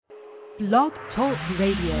Blog Talk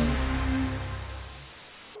Radio.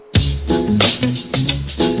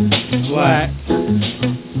 Black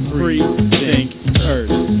free think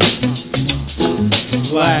earth.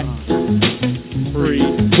 Black free.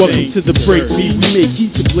 Welcome to the break beat. We make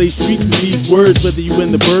heat to blaze streets with these words. Whether you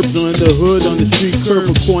in the burbs or in the hood, on the street curb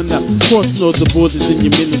or corner, crossroads the borders in your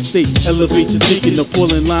mental state. Elevate your thinking to fall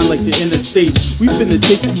in line like the interstate. We finna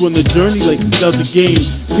take you on the journey like we does a game.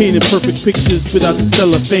 Painting perfect pictures without the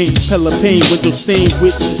cellophane. Pella pain, window stained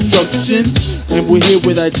with destruction. And we're here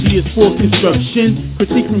with ideas for construction.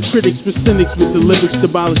 Critique from critics for cynics with the lyrics.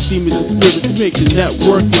 Demolish demons and spirits to make the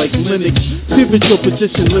network like Linux. Pivot your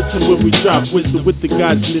position, listen when we drop wisdom with the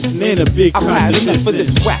gods listen and a big I've had enough of this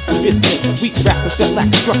whack business. Weak rappers that lack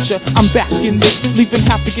structure. I'm back in this, leaving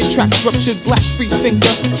half to get track structured. Black free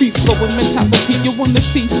thinker, free flowing mentality. You wanna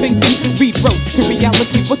see thinking? Read roads to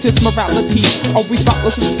reality. What is morality? Always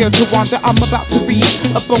thoughtless and scared to wander. I'm about to read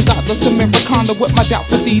up on godless Americana with my doubt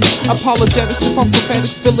for these apologetics. If I'm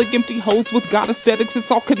prophetic, filling empty holes with God aesthetics. It's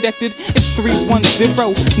all connected. It's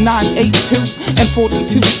 310-982 and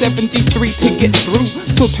 4273 to get through.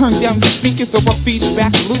 So turn down your speakers or a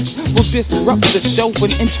feedback loop will disrupt the show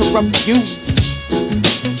and interrupt you.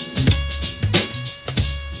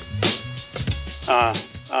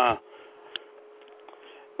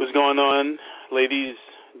 What's going on, ladies,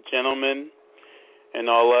 gentlemen, and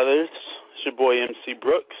all others? It's your boy MC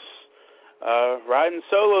Brooks, riding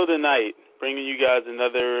solo tonight, bringing you guys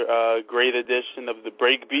another great edition of the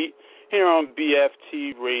Breakbeat here on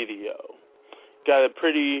BFT Radio. Got a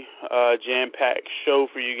pretty jam-packed show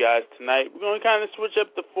for you guys tonight. We're going to kind of switch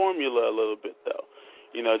up the formula a little bit, though.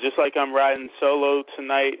 You know, just like I'm riding solo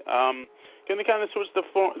tonight, going to kind of switch the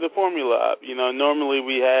formula up. You know, normally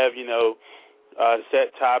we have,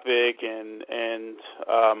 set topic and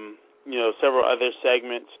several other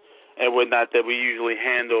segments and whatnot that we usually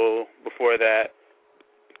handle before that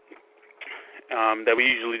we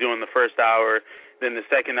usually do in the first hour. Then the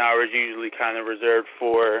second hour is usually kind of reserved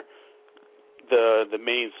for the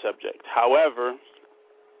main subject. However,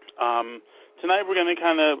 tonight we're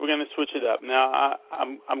gonna switch it up. Now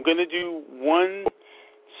I'm gonna do one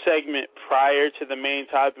segment prior to the main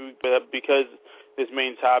topic, but because this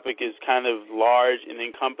main topic is kind of large and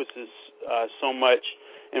encompasses so much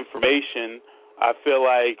information, I feel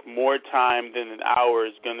like more time than an hour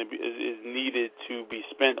is needed to be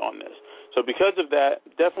spent on this. So because of that,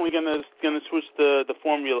 definitely gonna switch the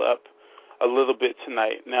formula up a little bit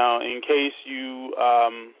tonight. Now, in case you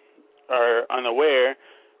are unaware,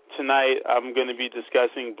 tonight I'm going to be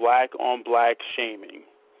discussing black-on-black shaming,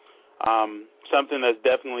 something that's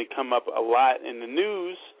definitely come up a lot in the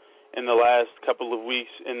news in the last couple of weeks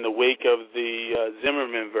in the wake of the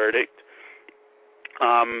Zimmerman verdict.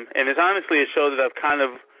 And it's honestly a show that I've kind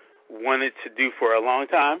of wanted to do for a long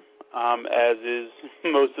time, as is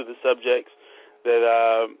most of the subjects that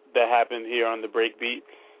happened here on the Breakbeat.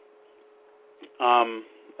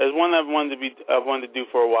 As one I've wanted to do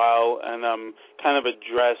for a while, and kind of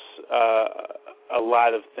address a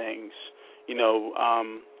lot of things.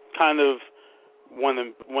 Kind of want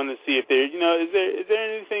to see if there, is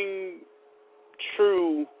there anything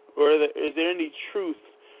true, or is there any truth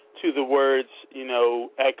to the words,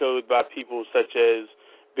 echoed by people such as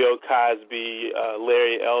Bill Cosby,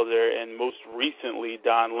 Larry Elder, and most recently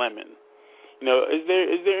Don Lemon? Is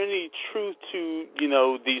there any truth to,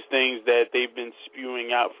 these things that they've been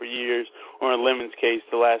spewing out for years, or in Lemon's case,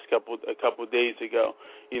 the last couple of days ago?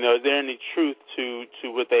 Is there any truth to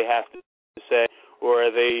what they have to say, or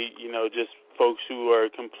are they, just folks who are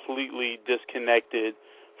completely disconnected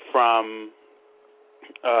from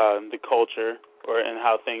the culture and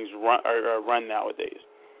how things are run nowadays?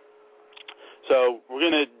 So we're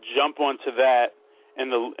gonna jump onto that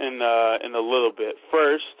in a little bit.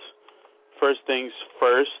 First things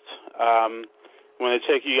first, I want to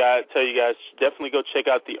tell you guys, definitely go check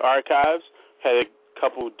out the archives. Had a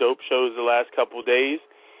couple dope shows the last couple days.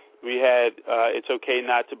 We had It's Okay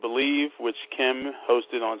Not to Believe, which Kim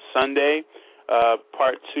hosted on Sunday.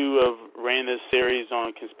 Part 2 of Raina's series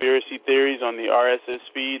on conspiracy theories on the RSS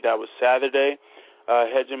feed. That was Saturday.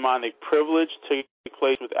 Hegemonic Privilege took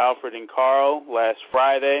place with Alfred and Carl last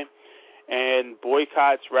Friday. And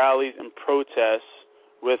boycotts, rallies, and protests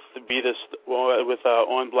with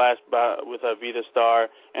On Blast with Vita Star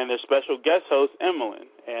and their special guest host Emmeline.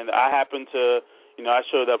 And I happened to, I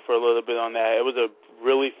showed up for a little bit on that. It was a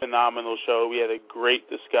really phenomenal show. We had a great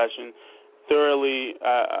discussion. Thoroughly,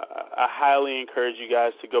 I highly encourage you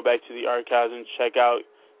guys to go back to the archives and check out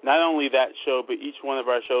not only that show, but each one of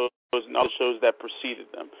our shows and all the shows that preceded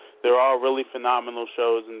them. They're all really phenomenal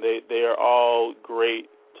shows, and they are all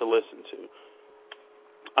great to listen to.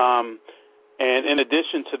 And in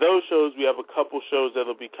addition to those shows, we have a couple shows that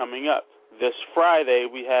will be coming up. This Friday,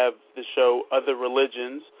 we have the show Other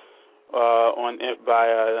Religions on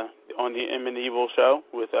the Em and Evil show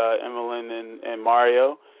with Emmeline and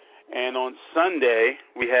Mario. And on Sunday,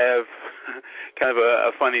 we have kind of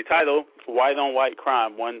a funny title, White on White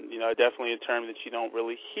Crime. One, definitely a term that you don't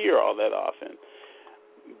really hear all that often,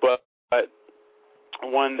 but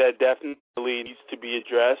one that definitely needs to be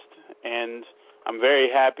addressed. And I'm very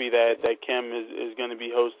happy that Kim is going to be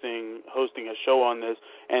hosting a show on this.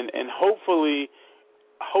 And hopefully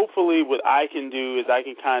what I can do is I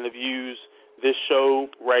can kind of use this show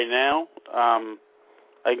right now.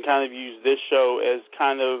 I can kind of use this show as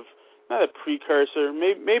kind of not a precursor,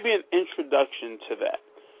 maybe an introduction to that,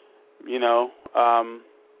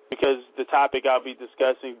 because the topic I'll be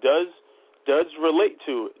discussing does relate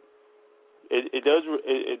to it.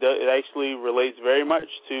 It actually relates very much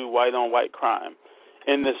to white on white crime,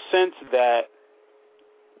 in the sense that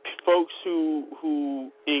folks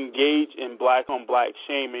who engage in black on black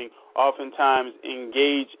shaming oftentimes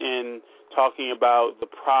engage in talking about the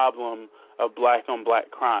problem of black on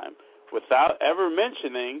black crime without ever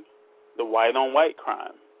mentioning the white on white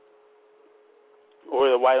crime or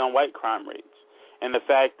the white on white crime rates, and the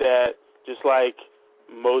fact that just like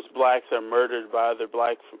most blacks are murdered by other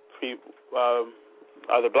black people,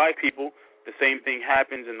 the same thing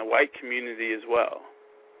happens in the white community as well.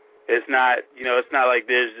 It's not like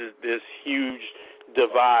there's this huge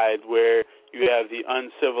divide where you have the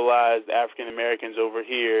uncivilized African Americans over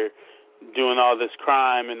here doing all this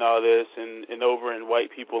crime and all this, and over in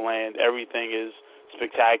white people land, everything is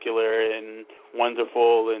spectacular and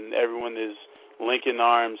wonderful, and everyone is linking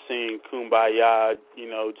arms, singing Kumbaya,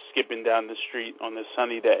 skipping down the street on a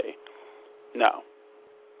sunny day. No.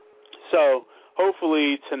 So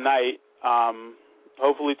hopefully tonight,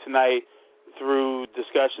 through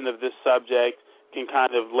discussion of this subject, can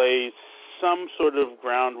kind of lay some sort of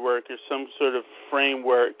groundwork or some sort of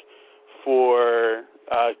framework for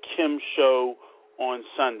Kim's show on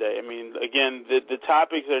Sunday. I mean, again, the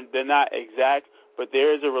topics they're not exact, but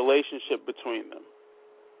there is a relationship between them.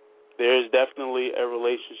 There is definitely a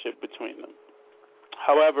relationship between them.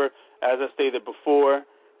 However, as I stated before,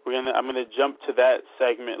 I'm going to jump to that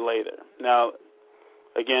segment later. Now,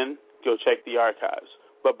 again, go check the archives.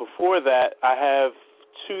 But before that, I have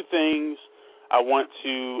two things I want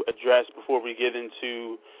to address before we get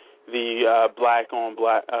into the black on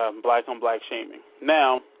black shaming.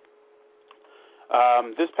 Now,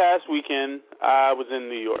 this past weekend, I was in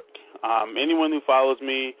New York. Anyone who follows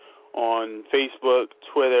me on Facebook,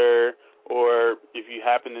 Twitter, or if you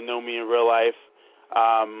happen to know me in real life,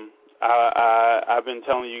 I've been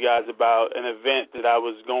telling you guys about an event that I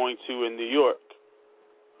was going to in New York.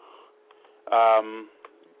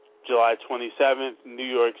 July 27th, New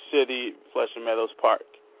York City, Flushing Meadows Park.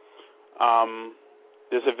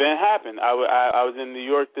 This event happened. I was in New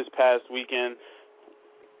York this past weekend,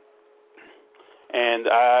 and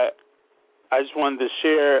I just wanted to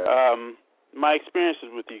share my experiences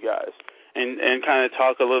with you guys and kind of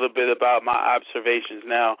talk a little bit about my observations.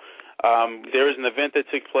 Now, there was an event that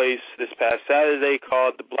took place this past Saturday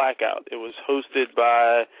called The Blackout. It was hosted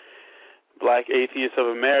by Black Atheists of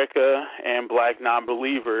America and Black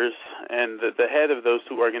Non-Believers, and the head of those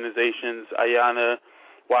two organizations, Ayanna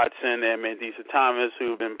Watson and Mandisa Thomas, who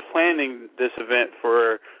have been planning this event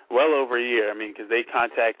for well over a year. I mean, because they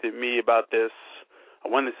contacted me about this, I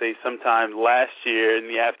want to say sometime last year in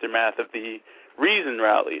the aftermath of the Reason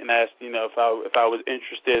rally, and asked, if I was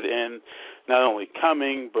interested in not only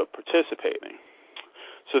coming but participating.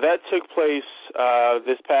 So that took place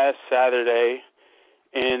this past Saturday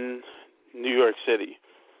in New York City.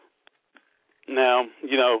 Now,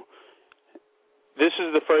 this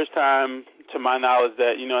is the first time, to my knowledge,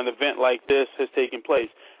 that, an event like this has taken place.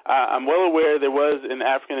 I'm well aware there was an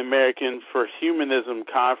African American for Humanism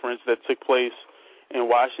conference that took place in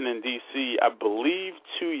Washington, D.C., I believe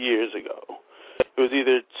 2 years ago. It was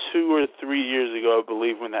either 2 or 3 years ago, I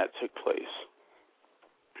believe, when that took place.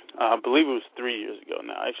 I believe it was 3 years ago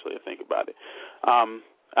now, actually, I think about it.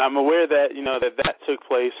 I'm aware that, that took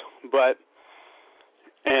place,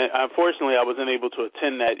 and unfortunately I wasn't able to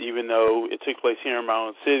attend that, even though it took place here in my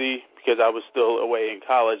own city, because I was still away in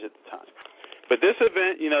college at the time. But this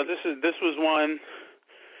event, this was one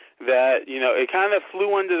that, it kind of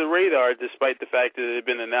flew under the radar, despite the fact that it had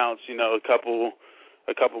been announced, a couple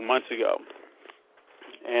months ago.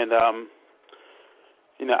 And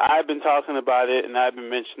I've been talking about it, and I've been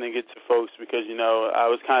mentioning it to folks because, I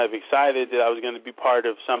was kind of excited that I was going to be part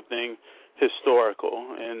of something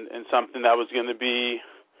historical and something that was going to be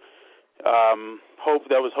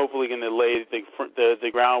hopefully going to lay the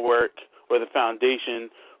groundwork or the foundation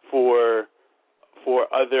for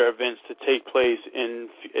other events to take place in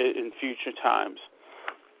future times.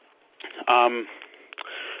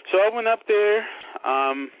 So I went up there.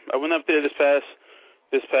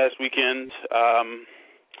 This past weekend. I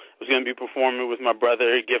was going to be performing with my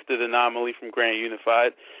brother, Gifted Anomaly from Grand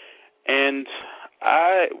Unified, and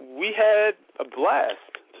we had a blast,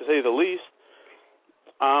 to say the least.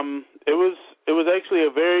 It was actually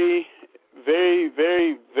a very, very,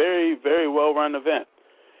 very, very, very well run event,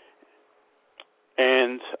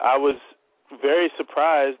 and I was very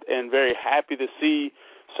surprised and very happy to see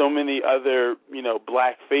so many other,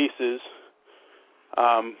 black faces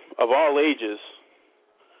of all ages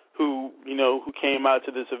who came out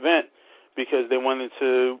to this event because they wanted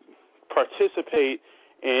to participate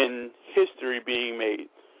in history being made.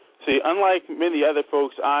 See, unlike many other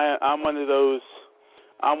folks, I'm one of those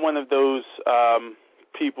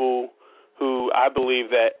people who I believe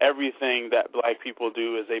that everything that black people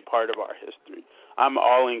do is a part of our history. I'm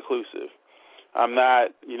all inclusive. I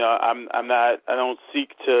don't seek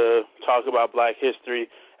to talk about black history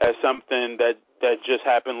as something that just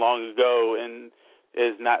happened long ago and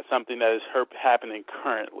is not something that is happening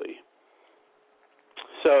currently.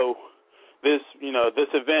 So this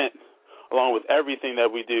event, along with everything that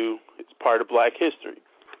we do, it's part of black history.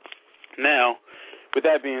 Now, with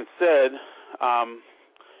that being said,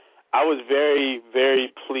 I was very,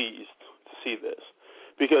 very pleased to see this,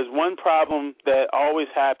 because one problem that always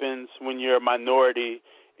happens when you're a minority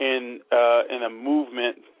in a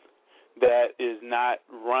movement that is not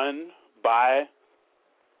run by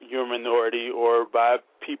your minority or by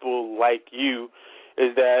people like you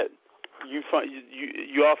is that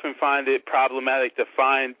you often find it problematic to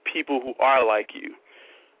find people who are like you.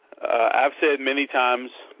 I've said many times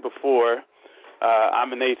before,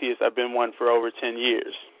 I'm an atheist. I've been one for over 10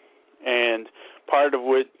 years. And part of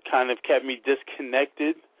what kind of kept me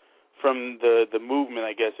disconnected from the movement,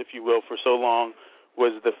 I guess, if you will, for so long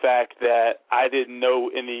was the fact that I didn't know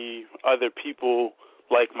any other people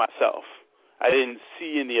like myself. I didn't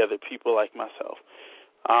see any other people like myself.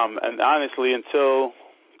 And honestly, until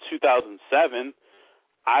 2007,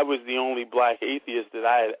 I was the only black atheist that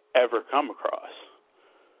I had ever come across.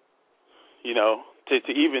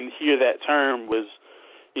 To even hear that term was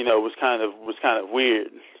kind of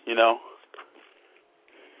weird,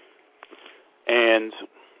 And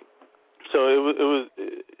so it was.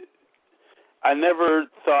 I never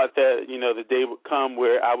thought that the day would come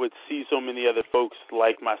where I would see so many other folks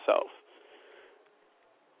like myself.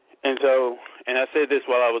 And I said this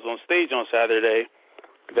while I was on stage on Saturday,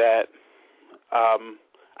 that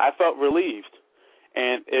I felt relieved,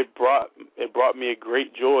 and it brought me a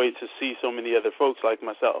great joy to see so many other folks like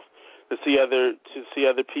myself, to see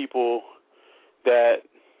other people that,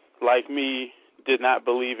 like me, did not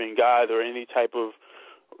believe in God or any type of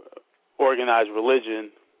organized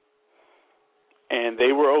religion, and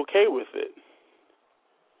they were okay with it,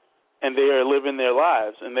 and they are living their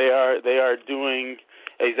lives, and they are doing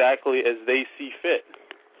exactly as they see fit,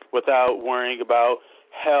 without worrying about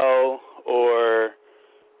hell or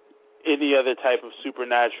any other type of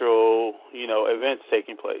supernatural, events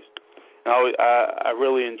taking place. And I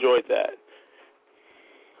really enjoyed that.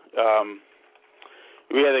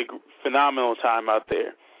 We had a phenomenal time out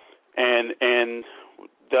there, and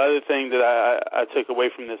the other thing that I took away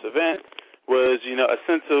from this event was, a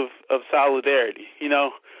sense of solidarity.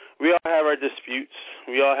 We all have our disputes.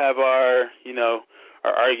 We all have our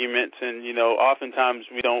arguments, and, oftentimes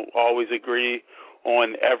we don't always agree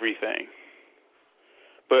on everything.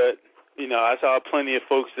 But, I saw plenty of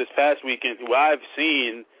folks this past weekend who I've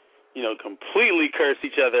seen, completely curse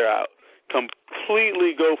each other out,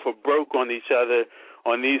 completely go for broke on each other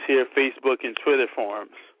on these here Facebook and Twitter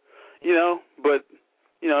forums, but,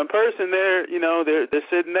 in person they're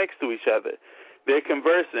sitting next to each other. They're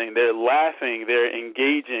conversing, they're laughing, they're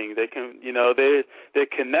engaging, they're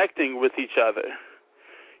connecting with each other.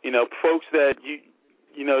 Folks that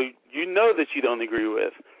you know that you don't agree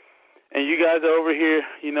with, and you guys are over here,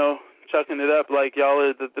 chucking it up like y'all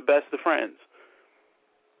are the best of friends.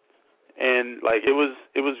 And it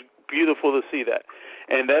was beautiful to see that.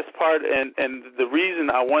 And that's part, and the reason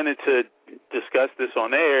I wanted to discuss this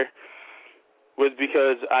on air was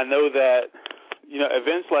because I know that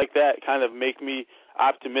events like that kind of make me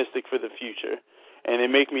optimistic for the future. And they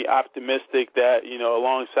make me optimistic that,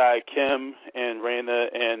 alongside Kim and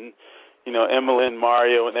Raina and, Emily and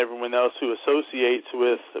Mario and everyone else who associates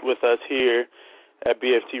with us here at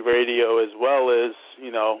BFT Radio, as well as,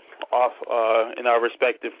 off in our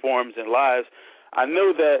respective forums and lives, I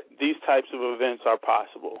know that these types of events are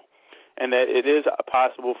possible. and that it is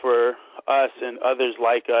possible for us and others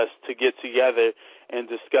like us to get together and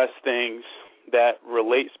discuss things that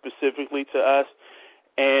relate specifically to us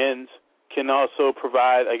and can also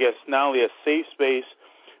provide, I guess, not only a safe space,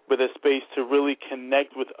 but a space to really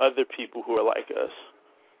connect with other people who are like us.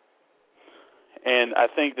 And I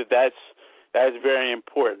think that that's very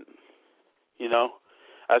important. You know,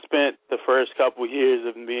 I spent the first couple of years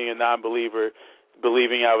of being a non-believer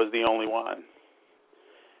believing I was the only one.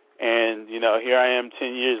 And, you know, here I am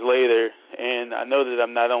 10 years later, and I know that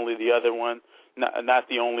I'm not only the other one, not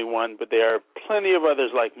the only one, but there are plenty of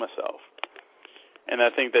others like myself. And I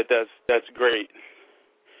think that that's great.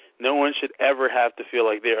 No one should ever have to feel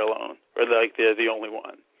like they're alone or like they're the only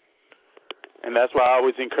one. And that's why I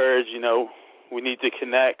always encourage, you know, we need to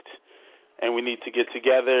connect and we need to get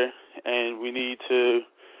together and we need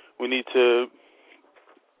to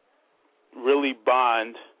really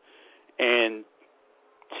bond and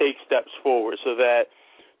take steps forward so that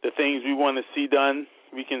the things we want to see done,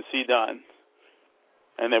 we can see done,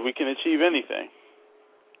 and that we can achieve anything.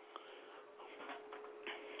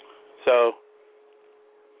 So,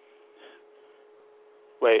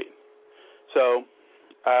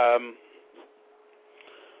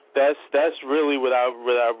 that's really what I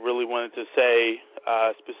really wanted to say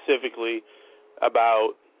specifically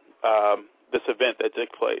about this event that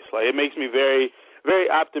took place. Like, it makes me very, very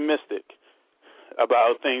optimistic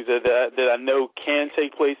about things that I know can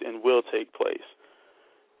take place and will take place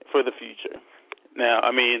for the future. Now,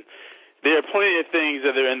 I mean, there are plenty of things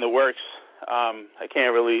that are in the works. I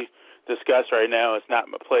can't really discuss right now. It's not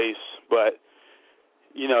my place, but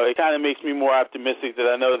you know, it kind of makes me more optimistic that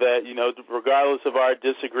I know that, you know, regardless of our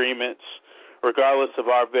disagreements, regardless of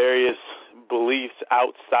our various beliefs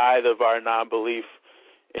outside of our non-belief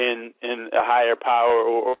in a higher power,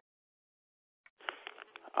 or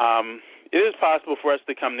it is possible for us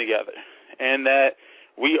to come together, and that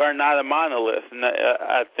we are not a monolith, and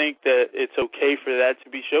I think that it's okay for that to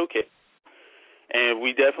be showcased. And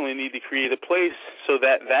we definitely need to create a place so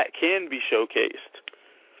that that can be showcased.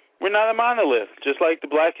 We're not a monolith. Just like the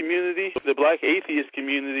black community, the black atheist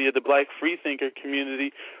community, or the black freethinker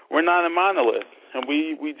community, we're not a monolith. And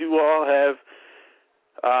we do all have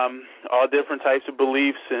all different types of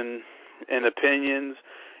beliefs and opinions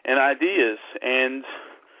and ideas. And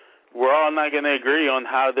we're all not going to agree on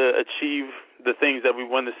how to achieve the things that we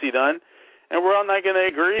want to see done. And we're all not going to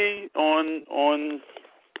agree on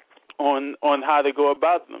how to go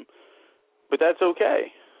about them. But that's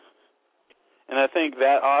okay. And I think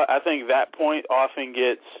that point often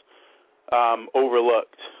gets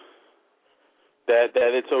overlooked. That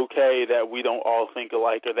it's okay that we don't all think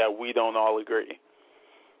alike or that we don't all agree.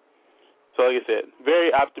 So like I said,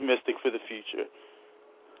 very optimistic for the future.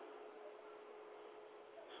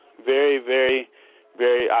 Very, very,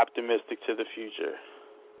 very optimistic to the future.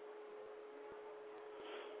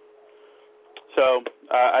 So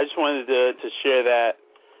I just wanted to share that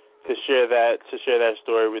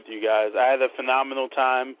story with you guys. I had a phenomenal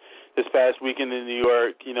time this past weekend in New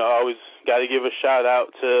York. You know, I always got to give a shout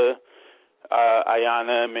out to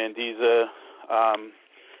Ayana Mandiza,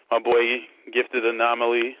 my boy Gifted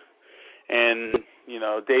Anomaly, and you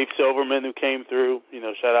know, Dave Silverman, who came through. You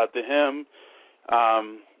know, shout out to him,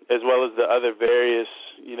 as well as the other various,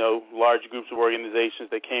 you know, large groups of organizations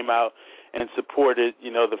that came out and supported,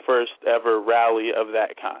 you know, the first ever rally of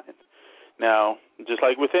that kind. Now, just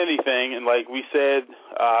like with anything, and like we said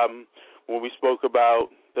when we spoke about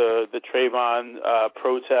the Trayvon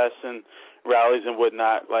protests and rallies and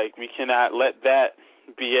whatnot, like we cannot let that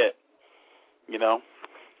be it. You know,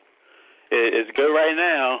 it's good right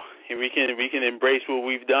now, and we can embrace what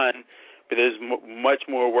we've done, but there's much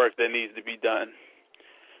more work that needs to be done,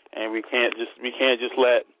 and we cannot just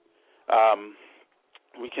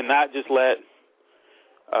let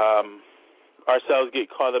ourselves get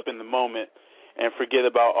caught up in the moment and forget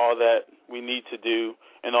about all that we need to do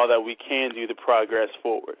and all that we can do to progress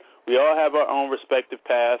forward. We all have our own respective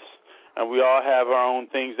paths, and we all have our own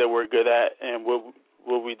things that we're good at and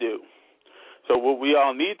what we do. So what we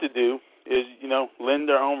all need to do is, you know, lend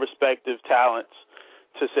our own respective talents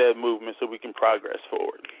to said movement so we can progress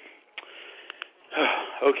forward.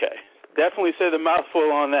 Okay. Definitely said a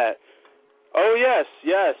mouthful on that. Oh, yes.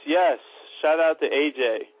 Shout out to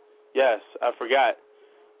AJ. Yes, I forgot.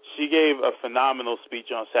 She gave a phenomenal speech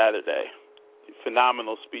on Saturday.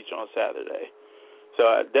 So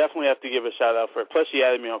I definitely have to give a shout out for her. Plus, she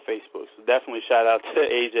added me on Facebook. So definitely shout out to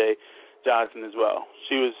AJ Johnson as well.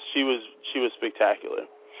 She was spectacular,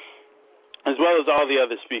 as well as all the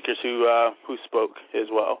other speakers who spoke as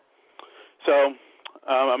well. So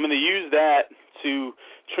I'm going to use that to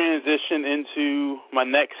transition into my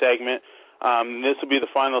next segment. This will be the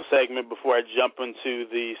final segment before I jump into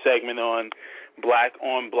the segment on black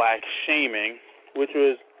shaming, which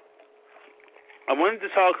was, I wanted to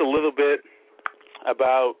talk a little bit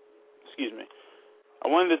about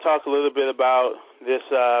this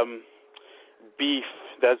beef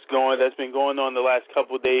that's been going on the last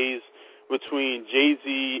couple of days between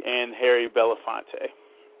Jay-Z and Harry Belafonte.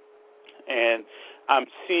 And I'm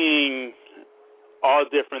seeing all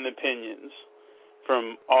different opinions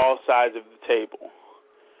from all sides of the table.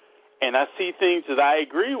 And I see things that I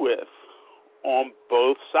agree with on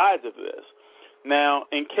both sides of this. Now,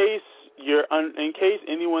 in case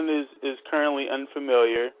anyone is currently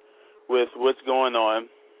unfamiliar with what's going on,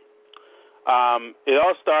 it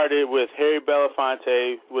all started with Harry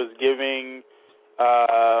Belafonte was giving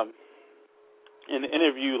an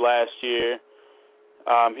interview last year.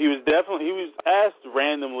 He was asked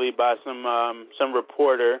randomly by some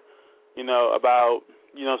reporter, about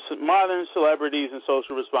modern celebrities and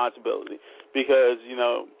social responsibility, because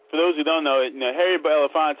for those who don't know it, Harry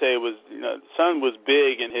Belafonte was son was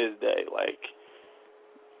big in his day. Like,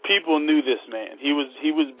 people knew this man. He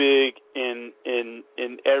was big in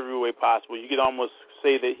every way possible. You could almost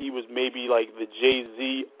say that he was maybe like the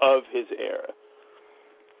Jay-Z of his era.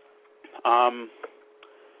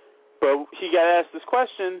 But he got asked this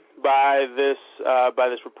question by this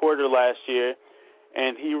reporter last year,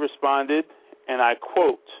 and he responded, and I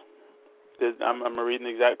quote, I'm reading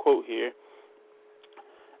the exact quote here,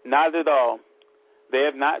 "Not at all. They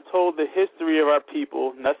have not told the history of our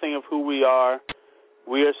people, nothing of who we are.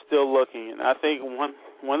 We are still looking." And I think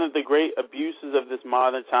one of the great abuses of this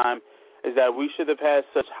modern time is that we should have had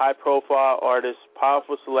such high-profile artists,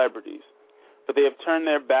 powerful celebrities, but they have turned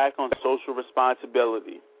their back on social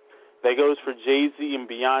responsibility. That goes for Jay-Z and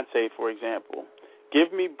Beyonce, for example.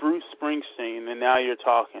 Give me Bruce Springsteen, and now you're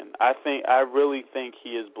talking. I really think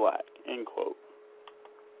he is black, end quote.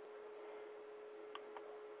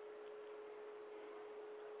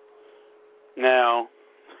 Now,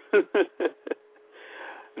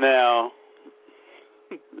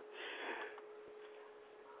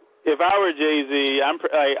 if I were Jay-Z,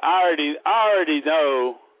 I already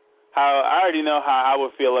know how I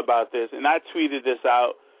would feel about this, and I tweeted this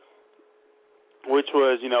out, which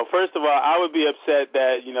was, first of all, I would be upset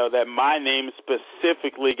that, that my name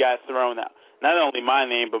specifically got thrown out. Not only my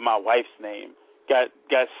name, but my wife's name got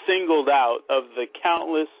singled out of the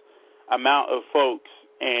countless amount of folks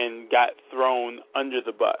and got thrown under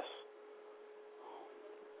the bus.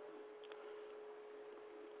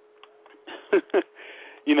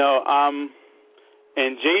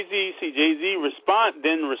 And Jay-Z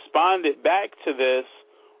responded back to this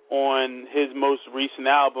on his most recent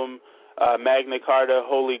album, Magna Carta,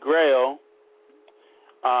 Holy Grail,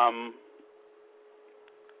 on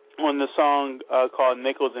the song called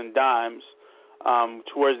Nickels and Dimes.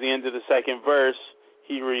 Towards the end of the second verse,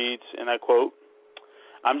 he reads, and I quote,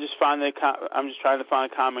 I'm just trying to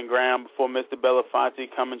find common ground before Mr. Belafonte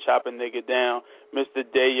come and chop a nigga down. Mr.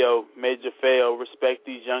 Dayo, Major Fail, respect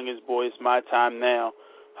these youngest boys, my time now.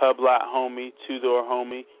 Hub lot homie, two-door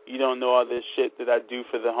homie, you don't know all this shit that I do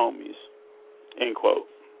for the homies, end quote.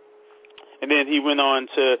 And then he went on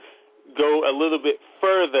to go a little bit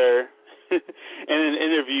further in an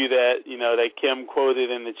interview that, that Kim quoted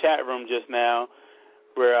in the chat room just now,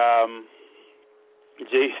 where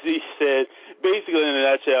Jay-Z said, basically in a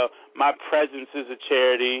nutshell, my presence is a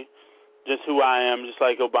charity, just who I am, just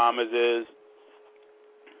like Obama's is.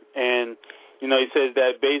 And, he says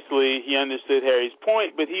that basically he understood Harry's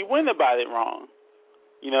point, but he went about it wrong.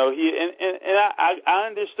 I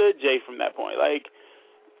understood Jay from that point. Like,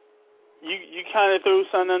 you kind of threw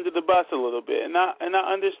son under the bus a little bit, and I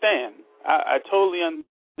understand. I totally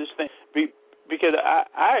understand because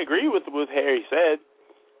I agree with what Harry said.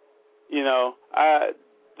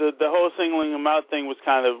 The whole singling him out thing was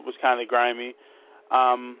kind of grimy,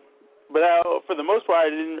 but for the most part,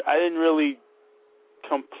 I didn't really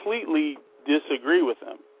completely disagree with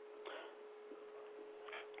him.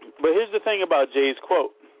 But here's the thing about Jay's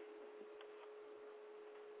quote.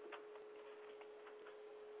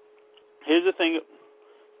 Here's the thing,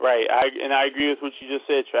 right? I agree with what you just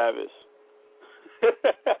said, Travis.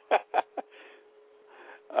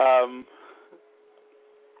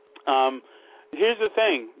 Here's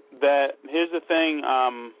the thing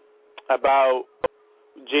about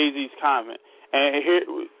Jay-Z's comment, and here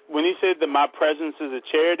when he said that my presence is a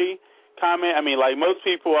charity comment, I mean, like most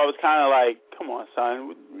people, I was kind of like, come on, son,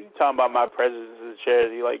 what are you talking about? My presence is a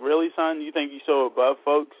charity? Like, really, son? You think you're so above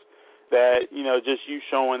folks that just you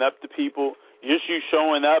showing up to people, just you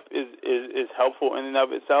showing up is helpful in and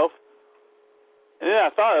of itself? And then I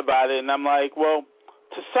thought about it, and I'm like, well,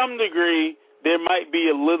 to some degree, there might be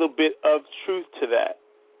a little bit of truth to that,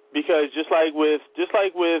 because just like with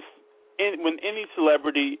when any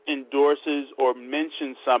celebrity endorses or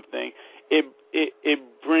mentions something, it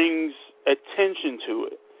brings attention to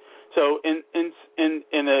it. So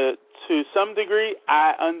to some degree,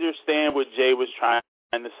 I understand what Jay was trying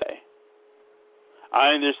to say.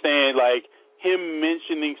 I understand, like, him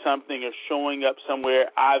mentioning something or showing up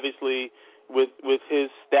somewhere, obviously, with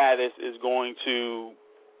his status is going to,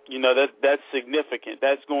 that's significant.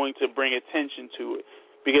 That's going to bring attention to it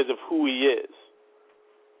because of who he is.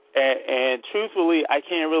 And truthfully, I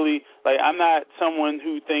can't really, I'm not someone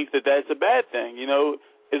who thinks that that's a bad thing.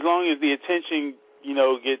 As long as the attention,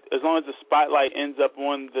 as long as the spotlight ends up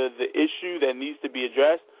on the issue that needs to be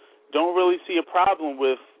addressed, don't really see a problem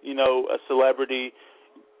with, a celebrity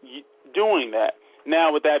doing that.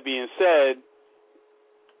 Now, with that being said,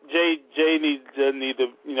 Jay doesn't need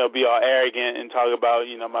to, be all arrogant and talk about,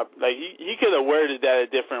 he could have worded that a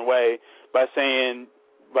different way by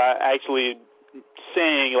actually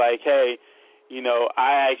saying, like, hey,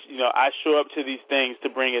 I show up to these things to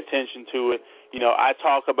bring attention to it. I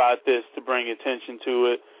talk about this to bring attention to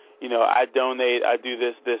it. I donate, I do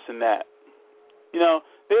this, and that. There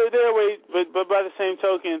are ways, but by the same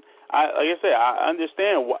token, like I said, I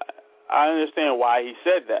understand why he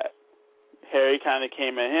said that. Harry kind of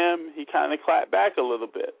came at him. He kind of clapped back a little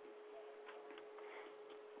bit.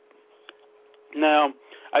 Now,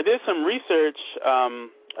 I did some research.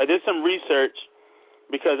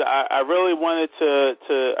 Because I really wanted to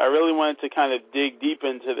kind of dig deep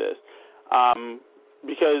into this,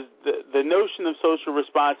 because the notion of social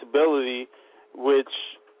responsibility, which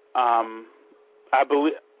I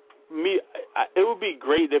believe it would be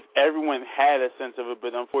great if everyone had a sense of it,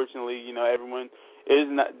 but unfortunately, everyone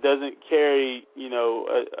doesn't carry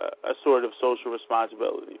a sort of social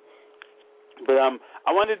responsibility. But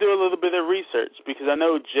I wanted to do a little bit of research because I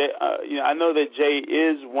know that Jay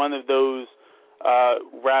is one of those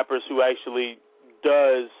rappers who actually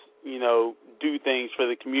does, do things for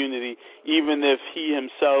the community, even if he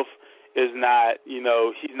himself is not,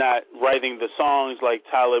 he's not writing the songs like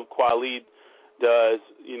Talib Kweli does,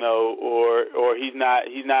 or he's not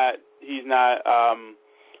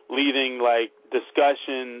leading like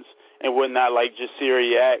discussions and whatnot like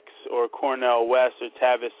Jasiri X or Cornel West or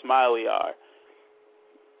Tavis Smiley are.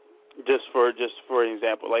 Just for an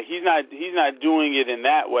example, like he's not doing it in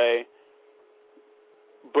that way,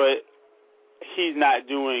 but he's not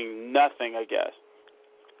doing nothing, I guess.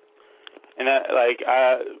 And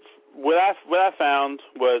what I found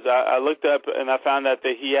was I looked up and I found out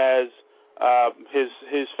that he has his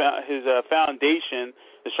foundation,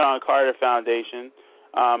 the Sean Carter Foundation.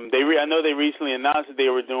 I know they recently announced that they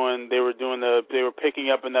were picking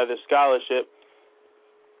up another scholarship.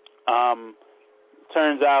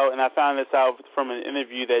 Turns out, and I found this out from an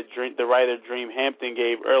interview that the writer Dream Hampton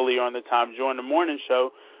gave earlier on the Tom Jordan Morning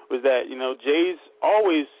Show, was that, Jay's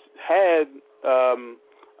always had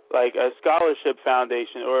like a scholarship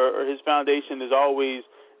foundation, or his foundation has always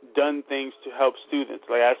done things to help students.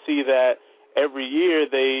 Like I see that every year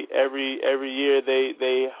they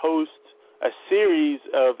host a series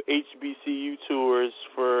of HBCU tours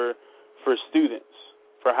for students,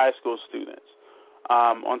 for high school students.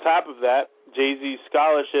 On top of that, Jay-Z's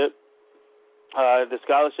scholarship, the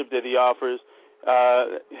scholarship that he offers,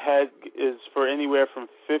 is for anywhere from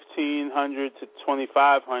 $1,500 to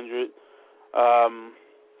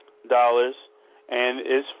 $2,500 and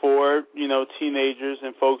is for teenagers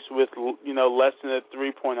and folks with less than a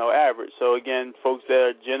 3.0 average. So again, folks that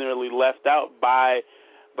are generally left out by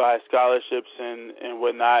scholarships and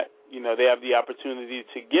whatnot, they have the opportunity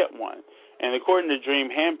to get one. And according to Dream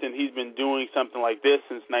Hampton, he's been doing something like this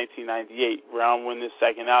since 1998, around when his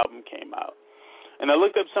second album came out. And I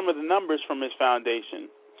looked up some of the numbers from his foundation.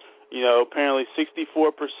 Apparently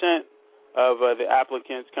 64% of the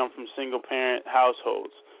applicants come from single-parent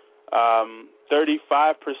households.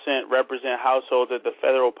 35% represent households at the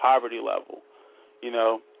federal poverty level.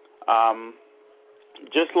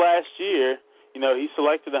 Just last year, he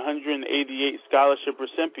selected 188 scholarship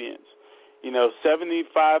recipients.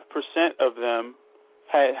 75% of them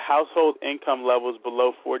had household income levels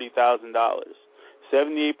below $40,000.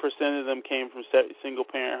 78% of them came from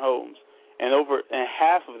single-parent homes, and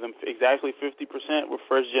half of them, exactly 50%, were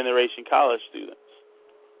first-generation college students.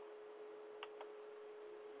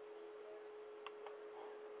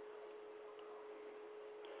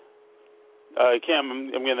 Cam,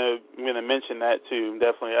 I'm gonna mention that too.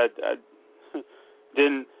 Definitely, I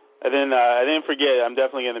didn't forget. I'm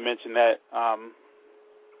definitely going to mention that. I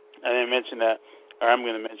didn't mention that, or I'm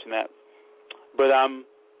going to mention that. But I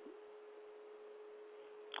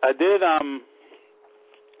did and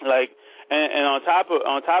on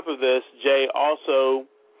top of this, Jay also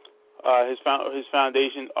his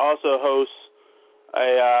foundation also hosts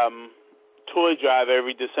a toy drive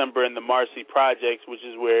every December in the Marcy Projects, which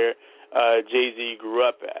is where Jay-Z grew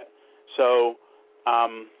up at. So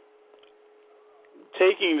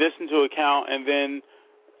taking this into account, and then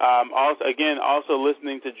also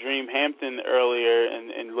listening to Dream Hampton earlier,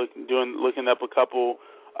 and looking up a couple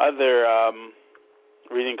other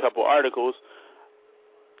reading a couple articles,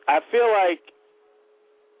 I feel like,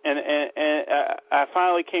 and I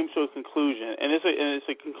finally came to a conclusion, and it's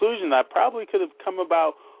a conclusion that I probably could have come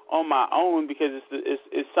about on my own, because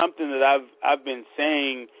it's something that I've been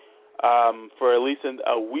saying for at least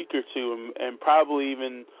a week or two, and probably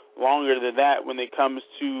even longer than that, when it comes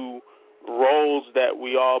to roles that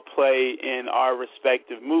we all play in our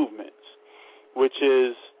respective movements, which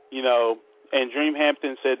is, and Dream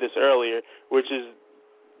Hampton said this earlier, which is,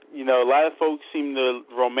 a lot of folks seem to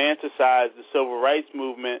romanticize the civil rights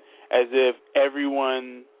movement as if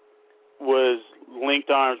everyone was linked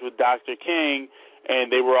arms with Dr. King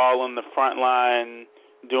and they were all on the front line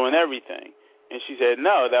doing everything. And she said,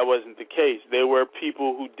 no, that wasn't the case. There were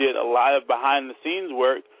people who did a lot of behind-the-scenes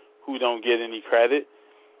work who don't get any credit,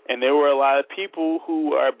 and there were a lot of people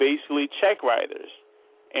who are basically check writers.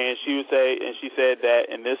 And she said that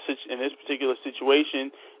in this particular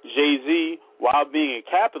situation, Jay-Z, while being a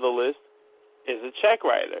capitalist, is a check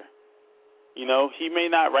writer. He may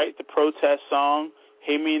not write the protest song.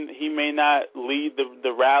 He may not lead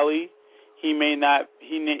the rally. He may not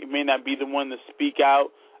be the one to speak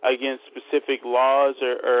out against specific laws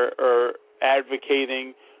or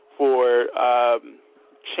advocating for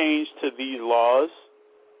change to these laws.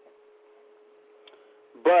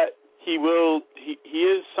 But he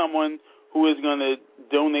is someone who is going to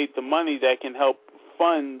donate the money that can help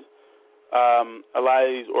fund a lot of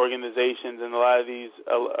these organizations and a lot of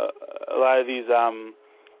these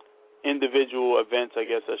individual events, I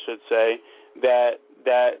guess I should say, that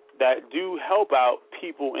do help out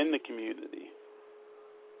people in the community.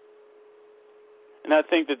 And I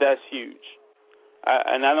think that that's huge.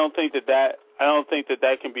 I don't think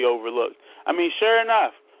that can be overlooked. I mean, sure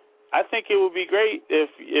enough, I think it would be great if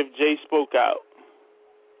Jay spoke out.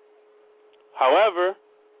 However,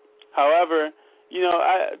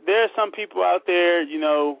 there are some people out there,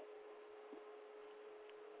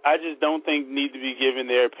 I just don't think need to be given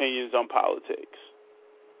their opinions on politics.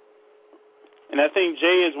 And I think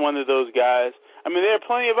Jay is one of those guys. I mean, there are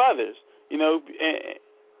plenty of others,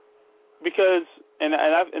 because and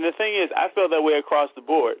the thing is, I feel that way across the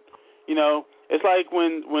board. It's like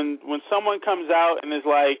when someone comes out and is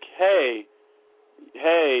like, hey,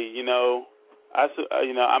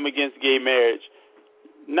 I'm against gay marriage.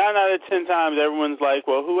 9 out of 10 times, everyone's like,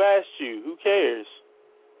 well, who asked you? Who cares?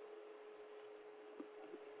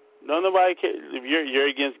 Don't nobody care. If you're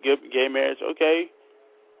against gay marriage, okay,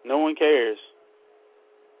 no one cares.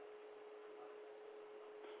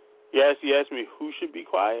 You ask me who should be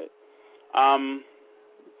quiet. A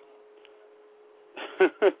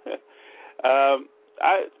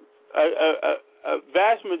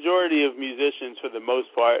vast majority of musicians, for the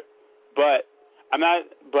most part, but I'm not.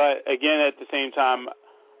 But again, at the same time,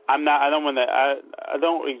 I'm not. I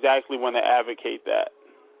don't exactly want to advocate that.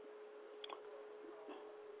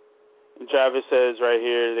 And Travis says right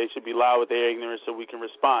here, they should be loud with their ignorance so we can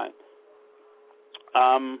respond.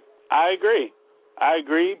 I agree,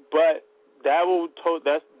 but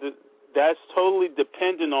that's totally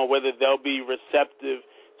dependent on whether they'll be receptive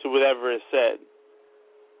to whatever is said.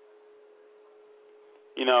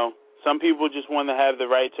 Some people just want to have the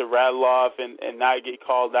right to rattle off and not get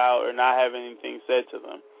called out or not have anything said to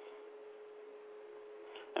them.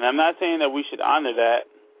 And I'm not saying that we should honor that,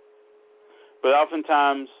 but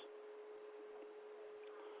oftentimes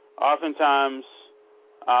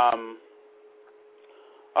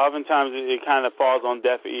it kind of falls on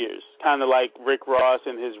deaf ears, kind of like Rick Ross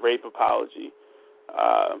and his rape apology.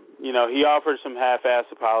 He offered some half-ass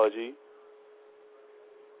apology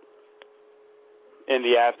in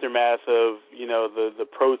the aftermath of, the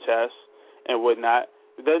protests and whatnot.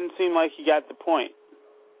 It doesn't seem like he got the point.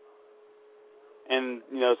 And,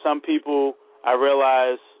 some people I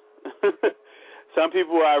realize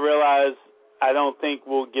I don't think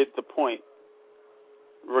will get the point,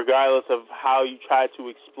 regardless of how you try to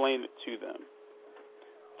explain it to them.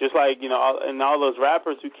 Just like, and all those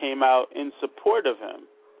rappers who came out in support of him.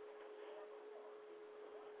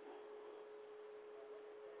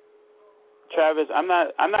 Travis, I'm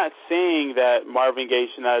not saying that Marvin Gaye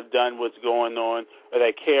should not have done what's going on or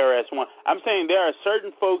that KRS-One. I'm saying there are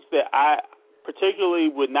certain folks that particularly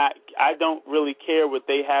I don't really care what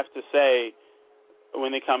they have to say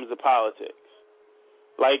when it comes to politics.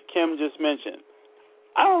 Like Kim just mentioned,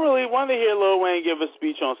 I don't really want to hear Lil Wayne give a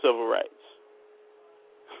speech on civil rights.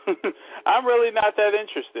 I'm really not that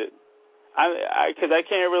interested. Because I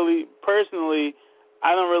can't really, personally,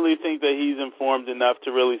 I don't really think that he's informed enough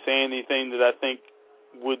to really say anything that I think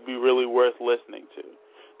would be really worth listening to.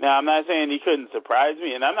 Now, I'm not saying he couldn't surprise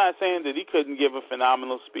me, and I'm not saying that he couldn't give a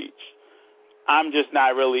phenomenal speech. I'm just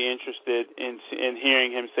not really interested in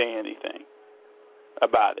hearing him say anything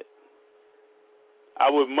about it. I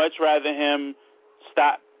would much rather him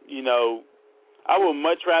stop, I would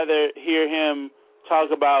much rather hear him talk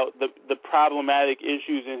about the problematic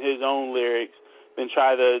issues in his own lyrics than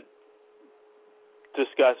try to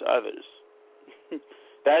discuss others.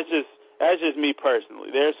 That's just me personally.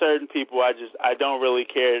 There are certain people I don't really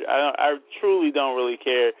care. I truly don't really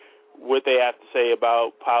care what they have to say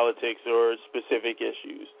about politics or specific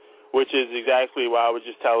issues, which is exactly why I would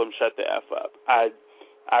just tell them shut the F up.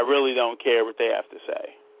 I really don't care what they have to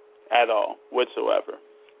say at all, whatsoever.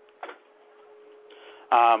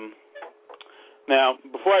 Now,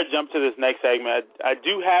 before I jump to this next segment, I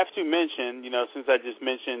do have to mention, since I just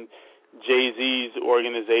mentioned Jay-Z's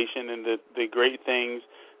organization and the great things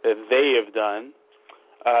that they have done,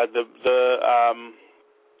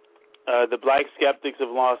 the Black Skeptics of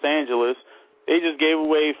Los Angeles, they just gave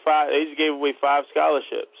away 5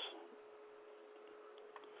 scholarships,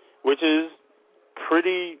 which is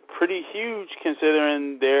pretty huge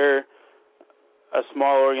considering they're a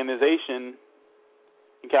small organization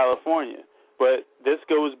in California. But this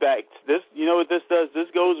goes back to this. You know what this does? This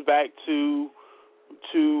goes back to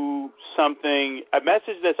something, a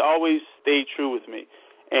message that's always stayed true with me,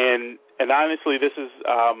 and honestly, this is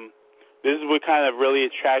what kind of really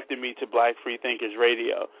attracted me to Black Free Thinkers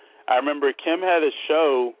Radio. I remember Kim had a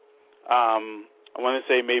show, I want to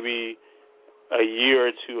say maybe a year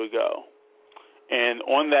or two ago, and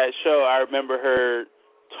on that show, I remember her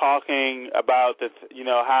talking about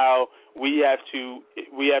how we have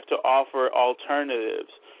to offer alternatives.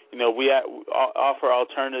 We offer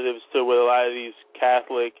alternatives to what a lot of these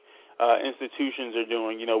Catholic institutions are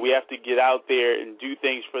doing. We have to get out there and do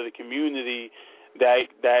things for the community that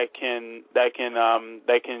can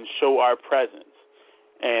show our presence,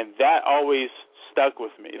 and that always stuck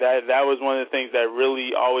with me. That was one of the things that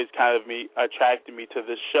really always kind of attracted me to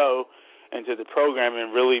this show and to the program,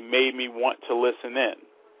 and really made me want to listen in,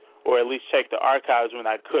 or at least check the archives when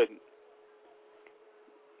I couldn't.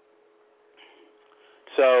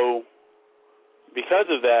 So, because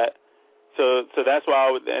of that, so that's why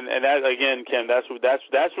I would, and that again, Kim, that's what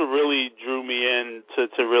really drew me in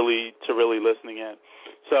to really listening in.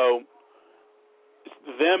 So,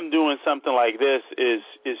 them doing something like this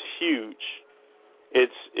is huge.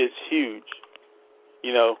 It's huge.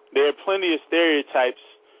 There are plenty of stereotypes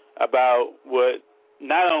about what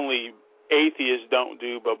not only atheists don't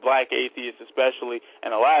do, but Black atheists especially,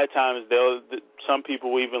 and a lot of times some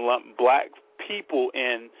people will even lump Black people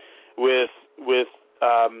in with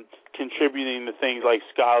contributing to things like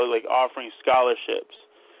offering scholarships.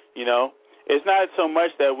 It's not so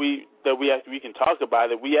much that we can talk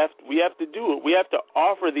about it. We have to do it. We have to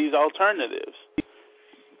offer these alternatives.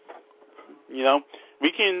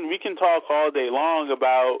 We can talk all day long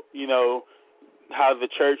about how the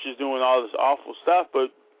church is doing all this awful stuff,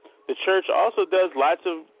 but the church also does lots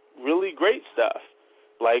of really great stuff,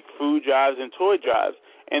 like food drives and toy drives.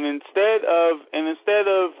 And instead of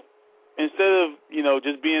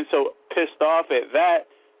just being so pissed off at that,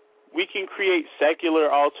 we can create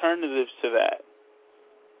secular alternatives to that,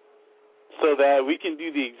 so that we can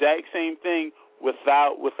do the exact same thing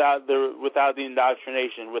without the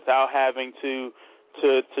indoctrination, without having to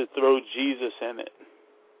throw Jesus in it.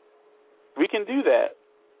 We can do that,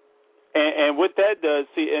 and what that does,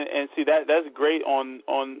 that's great on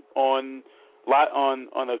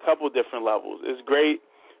a couple different levels. It's great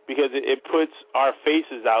because it puts our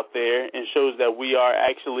faces out there and shows that we are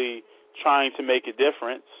actually trying to make a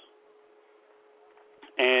difference,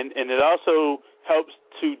 and it also helps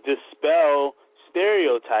to dispel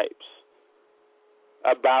stereotypes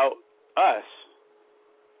about us.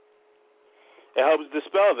 It helps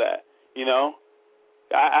dispel that,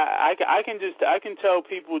 I can tell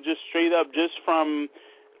people just straight up, just from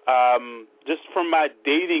my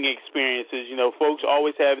dating experiences. Folks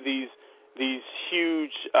always have these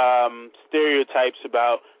huge stereotypes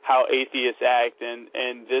about how atheists act and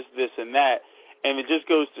this and that, And it just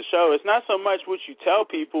goes to show it's not so much what you tell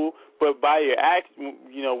people, but by your act,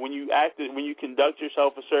 you know, when you conduct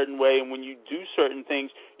yourself a certain way and when you do certain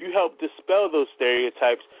things, you help dispel those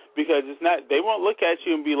stereotypes, because it's not, they won't look at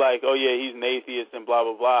you and be like, oh yeah, he's an atheist and blah,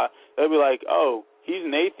 blah, blah. They'll be like, oh, he's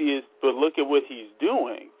an atheist, but look at what he's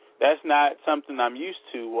doing. That's not something I'm used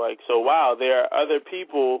to. Like, so wow, there are other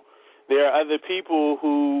people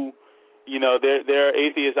who, you know, there are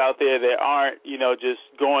atheists out there that aren't, you know, just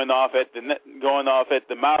going off at the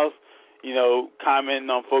mouth, you know,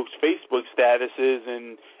 commenting on folks' Facebook statuses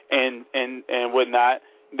and whatnot.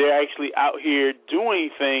 They're actually out here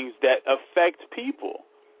doing things that affect people,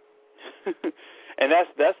 and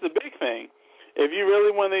that's the big thing. If you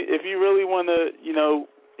really want to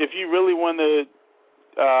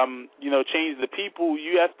change the people,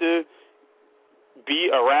 you have to be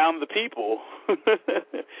around the people.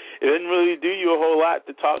 It doesn't really do you a whole lot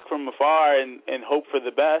to talk from afar and hope for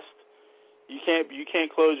the best. You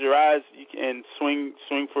can't close your eyes and swing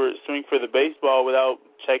for the baseball without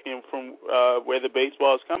checking from where the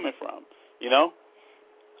baseball is coming from. You know.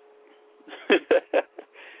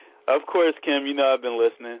 Of course, Kim. You know I've been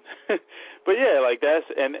listening. But yeah, like that's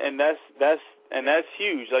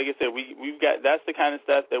huge. Like I said, we've got, that's the kind of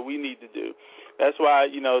stuff that we need to do. That's why,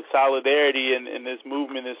 you know, solidarity in this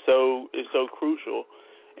movement is so crucial,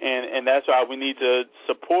 and that's why we need to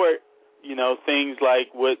support, you know, things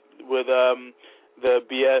like what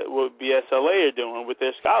BSLA are doing with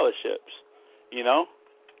their scholarships. You know,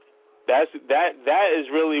 that is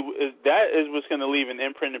what's going to leave an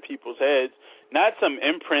imprint in people's heads. Not some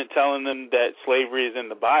imprint telling them that slavery is in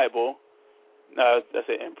the Bible. That's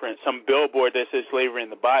an imprint. Some billboard that says slavery in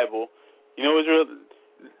the Bible. You know, it's real.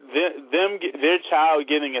 Their child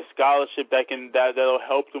getting a scholarship that'll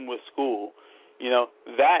help them with school. You know,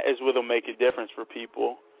 that is what'll make a difference for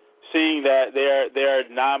people. Seeing that there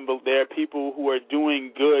are people who are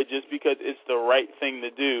doing good just because it's the right thing to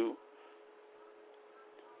do.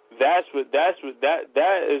 That is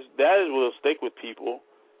what'll stick with people.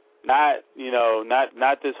 Not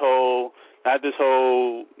this whole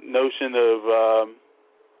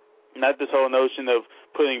notion of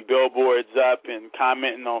putting billboards up and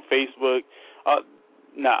commenting on Facebook.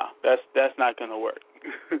 That's not going to work.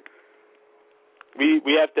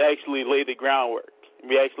 We have to actually lay the groundwork.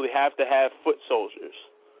 We actually have to have foot soldiers.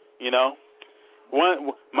 You know,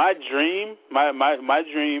 my dream,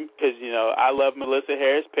 because you know I love Melissa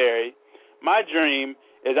Harris Perry. My dream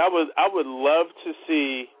is I would love to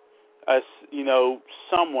see us, you know,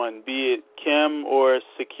 someone, be it Kim or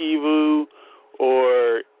Sakivu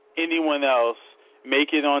or anyone else,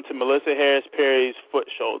 make it onto Melissa Harris Perry's foot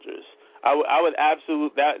soldiers. I would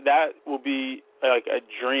absolutely, that will be like a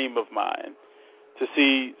dream of mine, to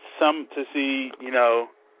see someone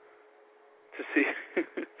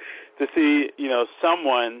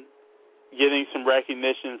getting some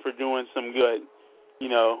recognition for doing some good. You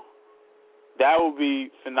know, that would be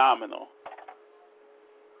phenomenal.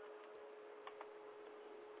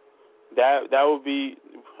 That would be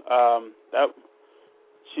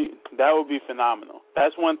that would be phenomenal.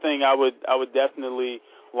 That's one thing I would definitely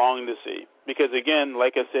long to see, because again,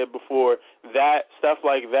 like I said before, that stuff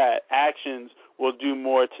like that, actions will do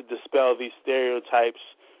more to dispel these stereotypes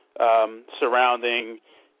surrounding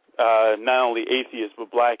not only atheists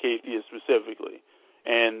but black atheists specifically,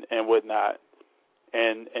 and whatnot,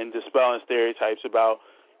 and dispelling stereotypes about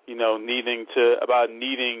needing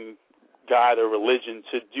God or religion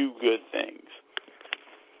to do good things.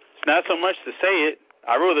 It's not so much to say it.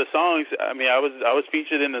 I wrote a song. I mean, I was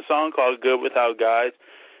featured in a song called "Good Without God,"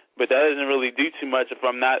 but that doesn't really do too much if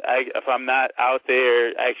I'm not out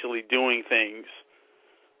there actually doing things,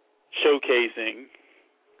 showcasing,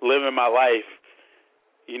 living my life,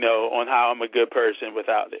 on how I'm a good person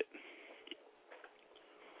without it.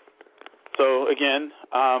 So again,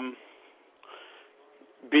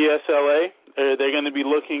 BSLA, they're going to be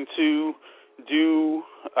looking to do.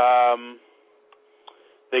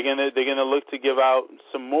 They're gonna look to give out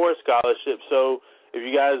some more scholarships. So if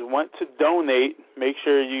you guys want to donate, make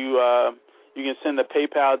sure you can send a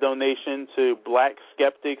PayPal donation to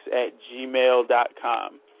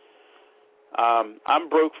blackskeptics@gmail.com. I'm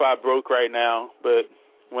broke right now, but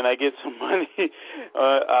when I get some money,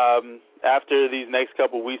 after these next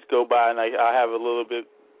couple weeks go by and I have a little bit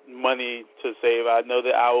money to save, I know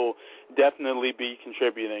that I will definitely be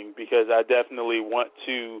contributing, because I definitely want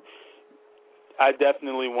to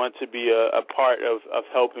be a part of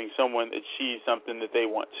helping someone achieve something that they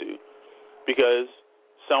want to, because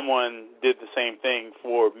someone did the same thing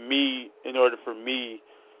for me in order for me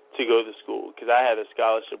to go to school, because I had a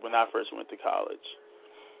scholarship when I first went to college.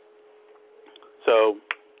 So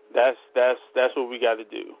That's what we got to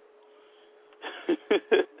do.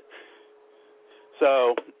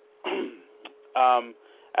 So,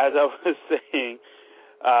 as I was saying,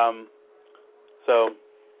 so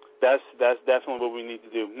that's definitely what we need to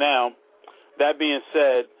do. Now, that being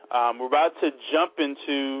said, we're about to jump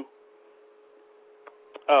into.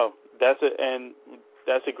 Oh, that's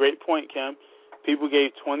a great point, Kim. People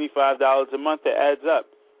gave $25 a month. That adds up.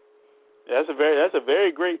 That's a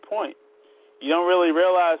very great point. You don't really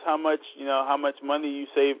realize how much money you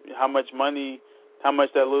save, how much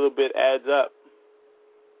that little bit adds up.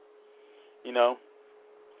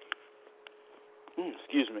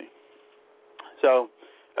 Excuse me. So,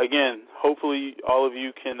 again, hopefully all of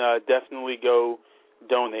you can definitely go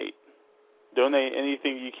donate. Donate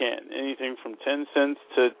anything you can, anything from 10 cents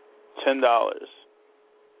to $10.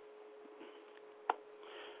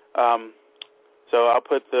 So I'll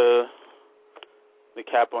put the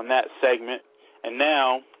cap on that segment. And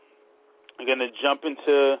now I'm going to jump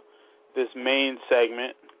into this main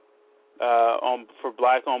segment for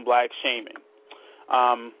black on black shaming.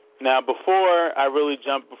 Now, before I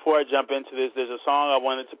jump into this, there's a song I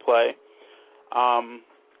wanted to play,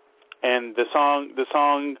 and the song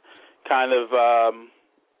kind of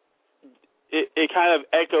it kind of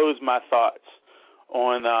echoes my thoughts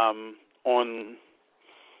on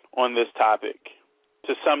this topic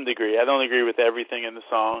to some degree. I don't agree with everything in the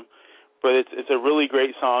song, but it's a really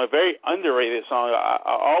great song, a very underrated song. I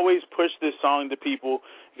always push this song to people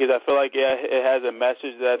because I feel like it has a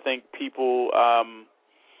message that I think people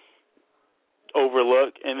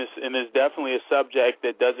overlook, and it's definitely a subject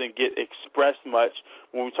that doesn't get expressed much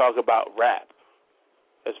when we talk about rap,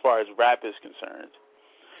 as far as rap is concerned.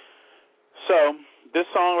 So this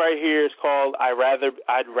song right here is called I'd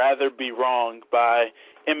Rather Be Wrong by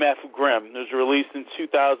MF Grimm. It was released in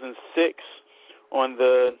 2006 on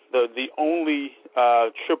the only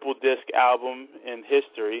triple disc album in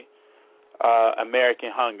history,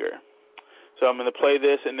 American Hunger. So I'm going to play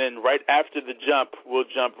this, and then right after the jump, we'll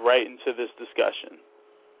jump right into this discussion.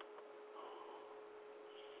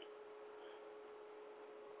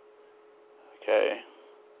 Okay.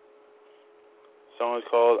 Song is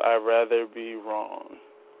called I'd Rather Be Wrong.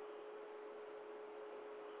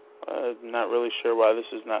 I'm not really sure why this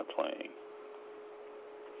is not playing.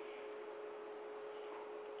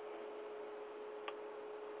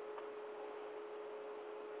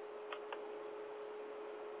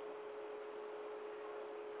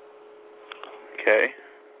 Okay.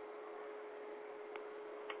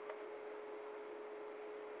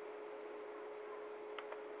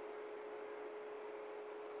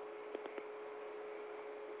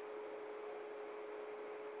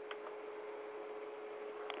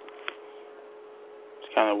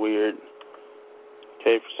 It's kind of weird.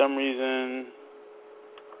 Okay, for some reason,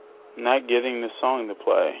 I'm not getting the song to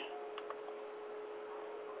play.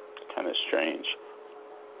 It's kind of strange.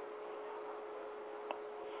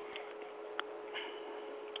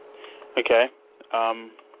 Okay,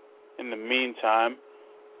 in the meantime,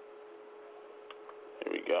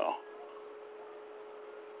 here we go.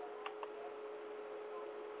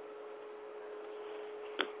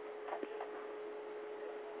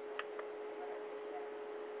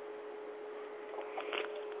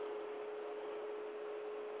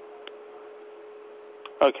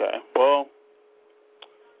 Okay, well,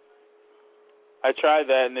 I tried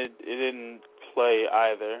that and it didn't play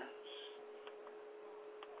either.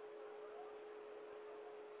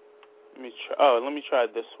 Let me try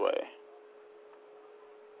it this way.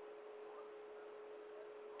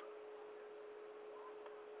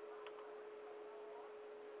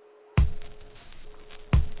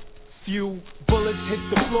 Few bullets hit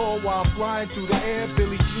the floor while flying through the air.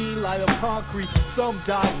 Billie Jean light up concrete, some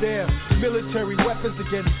died there. Military weapons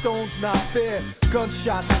against stones, not fair.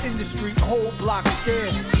 Gunshots in the street, whole block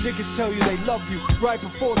scared. Niggas tell you they love you right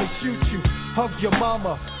before they shoot you. Hug your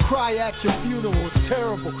mama, cry at your funeral. It's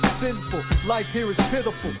terrible, sinful, life here is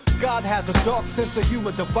pitiful. God has a dark sense of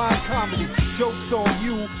humor, divine comedy. Jokes on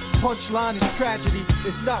you, punchline is tragedy.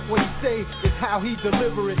 It's not what he say, it's how he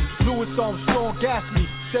deliver it. Louis Armstrong gassed me,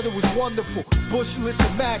 said it was wonderful. Bush lit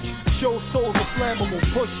the match, show souls are flammable.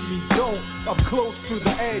 Push me, don't, I'm close to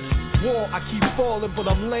the edge. War, I keep falling, but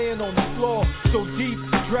I'm laying on the floor. So deep,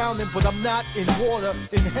 drowning, but I'm not in water.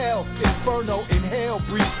 In hell, inferno, inhale,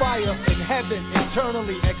 breathe fire. In heaven,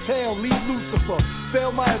 eternally, exhale, leave Lucifer. Fail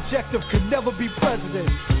my objective, could never be president.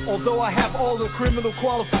 Although I have all the criminal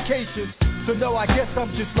qualifications. So no, I guess I'm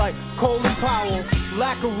just like Colin Powell.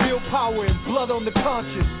 Lack of real power and blood on the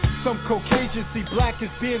conscience. Some Caucasians see black as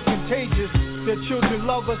being contagious. Their children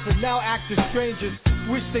love us and now act as strangers.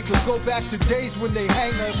 Wish they could go back to days when they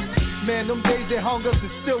hang us. Man, them days they hung us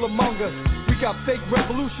is still among us. We got fake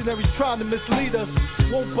revolutionaries trying to mislead us.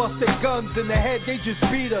 Won't bust their guns in the head, they just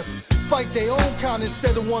beat us. Fight their own kind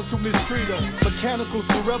instead of ones who mistreat us. Mechanicals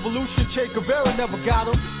for revolution, Che Guevara never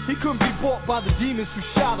got him. He couldn't be bought by the demons who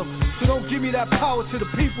shot him. So don't give me that power to the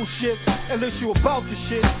people shit unless you about the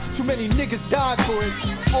shit. Too many niggas died for it.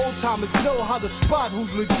 Old timers know how to spot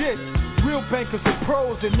who's legit. Real bankers are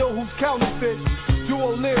pros and know who's counterfeit.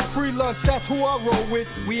 Duo live, free lunch, that's who I roll with.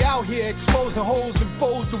 We out here exposing holes and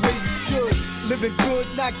foes the way you should. Living good,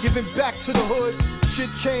 not giving back to the hood.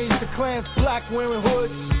 Shit changed, the clan's black wearing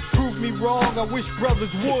hoods. Prove me wrong, I wish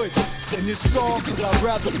brothers would. In this song, cause I'd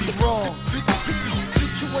rather be wrong.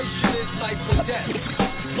 Situation is life or death.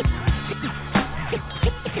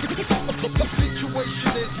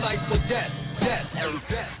 Situation is life or death. Death,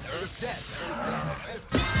 death, death.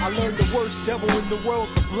 I learned the worst devil in the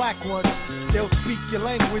world's a black one. They'll speak your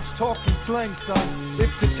language, talking slang, son. If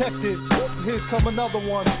detected, here's come another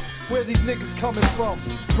one. Where these niggas coming from?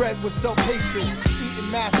 Bred with self-hatred, eating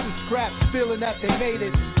massive scraps, feeling that they made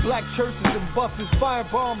it. Black churches and buses,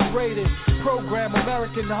 firebombs raided. Program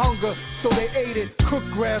American hunger, so they ate it. Cook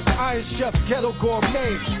grams, Iron Chef, ghetto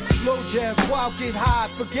gourmet. Slow jams, wild get high,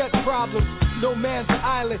 forget problems. No man's an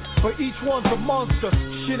island, but each one's a monster.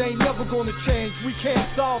 Shit ain't never gonna change, we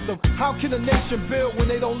can't solve them. How can a nation build when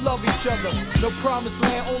they don't love each other? No promised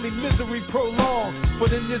land, only misery prolonged.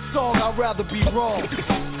 But in this song, I'd rather be wrong.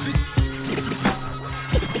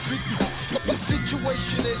 The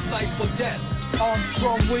situation is life or death.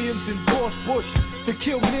 Armstrong, Williams, and George Bush to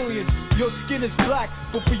kill millions. Your skin is black,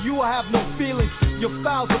 but for you I have no feelings. Your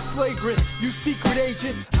fouls are flagrant, you secret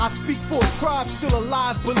agent. I speak for a tribe still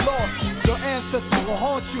alive but lost. Your ancestors will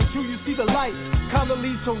haunt you until you see the light. Kinda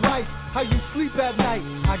leads to right, how you sleep at night.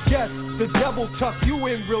 I guess the devil tucked you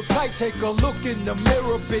in real tight. Take a look in the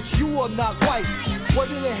mirror, bitch, you are not white. What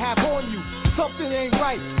do they have on you? Something ain't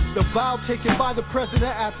right. The vow taken by the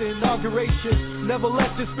president at the inauguration. Never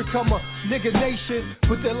let this become a nigga nation.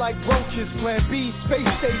 But they're like roaches, plan B,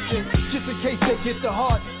 space station. Just in case they get the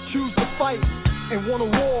heart, choose to fight and want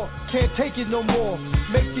a war, can't take it no more.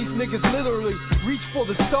 Make these niggas literally reach for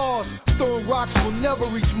the stars. Throwing rocks will never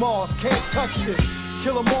reach Mars, can't touch this.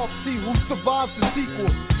 Kill them off, see who survives the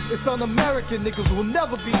sequel. It's un-American, niggas will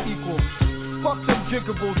never be equal. Fuck them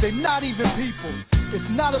jiggables, they not even people.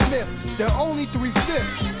 It's not a myth, they're only 3/5.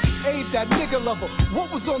 Abe, that nigga lover,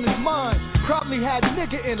 what was on his mind? Probably had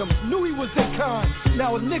nigga in him, knew he was that kind.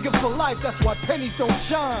 Now a nigga for life, that's why pennies don't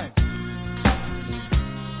shine.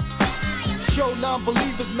 Show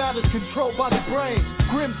non-believers matters controlled by the brain.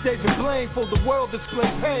 Grim state the blame for the world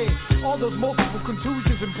display pain. All those multiple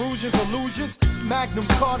contusions and bruises, illusions. Magnum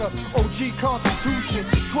Carter, OG Constitution.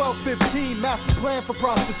 1215, master plan for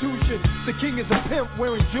prostitution. The king is a pimp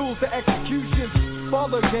wearing jewels to execution.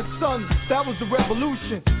 Father against son, that was the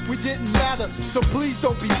revolution. We didn't matter, so please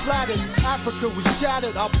don't be flattered. Africa was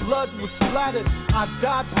shattered, our blood was splattered. I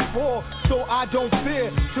died before, so I don't fear.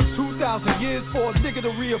 Took 2,000 years for a nigga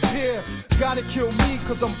to reappear. Gotta kill me,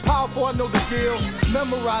 cause I'm powerful, I know the deal.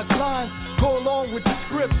 Memorize lines, go along with the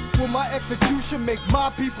script. Will my execution make my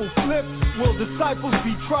people flip? Will disciples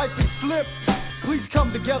be tripe and slip? Please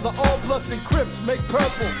come together, all Bloods and Crips, make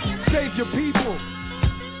purple, save your people.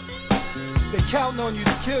 They counting on you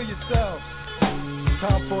to kill yourself.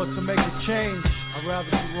 Time for us to make a change. I'd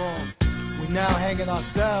rather be wrong. We now hanging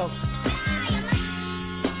ourselves.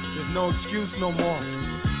 There's no excuse no more.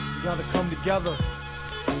 We gotta come together.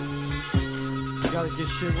 We gotta get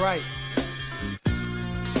shit right.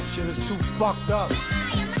 Shit is too fucked up.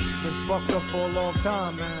 It's been fucked up for a long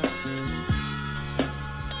time, man.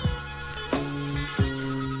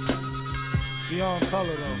 Beyond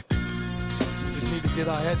color though. We just need to get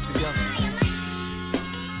our heads together.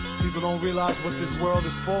 People don't realize what this world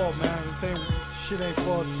is for, man. Shit ain't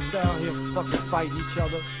for us to stay out here fucking fighting each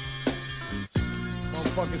other.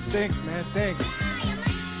 Motherfuckers think, man, think.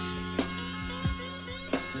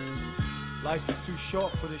 Life is too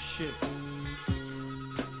short for this shit.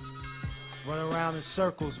 Running around in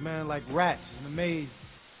circles, man, like rats in a maze.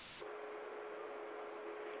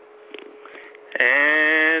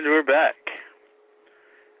 And we're back.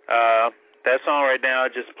 That song right now I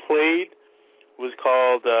just played was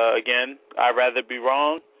called, again, I'd Rather Be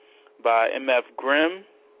Wrong by MF Grimm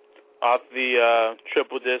off the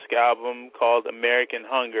triple disc album called American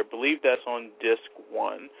Hunger. I believe that's on disc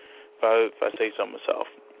 1, if I say so myself.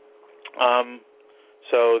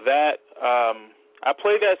 So that, I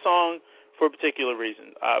played that song for a particular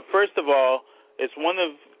reason. First of all, it's one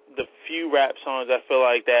of the few rap songs I feel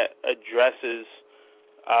like that addresses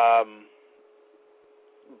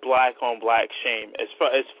black on black shame. As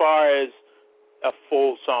far as a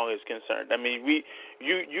full song is concerned. I mean,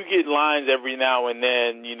 you get lines every now and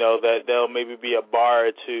then, you know, that there'll maybe be a bar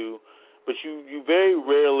or two, but you very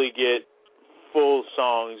rarely get full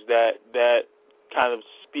songs that kind of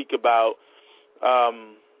speak about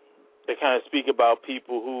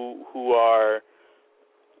people who are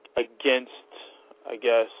against, I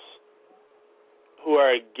guess, who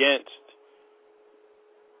are against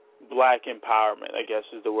black empowerment, I guess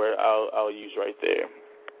is the word I'll use right there.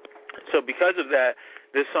 So because of that,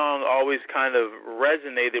 this song always kind of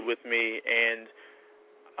resonated with me, and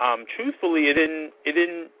truthfully,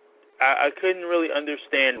 I couldn't really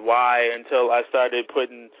understand why until I started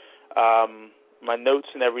putting my notes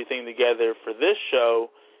and everything together for this show,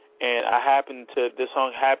 and this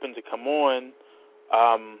song happened to come on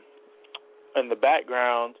in the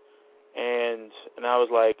background, and I was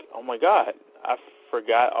like, oh my God, I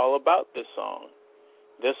forgot all about this song.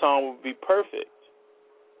 This song would be perfect.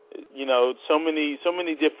 You know, so many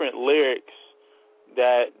different lyrics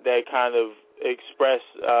that kind of express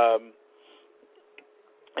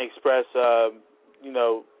you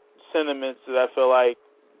know, sentiments that I feel like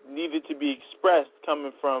needed to be expressed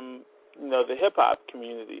coming from, you know, the hip hop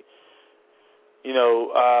community. You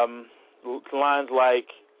know, lines like,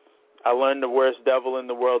 I learned the worst devil in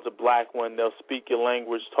the world's a black one. They'll speak your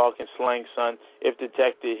language, talking slang, son. If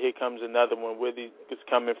detected, here comes another one. Where it's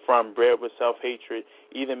coming from, bred with self-hatred.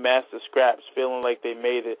 Eating master scraps, feeling like they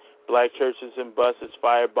made it. Black churches and buses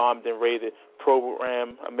firebombed and raided.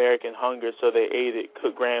 Program American hunger, so they ate it.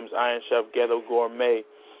 Cook grams, Iron Chef, ghetto gourmet.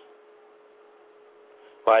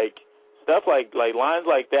 Like, stuff like lines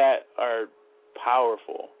like that are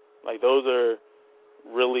powerful. Like, those are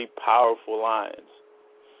really powerful lines.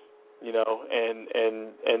 You know,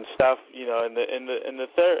 and stuff, you know, in the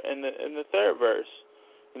third verse,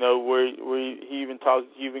 you know, where he even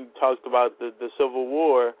talked about the Civil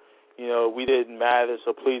War. You know, we didn't matter,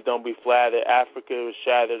 so please don't be flattered. Africa was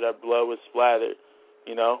shattered, our blood was splattered.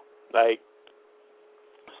 You know, like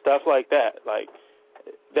stuff like that. Like,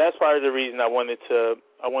 that's part of the reason I wanted to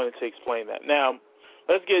explain that. Now,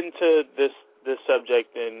 let's get into this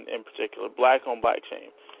subject in particular, black on black shame.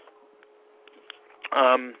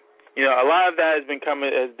 You know, a lot of that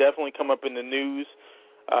has definitely come up in the news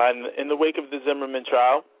in the wake of the Zimmerman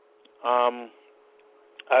trial.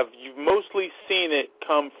 You've mostly seen it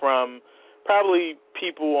come from probably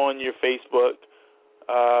people on your Facebook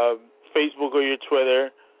or your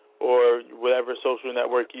Twitter or whatever social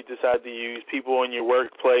network you decide to use, people in your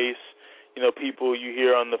workplace, you know, people you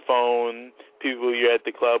hear on the phone, people you're at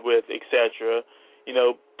the club with, etc. You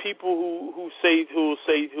know, people who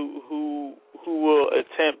will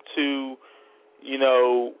attempt to, you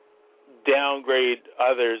know, downgrade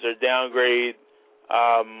others or downgrade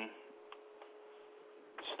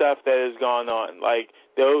stuff that has gone on. Like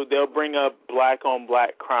they'll bring up black on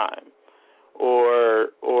black crime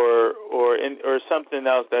or something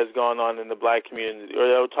else that's gone on in the black community, or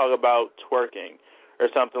they'll talk about twerking or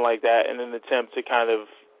something like that in an attempt to kind of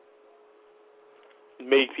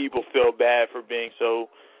make people feel bad for being so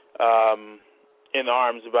in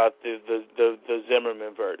arms about the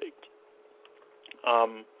Zimmerman verdict.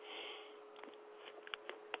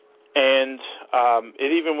 And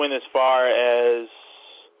it even went as far as,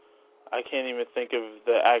 I can't even think of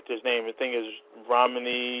the actor's name. I think it's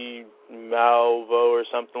Romney Malvo or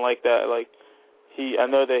something like that. Like I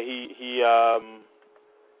know that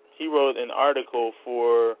he wrote an article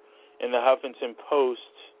in the Huffington Post.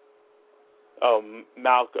 Oh,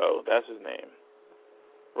 Malco, that's his name,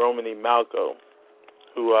 Romney Malco,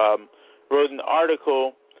 who wrote an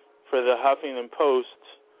article for the Huffington Post,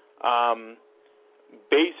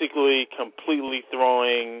 basically completely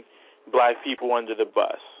throwing black people under the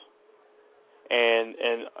bus, and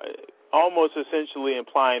almost essentially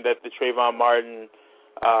implying that the Trayvon Martin,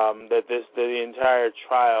 that the entire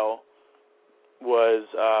trial was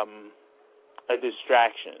a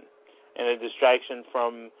distraction, and a distraction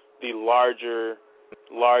from the larger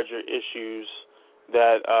issues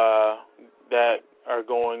that are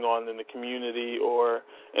going on in the community or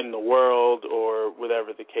in the world or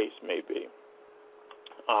whatever the case may be.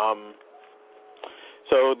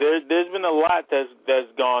 So there's been a lot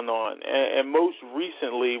that's gone on, and most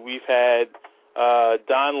recently we've had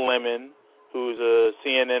Don Lemon, who's a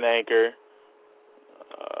CNN anchor.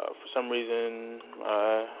 For some reason,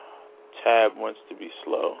 tab wants to be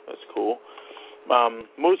slow. That's cool.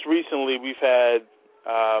 Most recently, we've had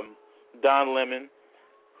Don Lemon,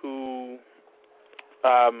 who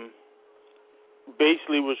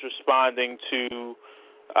basically was responding to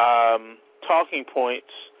talking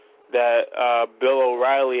points that Bill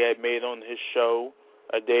O'Reilly had made on his show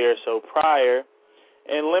a day or so prior,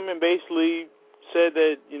 and Lemon basically said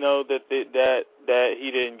that that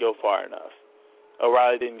he didn't go far enough.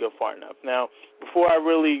 O'Reilly didn't go far enough. Now, before I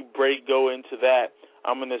really go into that,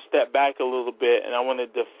 I'm going to step back a little bit, and I want to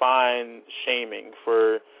define shaming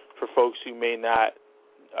for folks who may not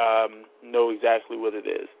know exactly what it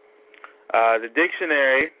is. The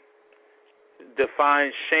dictionary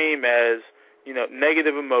defines shame as,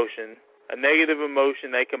 negative emotion, a negative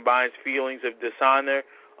emotion that combines feelings of dishonor,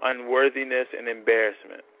 unworthiness, and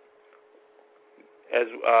embarrassment. As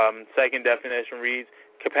second definition reads,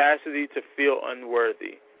 capacity to feel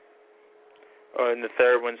unworthy. Or in the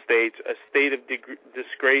third one states, a state of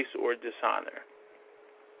disgrace or dishonor.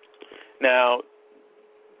 Now,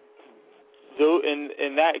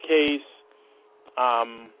 in that case,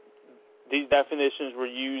 these definitions were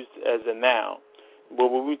used as a noun. But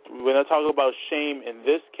when I talk about shame in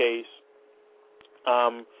this case,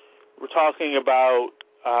 we're talking about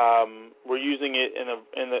we're using it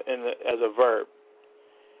as a verb,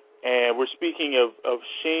 and we're speaking of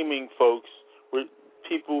shaming folks. We're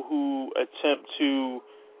people who attempt to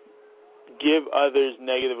give others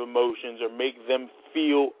negative emotions or make them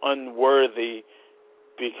feel unworthy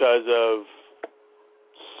because of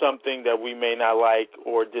something that we may not like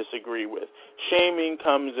or disagree with. Shaming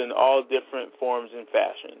comes in all different forms and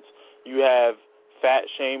fashions. You have fat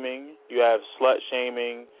shaming, you have slut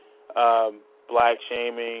shaming, black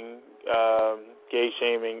shaming, gay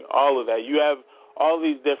shaming, all of that. You have all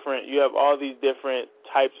these different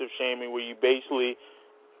types of shaming where you basically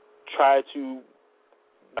try to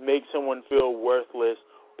make someone feel worthless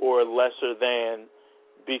or lesser than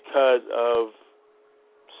because of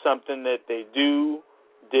something that they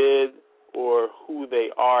did, or who they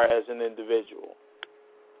are as an individual.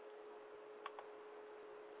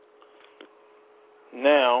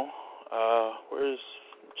 Now, where's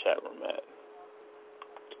the chat room at?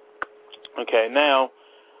 Okay, now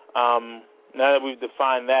that we've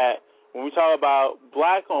defined that, when we talk about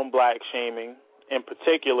black-on-black shaming in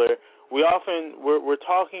particular, we're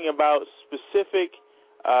talking about specific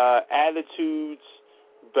attitudes,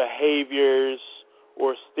 behaviors,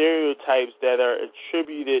 or stereotypes that are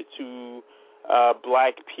attributed to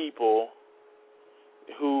black people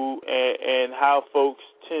and how folks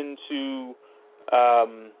tend to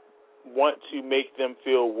want to make them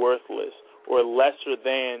feel worthless or lesser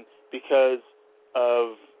than because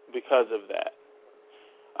of that.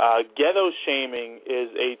 Ghetto shaming is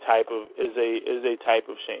a type of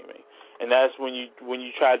shaming, and that's when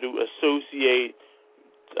you try to associate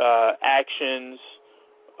actions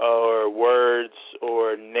or words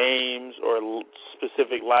or names or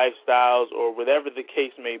specific lifestyles or whatever the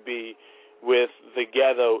case may be with the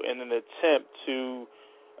ghetto in an attempt to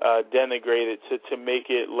denigrate it, to make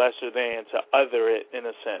it lesser than, to other it in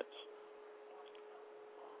a sense.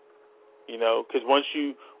 Because once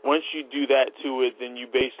you do that to it, then you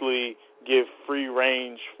basically give free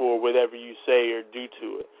range for whatever you say or do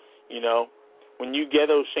to it. When you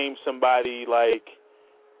ghetto shame somebody like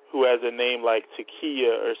who has a name like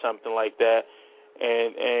Takia or something like that,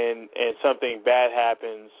 and something bad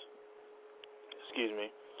happens,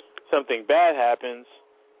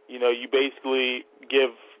 you basically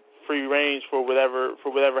give free range for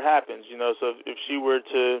whatever happens, So if she were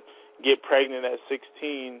to get pregnant at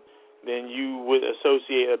 16, then you would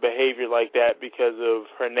associate a behavior like that because of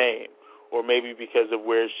her name, or maybe because of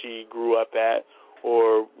where she grew up at,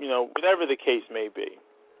 or, whatever the case may be.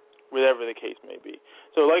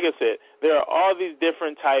 So like I said, there are all these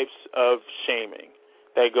different types of shaming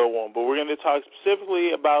that go on, but we're going to talk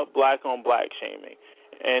specifically about black-on-black shaming.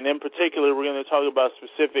 And in particular, we're going to talk about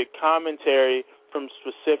specific commentary from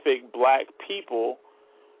specific black people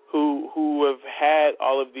who have had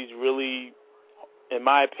all of these really, in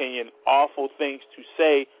my opinion, awful things to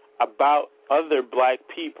say about other black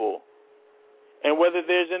people, and whether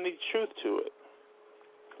there's any truth to it.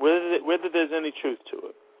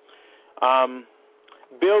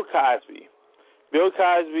 Bill Cosby. Bill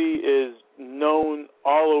Cosby is known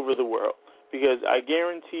all over the world because I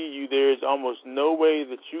guarantee you there is almost no way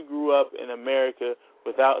that you grew up in America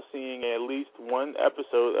without seeing at least one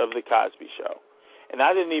episode of The Cosby Show. And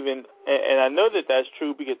I know that that's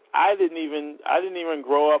true because I didn't even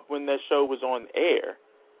grow up when that show was on air.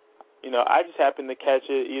 I just happened to catch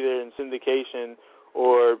it either in syndication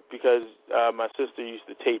or because my sister used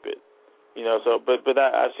to tape it. But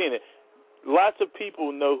I've seen it. Lots of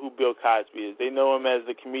people know who Bill Cosby is. They know him as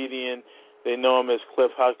the comedian. They know him as Cliff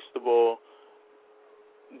Huxtable.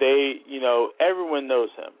 Everyone knows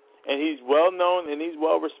him. And he's well known and he's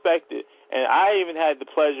well respected. And I even had the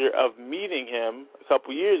pleasure of meeting him a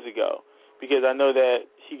couple years ago because I know that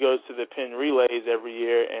he goes to the Penn Relays every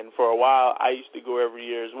year, and for a while I used to go every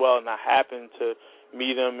year as well, and I happened to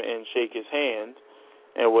meet him and shake his hand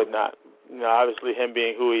and whatnot. Obviously him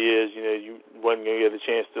being who he is, you wasn't going to get a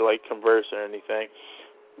chance to, converse or anything,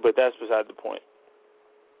 but that's beside the point.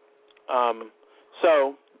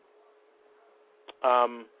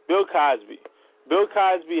 Bill Cosby. Bill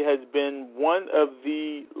Cosby has been one of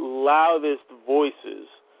the loudest voices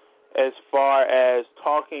as far as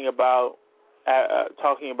talking about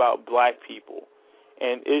black people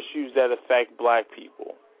and issues that affect black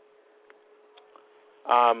people.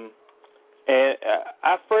 And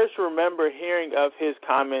I first remember hearing of his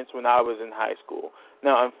comments when I was in high school.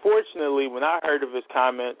 Now, unfortunately, when I heard of his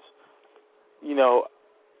comments,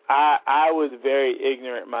 I was very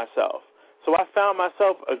ignorant myself. So I found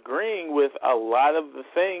myself agreeing with a lot of the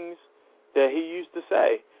things that he used to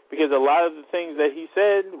say, because a lot of the things that he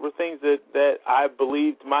said were things that I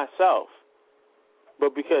believed myself.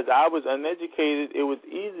 But because I was uneducated, it was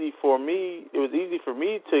easy for me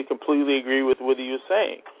to completely agree with what he was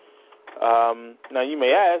saying. Now you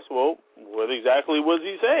may ask, well, what exactly was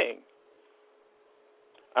he saying?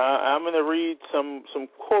 I'm going to read some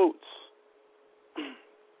quotes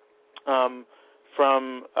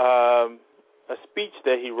from a speech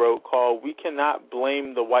that he wrote called "We Cannot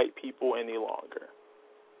Blame the White People Any Longer."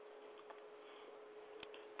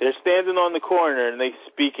 They're standing on the corner and they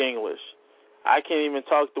speak English. I can't even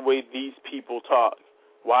talk the way these people talk.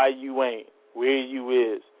 Why you ain't, where you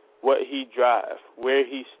is, what he drive, where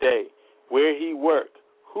he stay, where he work,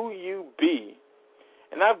 who you be.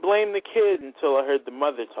 And I blamed the kid until I heard the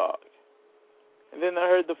mother talk. And then I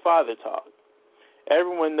heard the father talk.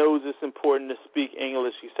 Everyone knows it's important to speak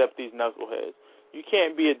English except these knuckleheads. You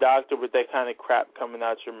can't be a doctor with that kind of crap coming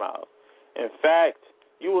out your mouth. In fact,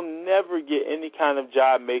 you will never get any kind of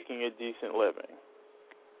job making a decent living.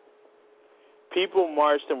 People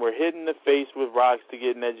marched and were hit in the face with rocks to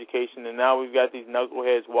get an education, and now we've got these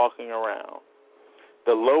knuckleheads walking around.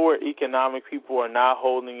 The lower economic people are now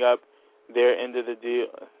holding up their end of the deal.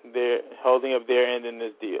 They're holding up their end in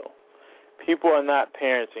this deal. People are not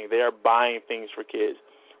parenting. They are buying things for kids.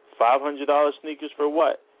 $500 sneakers for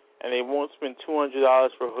what? And they won't spend $200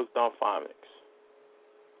 for Hooked on Phonics.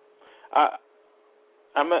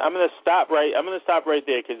 I'm gonna stop right. I'm gonna stop right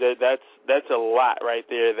there because that's a lot right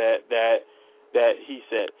there that he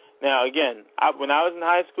said. Now again, when I was in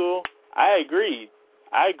high school, I agreed.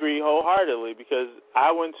 I agree wholeheartedly because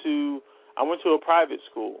I went to a private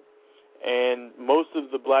school, and most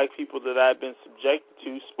of the black people that I've been subjected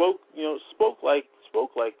to spoke like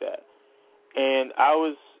that, and I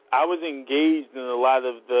was engaged in a lot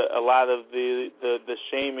of the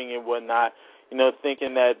shaming and whatnot,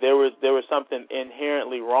 thinking that there was something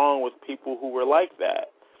inherently wrong with people who were like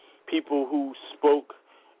that, people who spoke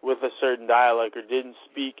with a certain dialect or didn't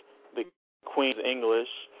speak the Queen's English,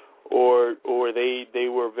 or they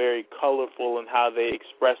were very colorful in how they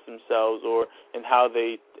expressed themselves, or in how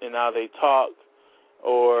they talk,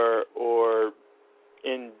 or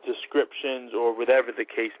in descriptions, or whatever the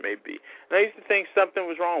case may be. And I used to think something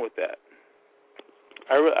was wrong with that.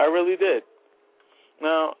 I really did.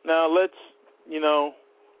 Now let's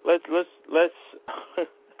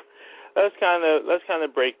kind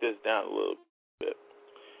of break this down a little bit.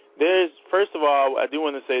 First of all, I do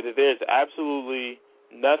want to say that there's absolutely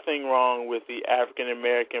nothing wrong with the African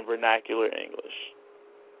American vernacular English.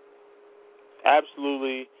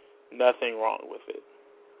 Absolutely nothing wrong with it.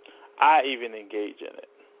 I even engage in it.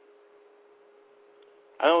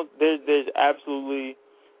 There's absolutely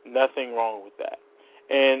nothing wrong with that.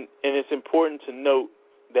 And it's important to note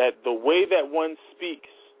that the way that one speaks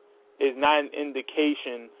is not an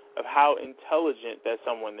indication of how intelligent that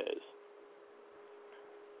someone is.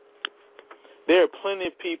 There are plenty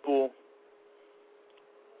of people,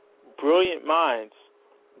 brilliant minds,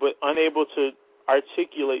 but unable to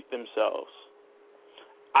articulate themselves.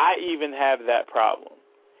 I even have that problem.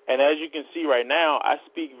 And as you can see right now, I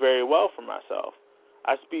speak very well for myself.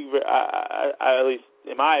 I at least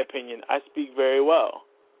in my opinion, I speak very well.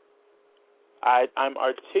 I'm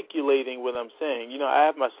articulating what I'm saying. I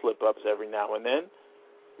have my slip-ups every now and then.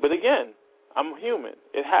 But again, I'm human.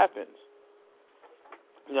 It happens.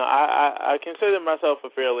 I consider myself a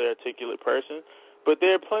fairly articulate person, but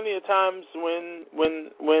there are plenty of times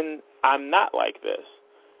when I'm not like this,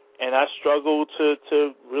 and I struggle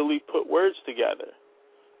to really put words together,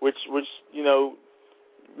 which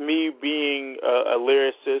me being a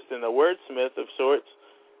lyricist and a wordsmith of sorts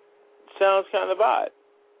sounds kind of odd.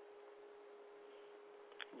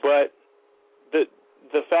 But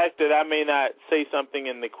the fact that I may not say something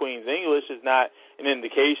in the Queen's English is not an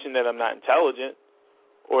indication that I'm not intelligent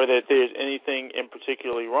or that there's anything in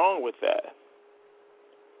particularly wrong with that.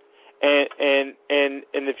 And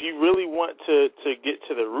if you really want to get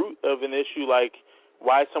to the root of an issue like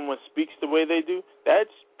why someone speaks the way they do, that's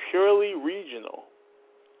purely regional.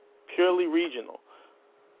 Purely regional.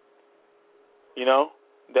 You know,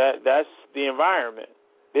 that's the environment.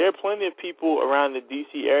 There are plenty of people around the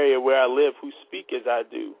D.C. area where I live who speak as I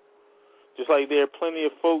do. Just like there are plenty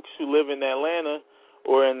of folks who live in Atlanta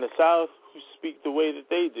or in the South who speak the way that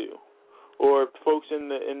they do. Or folks in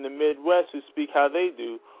the Midwest who speak how they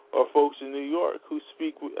do. Or folks in New York who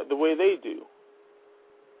speak the way they do.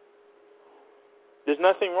 There's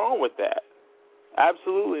nothing wrong with that.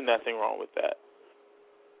 Absolutely nothing wrong with that.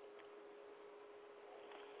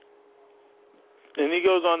 And he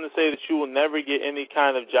goes on to say that you will never get any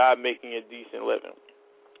kind of job making a decent living.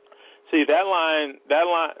 See, that line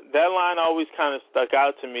always kind of stuck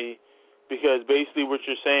out to me, because basically what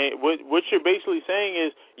you're saying, what you're basically saying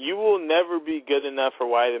is you will never be good enough for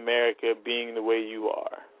white America being the way you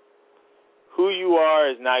are. Who you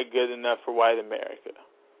are is not good enough for white America.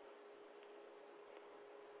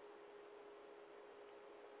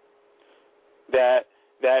 That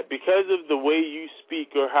because of the way you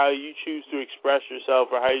speak or how you choose to express yourself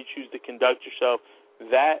or how you choose to conduct yourself,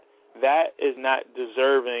 that is not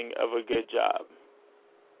deserving of a good job.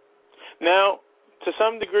 Now, to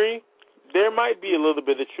some degree, there might be a little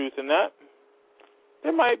bit of truth in that.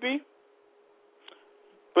 There might be.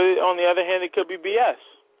 But on the other hand, it could be BS.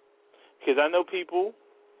 Because I know people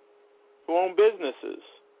who own businesses,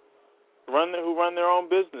 who run their own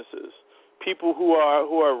businesses. People who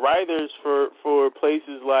are writers for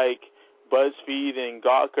places like BuzzFeed and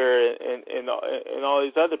Gawker and all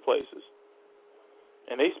these other places,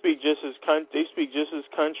 and they speak just as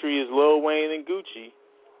country as Lil Wayne and Gucci.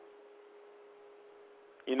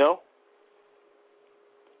 You know,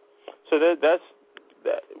 so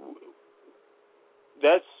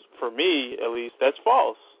that's for me at least. That's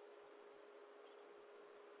false.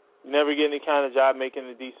 You never get any kind of job making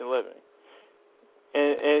a decent living.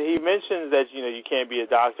 And he mentions that, you know, you can't be a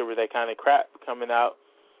doctor with that kind of crap coming out.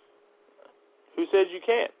 Who says you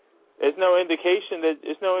can't? There's no indication that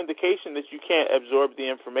you can't absorb the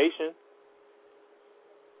information.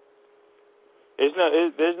 There's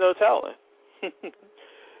no telling.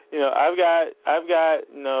 You know, I've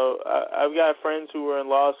got friends who are in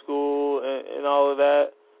law school and all of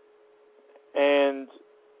that, and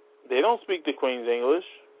they don't speak the Queen's English.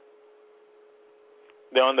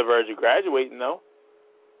 They're on the verge of graduating, though.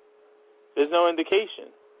 There's no indication.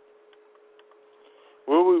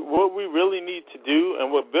 What we really need to do, and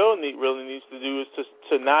what Bill really needs to do, is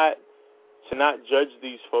to not judge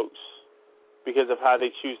these folks because of how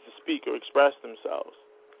they choose to speak or express themselves.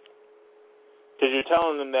 Because you're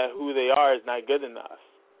telling them that who they are is not good enough.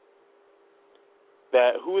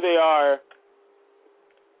 That who they are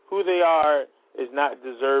is not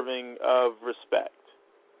deserving of respect.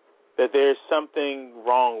 That there's something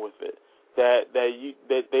wrong with it. That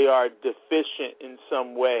they are deficient in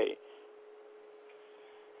some way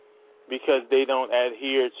because they don't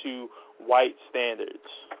adhere to white standards.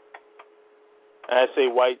 And I say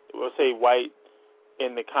white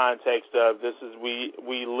in the context of this is we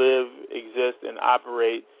live, exist, and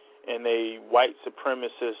operate in a white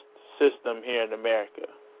supremacist system here in America.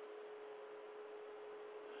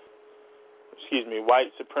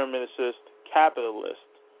 White supremacist capitalist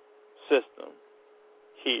system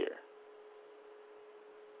here.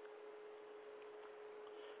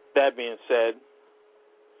 That being said,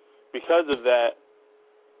 because of that,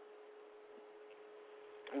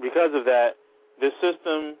 this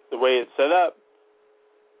system, the way it's set up,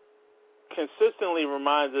 consistently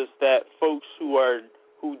reminds us that folks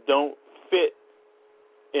who don't fit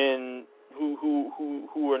in,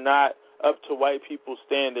 who are not up to white people's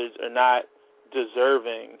standards are not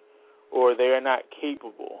deserving, or they are not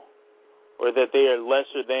capable, or that they are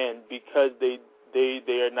lesser than because they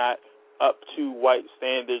are not up to white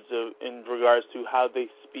standards in regards to how they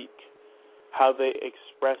speak, how they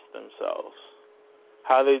express themselves,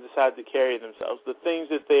 how they decide to carry themselves, the things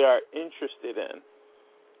that they are interested in.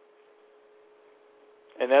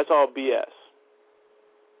 And that's all BS.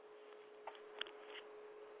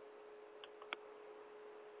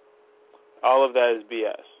 All of that is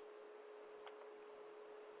BS.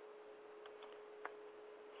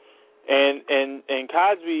 And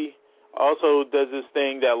Cosby also does this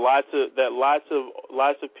thing that lots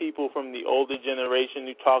of people from the older generation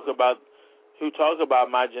who talk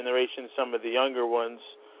about my generation, some of the younger ones,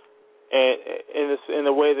 and in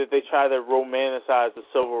a way that they try to romanticize the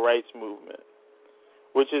civil rights movement,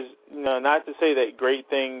 which is, you know, not to say that great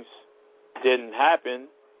things didn't happen,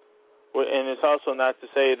 And it's also not to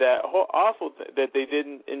say that that they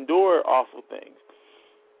didn't endure awful things.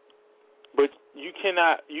 But you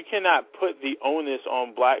cannot put the onus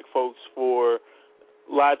on black folks for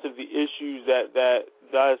lots of the issues that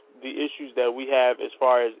we have as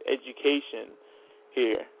far as education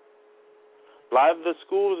here. A lot of the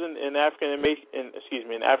schools in African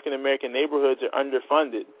American neighborhoods are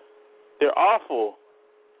underfunded. They're awful.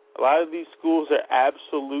 A lot of these schools are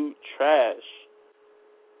absolute trash.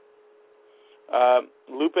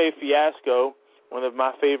 Lupe Fiasco, one of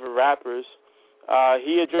my favorite rappers,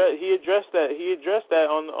 he addressed that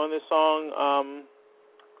on the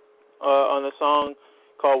song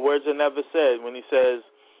called "Words I Never Said," when he says,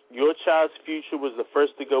 "Your child's future was the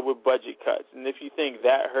first to go with budget cuts, and if you think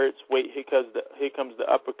that hurts, wait, here comes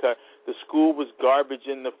the uppercut. The school was garbage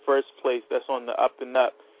in the first place. That's on the up and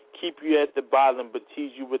up. Keep you at the bottom, but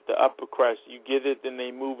tease you with the upper crust. You get it, then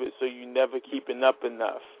they move it, so you never keeping up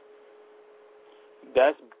enough."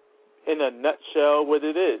 That's, in a nutshell, what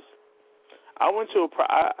it is. I went to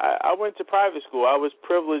private school. I was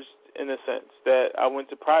privileged in a sense that I went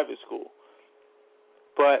to private school,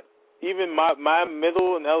 but even my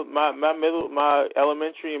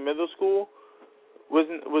elementary and middle school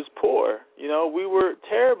was poor. You know, we were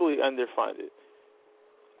terribly underfunded.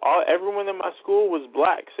 Everyone in my school was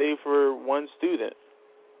black, save for one student.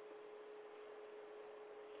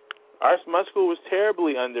 My school was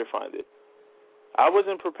terribly underfunded. I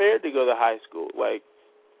wasn't prepared to go to high school.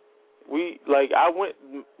 We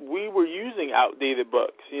were using outdated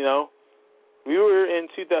books, you know. We were in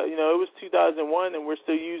 2000, it was 2001, and we're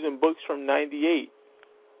still using books from '98.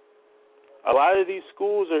 A lot of these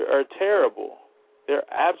schools are terrible. They're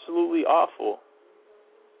absolutely awful.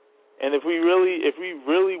 And if we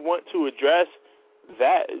really want to address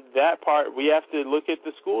that part, we have to look at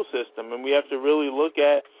the school system, and we have to really look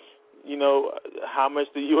at, how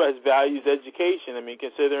much the U.S. values education. I mean,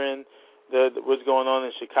 considering what's going on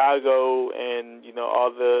in Chicago and all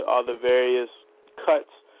the various cuts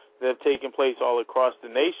that have taken place all across the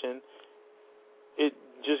nation, it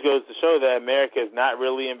just goes to show that America is not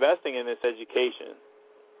really investing in this education.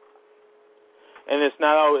 And it's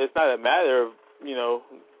not a matter of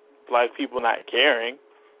black people not caring.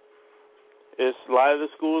 It's a lot of the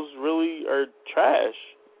schools really are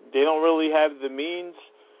trash. They don't really have the means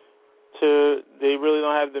to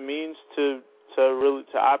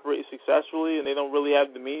operate successfully, and they don't really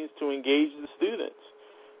have the means to engage the students.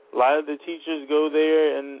 A lot of the teachers go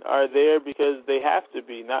there and are there because they have to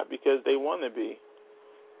be, not because they want to be.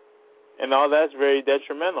 And all that's very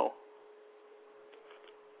detrimental.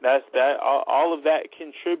 All of that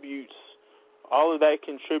contributes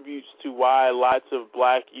to why lots of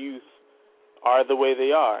black youth are the way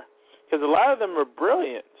they are. Because a lot of them are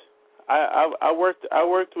brilliant. I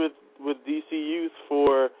worked with DC Youth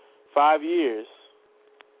for 5 years.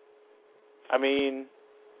 I mean,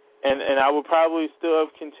 and I would probably still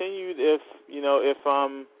have continued if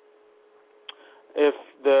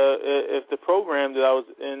the program that I was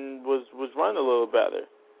in was run a little better.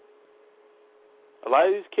 A lot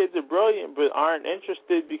of these kids are brilliant but aren't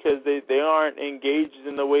interested because they aren't engaged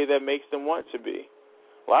in the way that makes them want to be.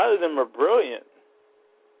 A lot of them are brilliant.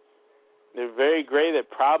 They're very great at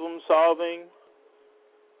problem solving.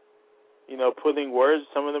 Putting words.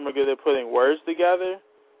 Some of them are good at putting words together.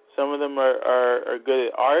 Some of them are good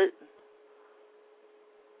at art.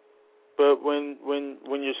 But when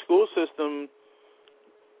your school system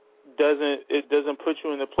doesn't put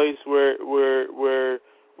you in a place where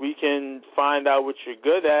we can find out what you're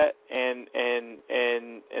good at and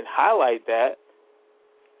highlight that,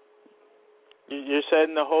 you're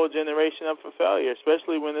setting the whole generation up for failure,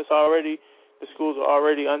 especially when the schools are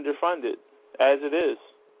already underfunded as it is.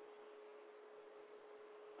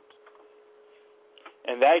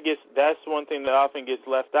 And that's one thing that often gets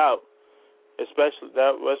left out. Especially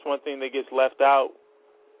that's one thing that gets left out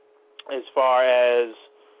as far as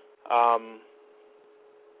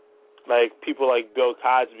people like Bill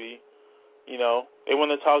Cosby. They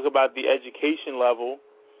want to talk about the education level,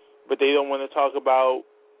 but they don't want to talk about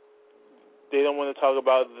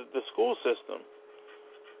the school system,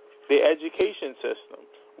 the education system.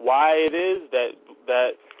 Why it is that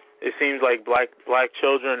it seems like black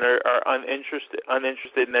children are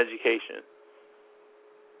uninterested in education.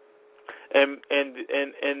 And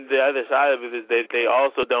the other side of it is that they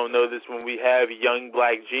also don't know this when we have young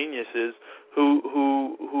black geniuses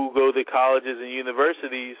who go to colleges and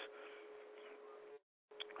universities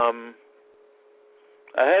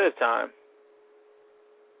ahead of time.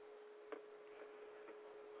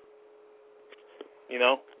 They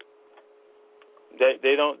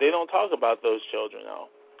don't talk about those children now.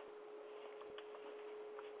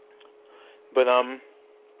 But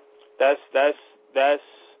that's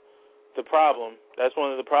the problem. That's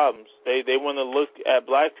one of the problems. They want to look at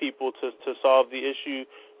black people to solve the issue,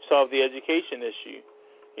 solve the education issue.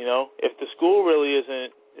 You know, if the school really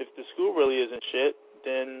isn't shit,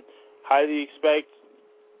 then how do you expect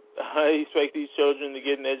these children to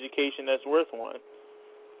get an education that's worth one?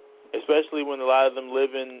 Especially when a lot of them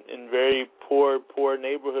live in very poor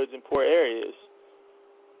neighborhoods and poor areas.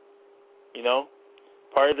 You know,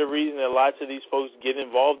 part of the reason that lots of these folks get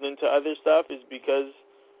involved into other stuff is because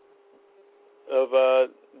of that.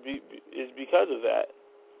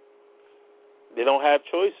 They don't have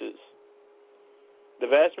choices. The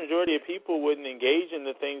vast majority of people wouldn't engage in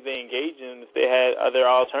the things they engage in if they had other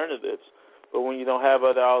alternatives. But when you don't have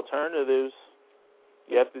other alternatives,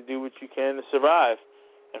 you have to do what you can to survive.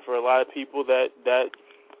 And for a lot of people, that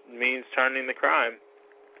means turning to crime.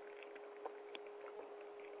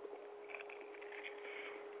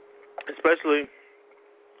 Especially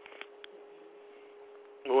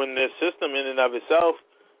when the system in and of itself,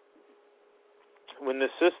 when the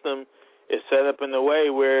system is set up in a way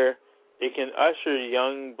where it can usher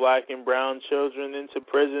young black and brown children into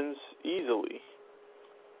prisons easily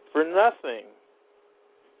for nothing,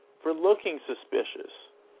 for looking suspicious,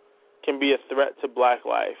 can be a threat to black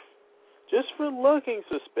life, just for looking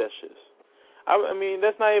suspicious. I mean,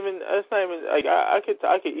 that's not even like I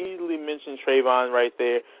could easily mention Trayvon right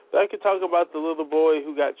there, but I could talk about the little boy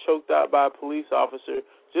who got choked out by a police officer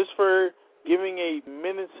just for giving a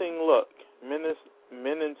menacing look,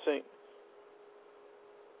 menacing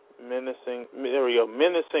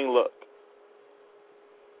look.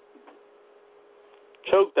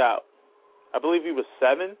 Choked out. I believe he was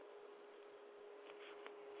 7.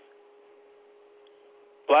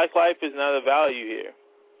 Black life is not a value here.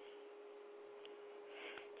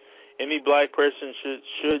 Any black person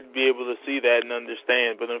should be able to see that and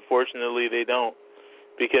understand, but unfortunately they don't,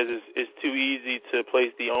 because it's too easy to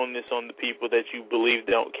place the onus on the people that you believe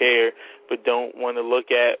don't care, but don't want to look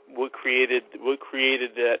at what created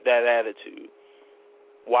that attitude.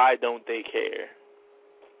 Why don't they care?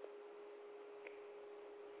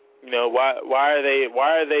 You know, why are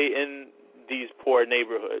they in these poor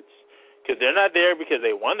neighborhoods? Because they're not there because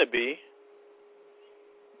they want to be.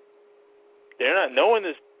 They're not. No one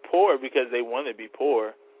is poor because they want to be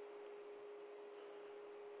poor.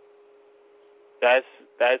 That's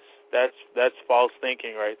false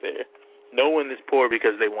thinking right there. No one is poor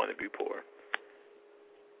because they want to be poor.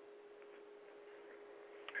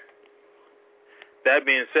 That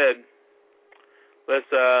being said, let's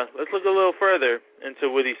look a little further into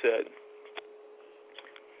what he said.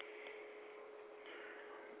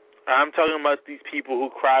 I'm talking about these people who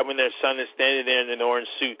cry when their son is standing there in an orange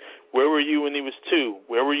suit. Where were you when he was 2?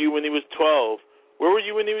 Where were you when he was 12? Where were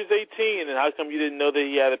you when he was 18? And how come you didn't know that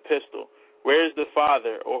he had a pistol? Where is the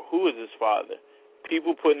father, or who is his father?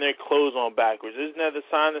 People putting their clothes on backwards. Isn't that a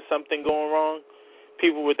sign of something going wrong?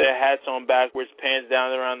 People with their hats on backwards, pants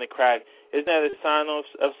down around the crack. Isn't that a sign of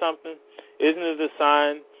something? Isn't it a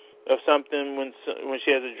sign of something when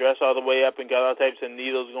she has her dress all the way up and got all types of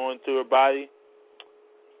needles going through her body?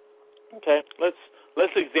 Okay, let's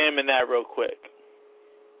examine that real quick.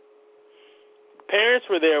 Parents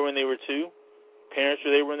were there when they were 2. Parents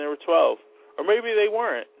were there when they were 12. Or maybe they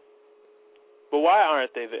weren't. But why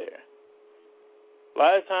aren't they there? A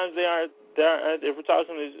lot of times they aren't. If we're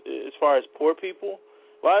talking as far as poor people,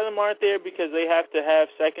 a lot of them aren't there because they have to have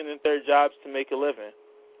second and third jobs to make a living.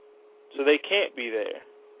 So they can't be there.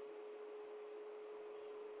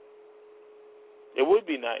 It would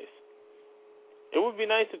be nice. It would be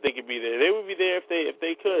nice if they could be there. They would be there if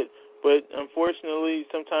they could. But unfortunately,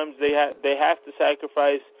 sometimes they have to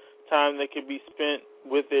sacrifice time that could be spent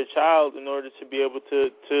with their child in order to be able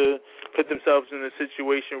to put themselves in a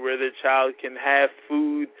situation where their child can have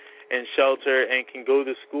food and shelter and can go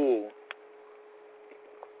to school.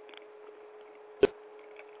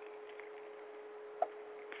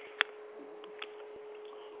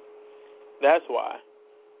 That's why.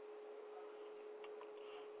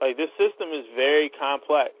 Like, this system is very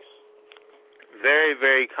complex, very,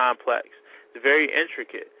 very complex. It's very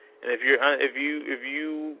intricate, and if you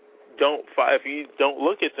don't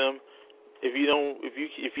look at them, if you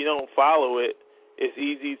don't follow it, it's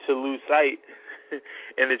easy to lose sight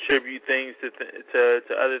and attribute things to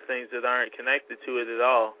other things that aren't connected to it at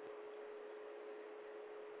all.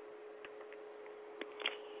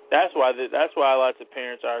 That's why lots of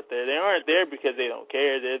parents aren't there. They aren't there because they don't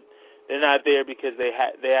care. They're not there because they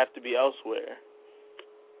have to be elsewhere.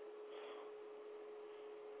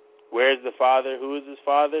 Where's the father? Who is his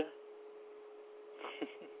father?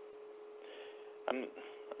 I'm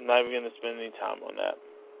not even going to spend any time on that.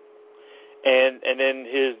 And then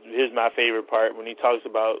here's my favorite part when he talks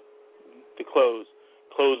about the clothes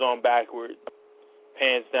on backward,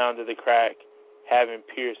 pants down to the crack, having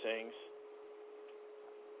piercings.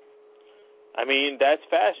 I mean, that's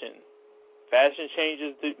fashion. Fashion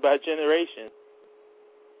changes by generation.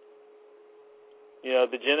 You know,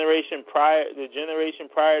 the generation prior to his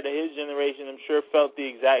generation, I'm sure, felt the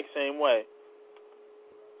exact same way.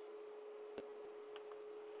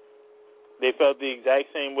 They felt the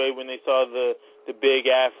exact same way when they saw the big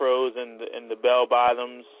afros and the bell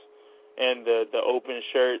bottoms and the open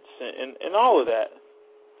shirts and all of that.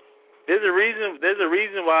 There's a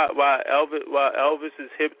reason why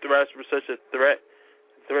Elvis's hip thrusts were such a threat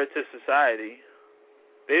to society.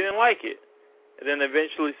 They didn't like it. And then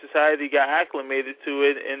eventually society got acclimated to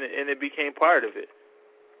it, and it became part of it.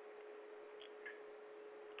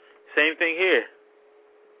 Same thing here.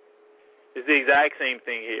 It's the exact same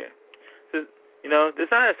thing here. So, you know, it's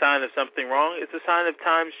not a sign of something wrong. It's a sign of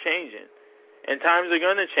times changing. And times are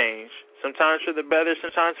going to change, sometimes for the better,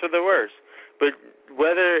 sometimes for the worse. But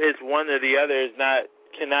whether it's one or the other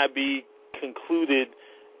cannot be concluded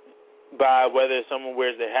by whether someone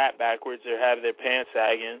wears their hat backwards or have their pants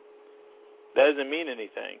sagging. That doesn't mean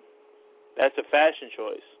anything. That's a fashion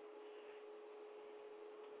choice.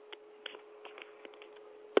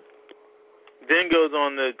 Then goes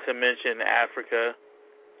on to mention Africa,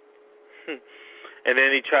 and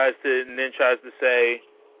then he tries to say,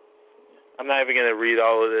 I'm not even going to read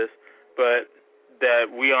all of this, but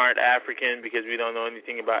that we aren't African because we don't know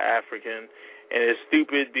anything about African, and it's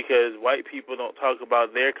stupid because white people don't talk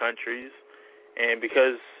about their countries, and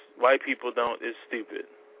because white people don't, it's stupid.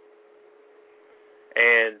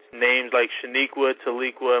 And names like Shaniqua,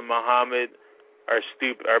 Taliqua, Muhammad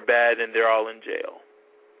are bad, and they're all in jail.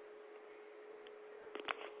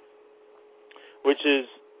 Which is,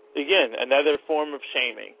 again, another form of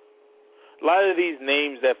shaming. A lot of these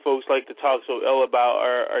names that folks like to talk so ill about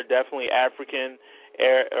are definitely African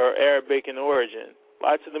or Arabic in origin.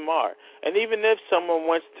 Lots of them are. And even if someone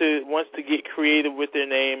wants to get creative with their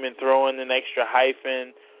name and throw in an extra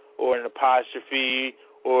hyphen or an apostrophe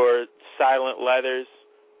or silent letters,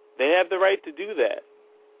 they have the right to do that.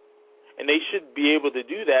 And they should be able to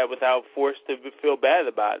do that without forced to feel bad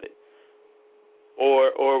about it.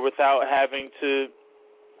 Or without having to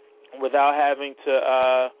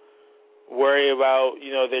worry about,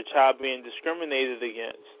 you know, their child being discriminated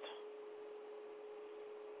against.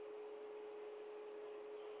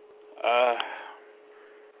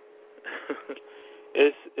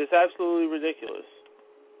 It's absolutely ridiculous.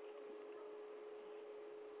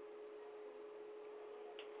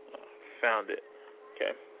 Found it.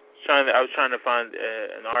 Okay. I was trying to find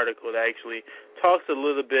an article that actually talks a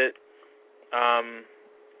little bit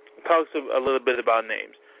about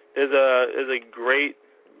names. There's a great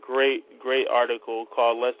article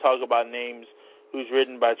called "Let's Talk About Names," who's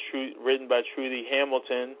written by Trudy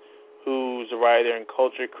Hamilton, who's a writer and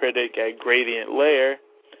culture critic at Gradient Layer.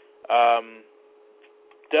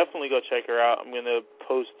 Definitely go check her out. I'm going to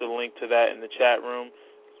post the link to that in the chat room.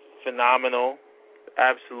 Phenomenal.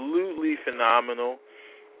 Absolutely phenomenal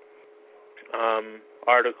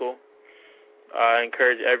article. I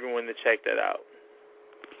encourage everyone to check that out.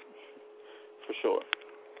 For sure.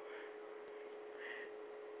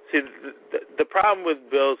 See, the problem with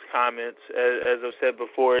Bill's comments, as I've said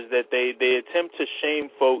before, is that they attempt to shame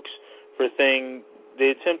folks for things.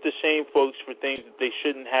 They attempt to shame folks for things that they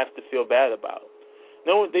shouldn't have to feel bad about.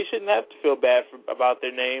 No, they shouldn't have to feel bad about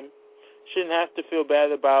their name. Shouldn't have to feel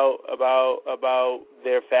bad about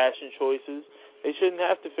their fashion choices. They shouldn't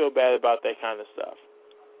have to feel bad about that kind of stuff.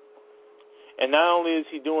 And not only is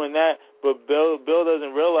he doing that, but Bill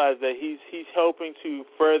doesn't realize that he's helping to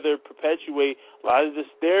further perpetuate a lot of the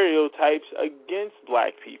stereotypes against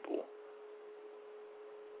black people.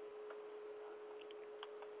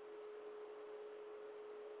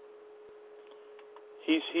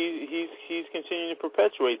 He's continuing to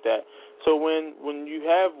perpetuate that. So when you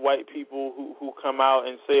have white people who come out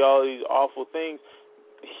and say all these awful things,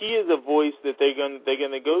 he is a voice that they're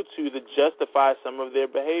gonna go to justify some of their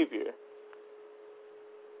behavior.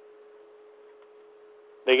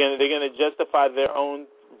 They're gonna justify their own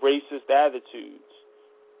racist attitudes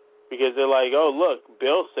because they're like, oh look,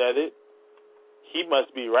 Bill said it. He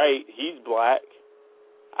must be right. He's black.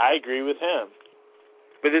 I agree with him.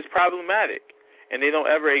 But it's problematic. And they don't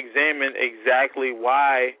ever examine exactly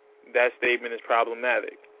why that statement is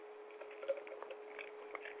problematic.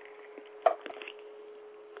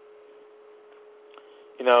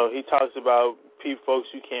 You know, he talks about folks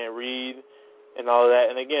who can't read and all of that.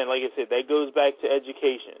 And again, like I said, that goes back to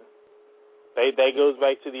education. That goes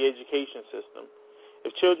back to the education system.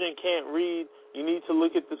 If children can't read, you need to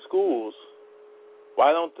look at the schools.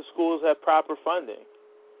 Why don't the schools have proper funding?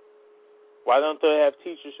 Why don't they have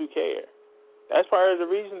teachers who care? That's part of the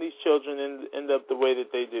reason these children end up the way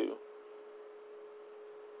that they do.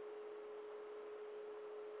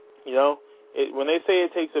 You know, when they say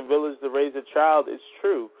it takes a village to raise a child, it's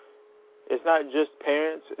true. It's not just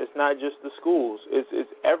parents. It's not just the schools. It's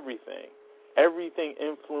everything. Everything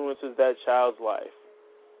influences that child's life.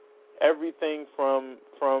 Everything from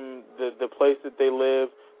the place that they live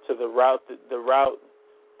to the route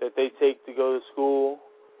that they take to go to school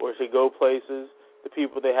or to go places, the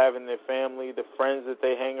people they have in their family, the friends that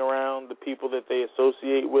they hang around, the people that they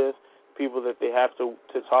associate with, people that they have to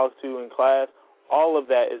talk to in class. All of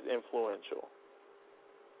that is influential.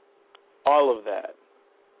 All of that.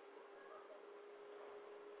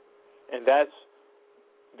 And that's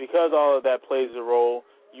because all of that plays a role.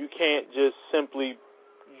 You can't just simply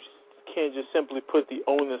put the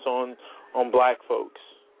onus on black folks,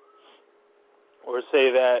 or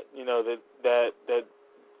say that that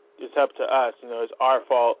it's up to us. It's our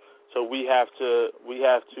fault, so it's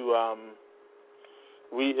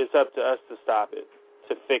up to us to stop it,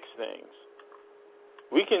 to fix things.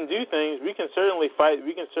 We can do things. We can certainly fight.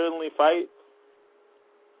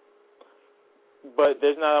 But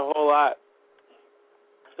there's not a whole lot.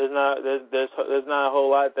 There's not a whole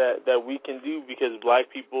lot that we can do, because black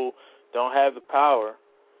people don't have the power,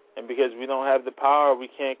 and because we don't have the power, we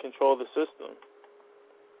can't control the system.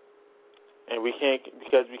 And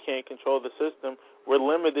because we can't control the system, we're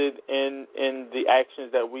limited in the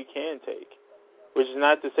actions that we can take. Which is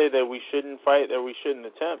not to say that we shouldn't fight or we shouldn't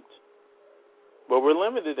attempt, but we're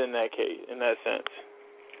limited in that case, in that sense.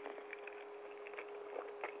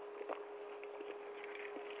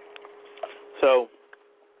 So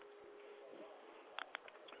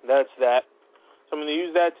that's that. So I'm going to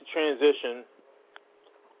use that to transition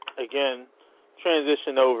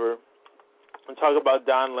over and talk about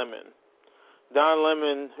Don Lemon. Don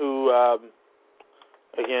Lemon, who,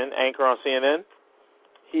 again, anchor on CNN,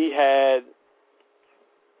 he had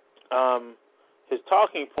his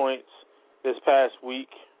talking points this past week,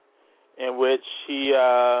 in which he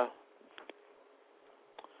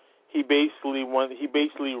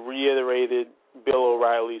basically reiterated Bill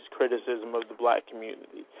O'Reilly's criticism of the black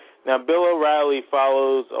community. Now, Bill O'Reilly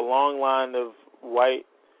follows a long line of white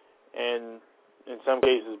and, in some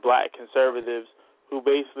cases, black conservatives who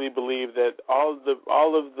basically believe that all of the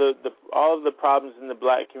problems in the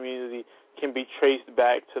black community can be traced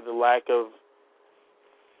back to the lack of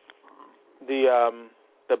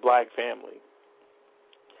the black family.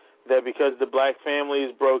 That because the black family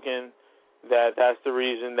is broken, that's the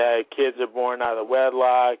reason that kids are born out of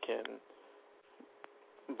wedlock and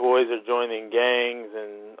boys are joining gangs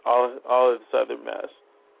and all of this other mess.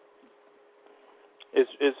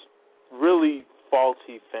 It's really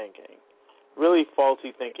faulty thinking. Really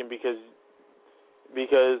faulty thinking, because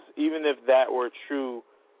even if that were true,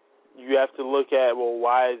 you have to look at, well,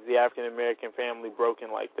 why is the African American family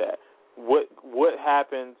broken like that? What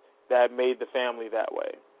happened that made the family that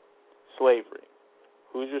way? Slavery.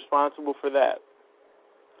 Who's responsible for that?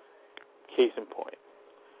 Case in point.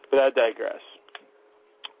 But I digress.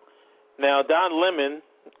 Now, Don Lemon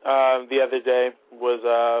the other day was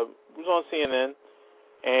on CNN,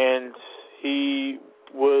 and he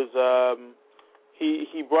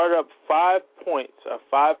brought up 5 points, a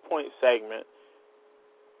 5-point segment,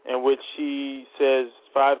 in which he says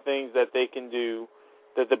 5 things that they can do,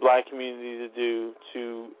 that the black community to do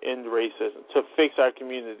to end racism, to fix our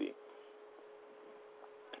community.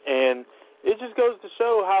 And it just goes to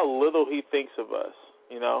show how little he thinks of us,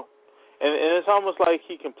 And it's almost like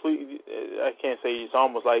I can't say it's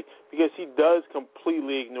almost like, because he does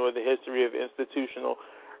completely ignore the history of institutional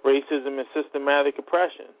racism and systematic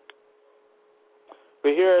oppression.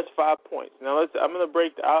 But here are 5 points. Now I'm going to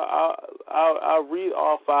I'll read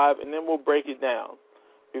all 5, and then we'll break it down.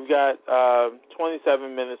 We've got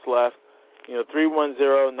 27 minutes left.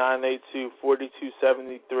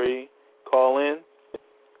 310-982-4273. Call in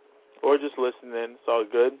or just listen in. It's all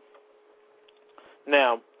good.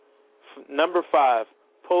 Now, number 5,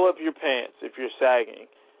 pull up your pants if you're sagging.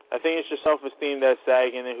 I think it's your self-esteem that's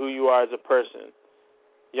sagging and who you are as a person.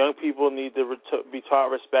 Young people need to be taught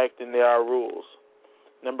respect, and there are rules.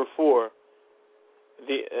 Number 4,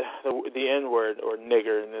 the N-word, or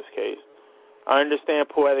nigger in this case. I understand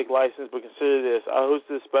poetic license, but consider this. I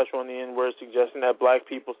hosted a special on the N-word suggesting that black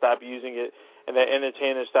people stop using it and that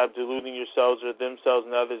entertainers stop deluding yourselves or themselves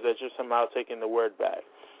and others that you're somehow taking the word back.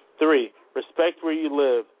 3, respect where you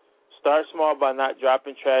live. Start small by not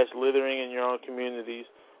dropping trash littering in your own communities.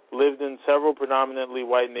 lived in several predominantly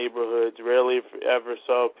white neighborhoods, rarely if ever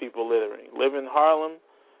saw people littering. Live in Harlem,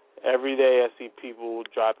 every day I see people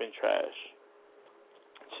dropping trash.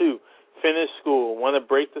 2, finish school. Want to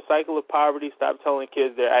break the cycle of poverty? Stop telling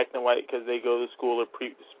kids they're acting white because they go to school or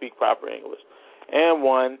speak proper English. And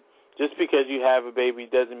 1, just because you have a baby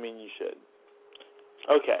doesn't mean you should.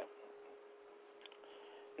 Okay.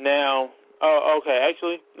 Now,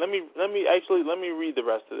 actually, let me read the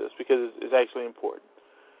rest of this because it's actually important.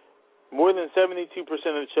 More than 72%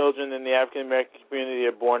 of children in the African American community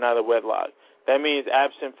are born out of wedlock. That means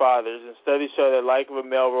absent fathers, and studies show that lack of a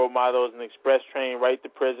male role model is an express train right to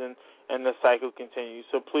prison, and the cycle continues.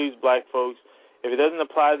 So please, black folks, if it doesn't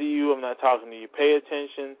apply to you, I'm not talking to you. Pay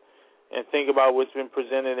attention and think about what's been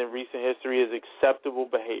presented in recent history as acceptable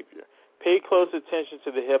behavior. Pay close attention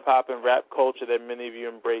to the hip-hop and rap culture that many of you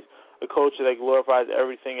embrace, a culture that glorifies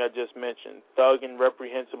everything I just mentioned, thug and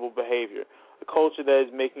reprehensible behavior, a culture that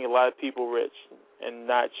is making a lot of people rich and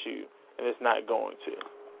not you, and it's not going to.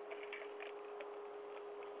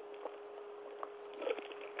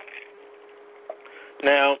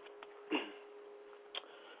 Now,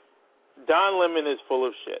 Don Lemon is full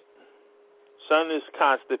of shit. Son is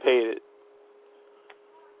constipated.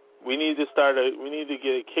 We need to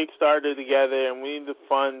get a Kickstarter together, and we need to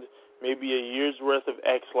fund maybe a year's worth of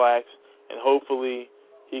X-Lax, and hopefully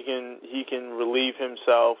he can relieve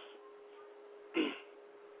himself.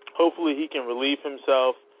 Hopefully he can relieve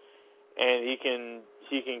himself, and he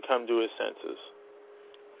can come to his senses.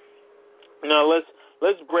 Now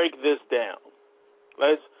let's break this down.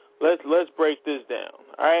 Let's break this down.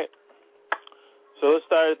 All right. So let's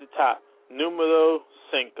start at the top. Numero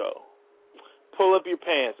 5. Pull up your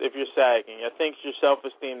pants if you're sagging. I think it's your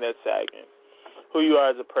self-esteem that's sagging. Who you are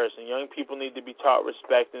as a person. Young people need to be taught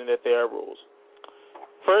respect and that there are rules.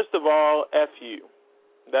 First of all, F you.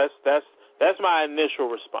 That's my initial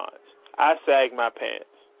response. I sag my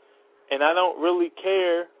pants. And I don't really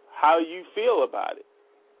care how you feel about it.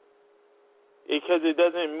 Because it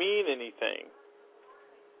doesn't mean anything.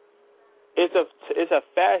 It's a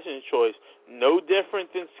fashion choice. No different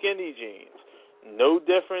than skinny jeans. No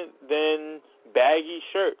different than baggy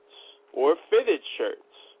shirts or fitted shirts.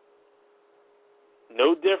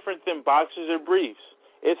 No different than boxers or briefs.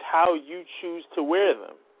 It's how you choose to wear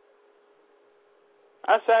them.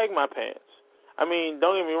 I sag my pants. I mean,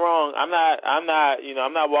 don't get me wrong. I'm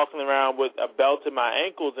not walking around with a belt to my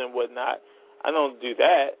ankles and whatnot. I don't do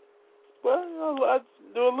that. But I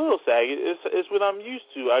do a little sag. It's what I'm used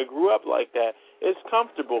to. I grew up like that. It's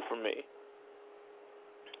comfortable for me.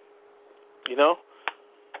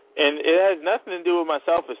 And it has nothing to do with my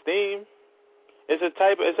self-esteem. It's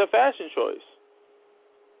a fashion choice.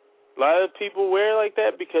 A lot of people wear like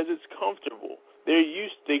that because it's comfortable.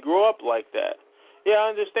 They grow up like that. Yeah, I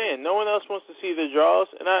understand. No one else wants to see the draws,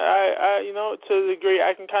 and I to the degree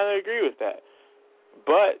I can kind of agree with that.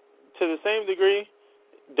 But to the same degree,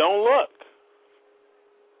 don't look.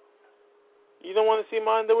 You don't want to see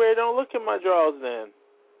my underwear? Don't look at my drawers then.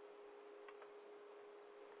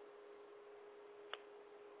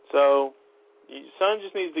 So, son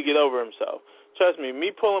just needs to get over himself. Trust me,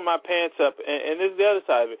 me pulling my pants up, and this is the other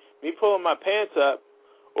side of it, me pulling my pants up,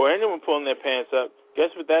 or anyone pulling their pants up,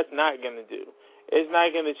 guess what that's not going to do? It's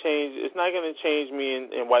not going to change me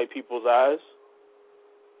in white people's eyes.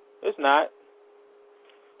 It's not.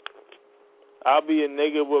 I'll be a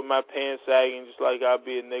nigga with my pants sagging just like I'll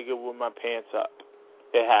be a nigga with my pants up.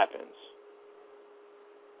 It happens.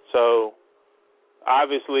 So,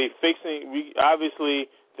 obviously,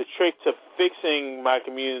 the trick to fixing my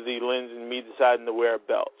community lends in me deciding to wear a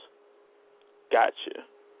belt. Gotcha.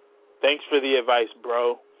 Thanks for the advice,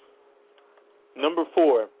 bro. Number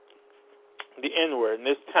 4, the N-word, and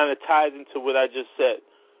this kind of ties into what I just said.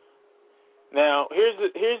 Now, here's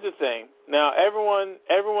the thing. Now, everyone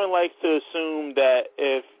likes to assume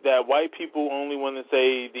that white people only want to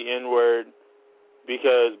say the N-word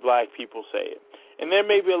because black people say it, and there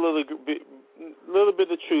may be a little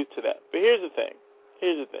bit of truth to that. But here's the thing.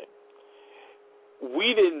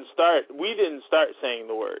 We didn't start saying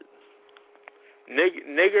the word.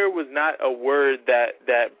 Nigger was not a word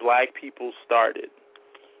that black people started.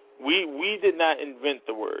 We did not invent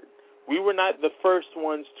the word. We were not the first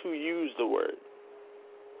ones to use the word.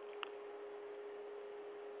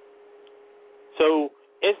 So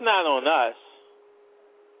it's not on us.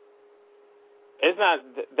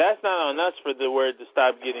 That's not on us for the word to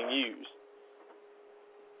stop getting used.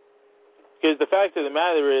 Because the fact of the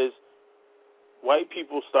matter is, white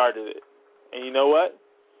people started it, and you know what?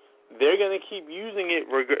 They're going to keep using it.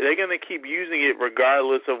 They're going to keep using it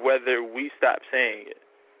regardless of whether we stop saying it.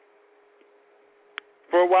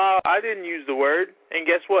 For a while, I didn't use the word, and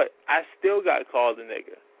guess what? I still got called a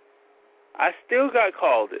nigga. I still got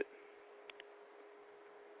called it.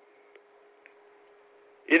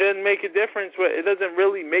 It doesn't make a difference. It doesn't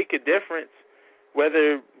really make a difference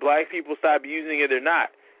whether black people stop using it or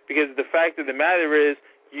not, because the fact of the matter is,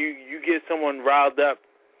 you get someone riled up,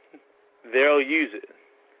 they'll use it.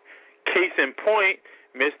 Case in point,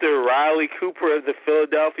 Mr. Riley Cooper of the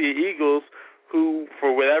Philadelphia Eagles, who,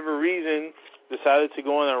 for whatever reason, decided to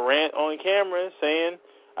go on a rant on camera saying,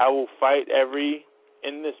 "I will fight every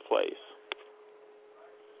in this place."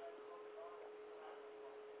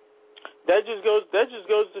 That just goes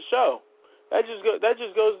to show. That just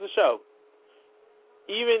goes to show.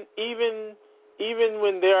 Even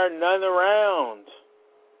when there are none around,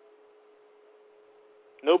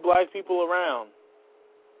 no black people around,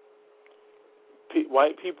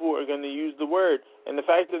 white people are going to use the word. And the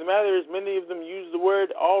fact of the matter is, many of them use the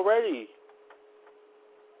word already.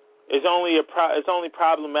 It's only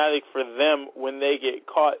problematic for them when they get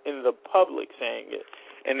caught in the public saying it,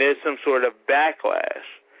 and there's some sort of backlash.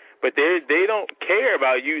 But they don't care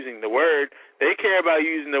about using the word. They care about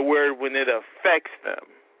using the word when it affects them.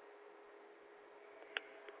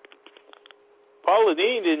 Paula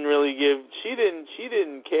Deen didn't really she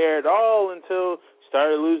didn't care at all until she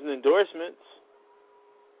started losing endorsements.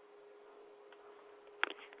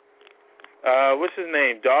 What's his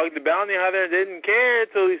name? Dog the Bounty Hunter didn't care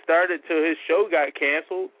till his show got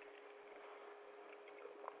canceled.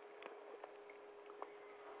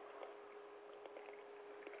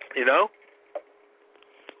 You know?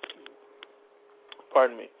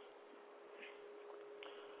 Pardon me.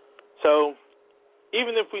 So,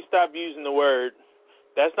 even if we stop using the word,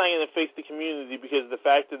 that's not going to fix the community, because the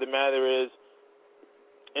fact of the matter is,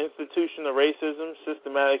 institutional racism,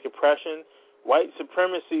 systematic oppression, white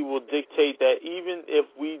supremacy will dictate that even if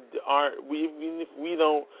we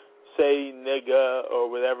don't say nigga or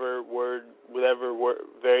whatever word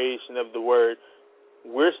variation of the word,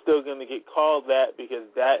 we're still going to get called that, because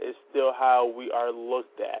that is still how we are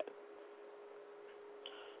looked at.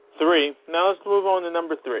 3. Now let's move on to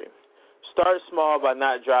number 3. Start small by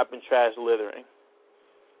not dropping trash littering.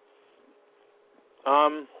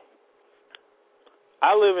 I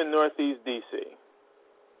live in Northeast D.C.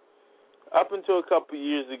 Up until a couple of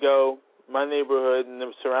years ago, my neighborhood and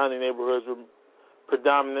the surrounding neighborhoods were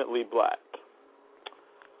predominantly black.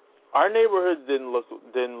 Our neighborhoods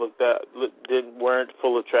weren't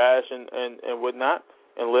full of trash and whatnot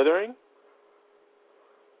and littering.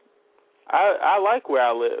 I like where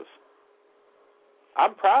I live.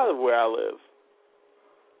 I'm proud of where I live.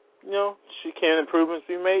 You know, can improvements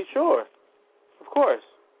be made? Sure. Of course.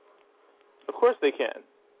 Of course they can.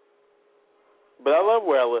 But I love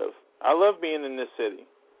where I live. I love being in this city.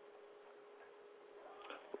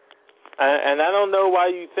 And I don't know why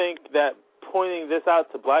you think that pointing this out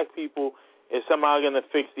to black people is somehow going to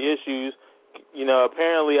fix the issues. You know,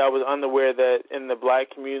 apparently I was unaware that in the black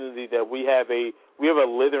community that we have a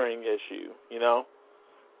littering issue, you know.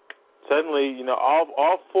 Suddenly, you know,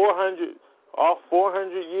 all 400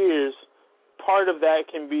 years, part of that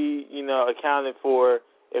can be, you know, accounted for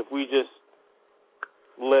if we just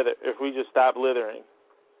stop littering.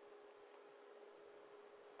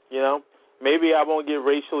 You know, maybe I won't get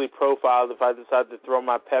racially profiled if I decide to throw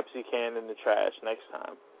my Pepsi can in the trash next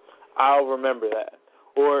time. I'll remember that.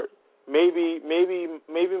 Or maybe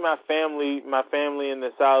my family in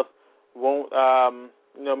the South won't,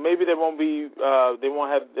 you know, maybe they won't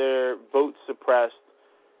have their votes suppressed,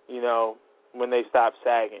 you know, when they stop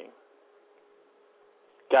sagging.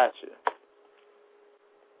 Gotcha.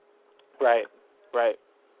 Right.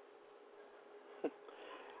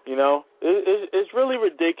 You know, it's really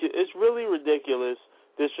ridiculous. It's really ridiculous,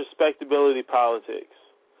 this respectability politics.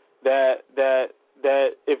 That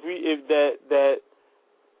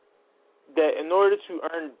in order to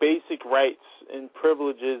earn basic rights and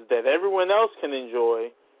privileges that everyone else can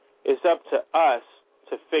enjoy, it's up to us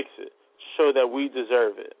to fix it, to show that we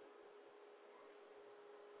deserve it.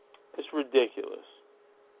 It's ridiculous.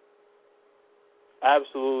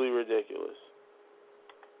 Absolutely ridiculous.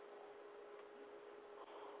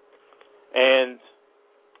 And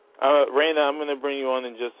Raina, I'm going to bring you on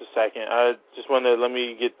in just a second. I just want to let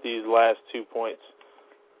me get these last 2 points,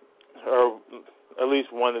 or at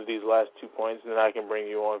least one of these last 2 points, and then I can bring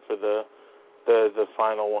you on for the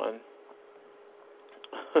final one.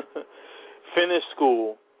 Finish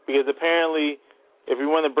school, because apparently, if we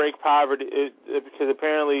want to break poverty, because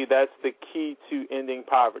apparently that's the key to ending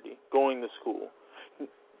poverty: going to school.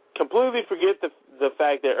 Completely forget the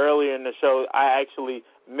fact that earlier in the show I actually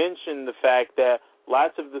mentioned the fact that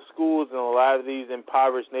lots of the schools in a lot of these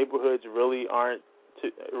impoverished neighborhoods really aren't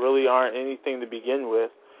really aren't anything to begin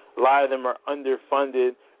with. A lot of them are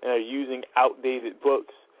underfunded and are using outdated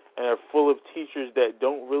books and are full of teachers that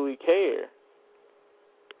don't really care.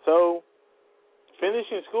 So,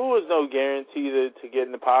 finishing school is no guarantee to get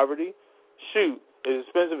into poverty. Shoot, as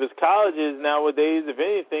expensive as college is nowadays, if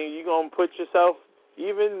anything, you're going to put yourself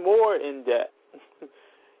even more in debt.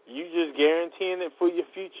 You just guaranteeing it for your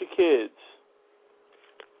future kids.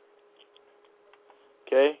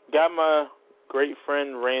 Okay, got my great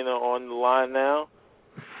friend Raina on the line now.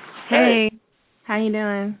 Hey, how you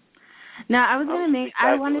doing? Now, I wanted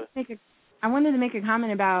to make a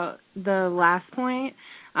comment about the last point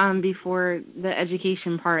before the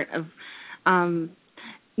education part of,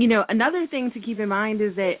 another thing to keep in mind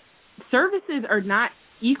is that services are not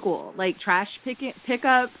equal, like trash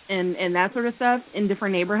pickup and that sort of stuff in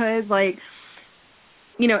different neighborhoods. Like,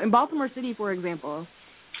 in Baltimore City, for example,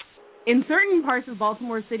 in certain parts of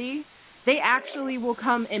Baltimore City, they actually will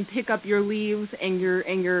come and pick up your leaves and your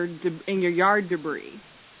yard debris.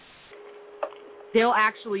 They'll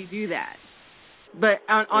actually do that, but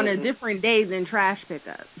on a different day than trash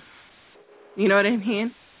pickup. You know what I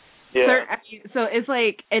mean? Yeah. So it's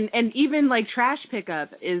like, and even like trash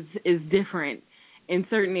pickup is different in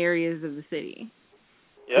certain areas of the city.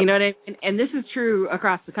 Yep. You know what I mean? And this is true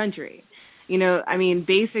across the country.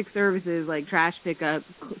 Basic services like trash pickup,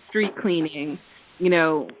 street cleaning,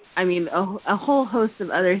 a whole host of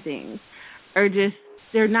other things are just,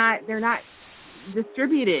 they're not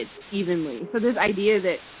distributed evenly. So this idea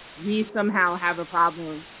that we somehow have a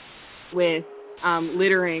problem with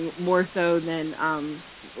littering more so than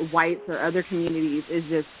whites or other communities is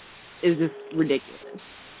just ridiculous.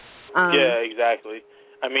 Yeah, exactly.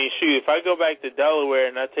 If I go back to Delaware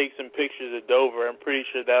and I take some pictures of Dover, I'm pretty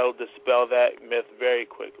sure that'll dispel that myth very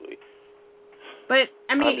quickly. But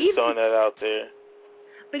I'm just throwing that out there.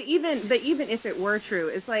 But even if it were true,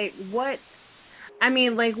 it's like what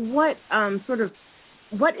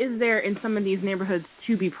what is there in some of these neighborhoods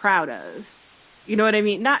to be proud of? You know what I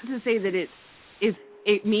mean? Not to say that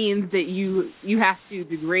it means that you have to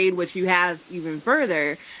degrade what you have even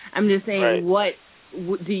further. I'm just saying, right.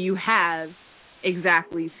 What do you have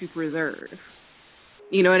exactly to preserve?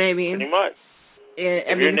 You know what I mean? Pretty much.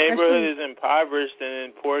 If your neighborhood is impoverished and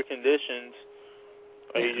in poor conditions,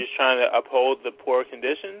 are you just trying to uphold the poor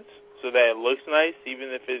conditions so that it looks nice, even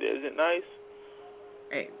if it isn't nice?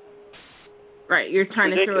 Right. You're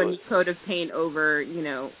trying to throw a coat of paint over,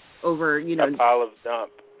 a pile of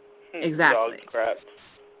dump. Exactly. Dog crap.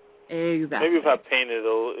 Exactly. Maybe if I paint it,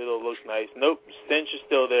 it'll look nice. Nope, stench is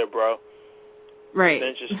still there, bro. Right.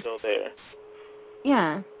 Stench is still there.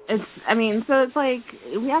 Yeah. So it's like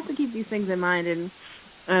we have to keep these things in mind.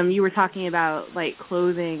 And you were talking about like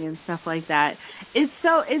clothing and stuff like that. It's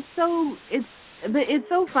so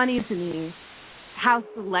funny to me how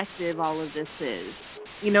selective all of this is.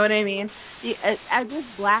 You know what I mean? As if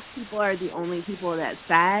black people are the only people that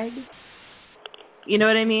sag. You know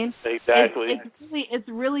what I mean? Exactly. It's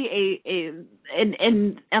really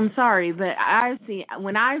and I'm sorry, but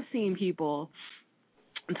when I've seen people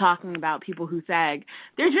talking about people who sag,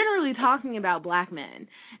 they're generally talking about black men.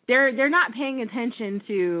 They're not paying attention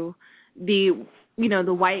to the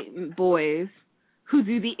white boys who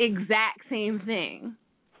do the exact same thing.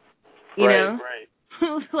 You know? Right.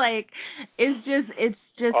 Like it's just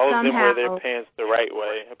all somehow of them wear their pants the right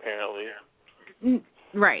way, apparently.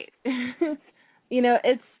 Right.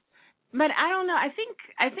 But I don't know. I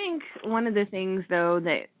think one of the things though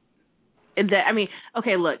that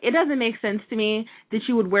okay, look, it doesn't make sense to me that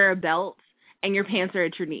you would wear a belt and your pants are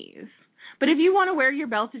at your knees. But if you want to wear your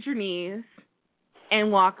belt at your knees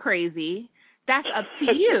and walk crazy, that's up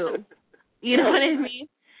to you. You know what I mean?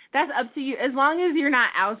 That's up to you. As long as you're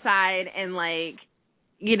not outside and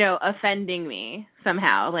offending me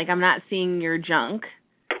somehow, like I'm not seeing your junk.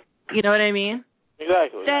 You know what I mean?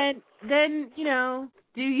 Exactly. Then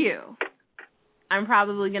do you. I'm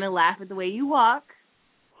probably going to laugh at the way you walk,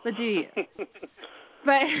 but do you?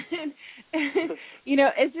 But,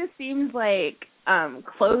 it just seems like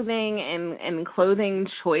clothing and clothing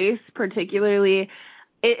choice particularly,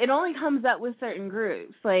 it only comes up with certain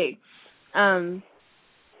groups. It only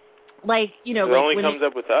comes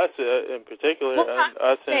up with us in particular,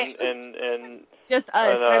 us and just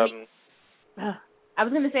us. I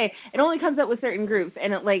was going to say, it only comes up with certain groups,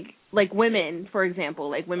 and like women, for example,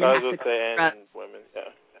 like women have to cover up. Women,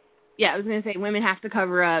 yeah, I was going to say women have to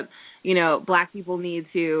cover up. Black people need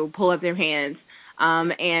to pull up their pants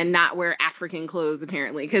and not wear African clothes,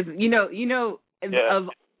 apparently, because of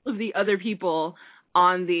all of the other people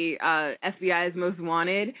on the FBI's Most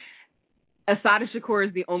Wanted, Assata Shakur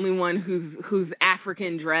is the only one whose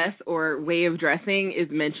African dress or way of dressing is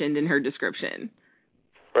mentioned in her description.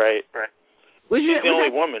 Right. She's the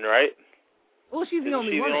only woman, right? Well, she's the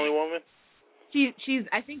only woman. The only woman? She's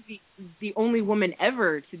I think the only woman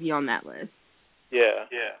ever to be on that list. Yeah.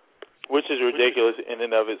 Which is ridiculous in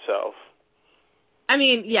and of itself. I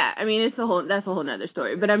mean, that's a whole nother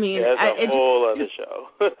story. But I mean, that's a whole other show.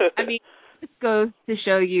 I mean, this goes to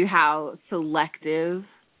show you how selective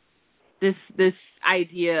this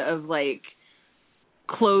idea of like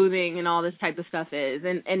clothing and all this type of stuff is.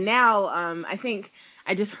 And now I think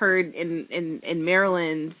I just heard in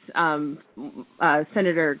Maryland,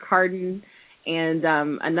 Senator Cardin and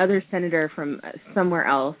another senator from somewhere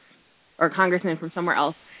else, or congressman from somewhere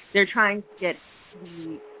else, they're trying to get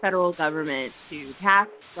the federal government to pass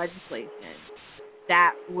legislation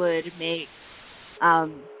that would make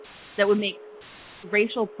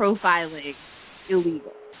racial profiling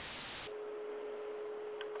illegal.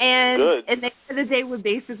 And they would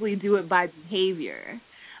basically do it by behavior.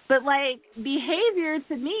 But, like, behavior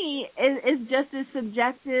to me is just as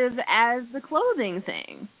subjective as the clothing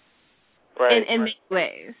thing. Right. In many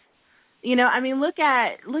ways. You know, I mean, look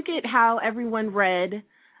at how everyone read,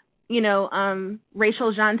 you know,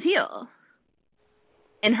 Rachel Gentile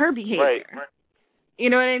and her behavior. Right. You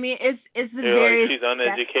know what I mean? It's the very... Like she's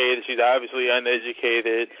uneducated. She's obviously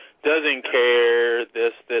uneducated, doesn't care,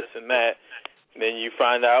 this, and that. And then you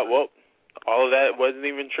find out, well, all of that wasn't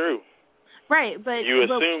even true. Right, but... You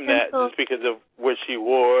assume that just because of what she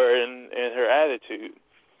wore and her attitude.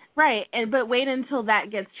 Right, but wait until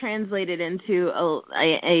that gets translated into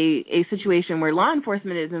a situation where law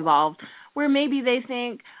enforcement is involved, where maybe they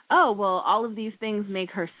think, oh, well, all of these things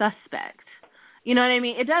make her suspect. You know what I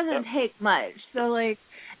mean? It doesn't take much. So, like,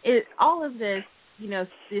 all of this, you know,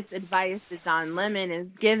 this advice that Don Lemon is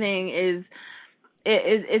giving is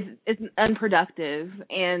unproductive,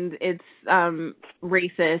 and it's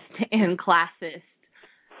racist and classist,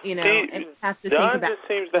 you know. And has to Don think about just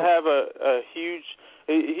seems to have a huge...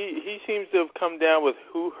 He seems to have come down with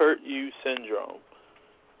 "who hurt you" syndrome.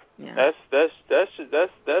 Yeah.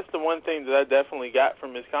 That's the one thing that I definitely got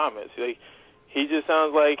from his comments. Like, he just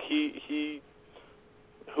sounds like he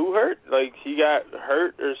who hurt? Like he got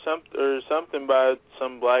hurt or something by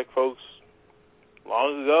some black folks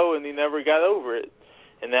long ago, and he never got over it.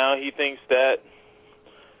 And now he thinks that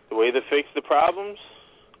the way to fix the problems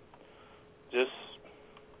just...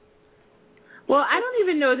 Well, I don't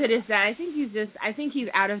even know that it's that. I think he's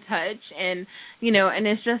out of touch, and, you know, and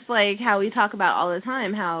it's just like how we talk about all the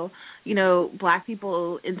time, how, you know, black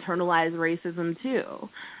people internalize racism too.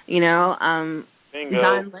 You know,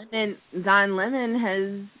 Don Lemon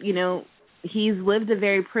has, you know, he's lived a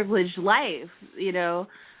very privileged life, you know.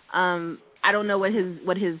 I don't know what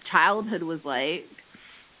his childhood was like.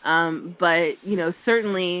 But, you know,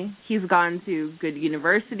 certainly he's gone to good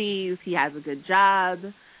universities, he has a good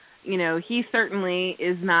job. You know, he certainly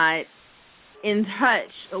is not in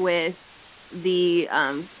touch with the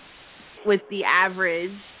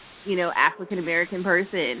average, you know, African American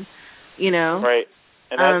person, you know. Right.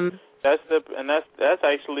 And that's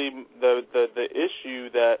actually the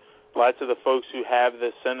issue, that lots of the folks who have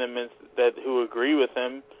the sentiments who agree with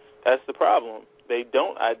him, that's the problem. They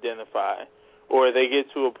don't identify, or they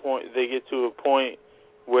get to a point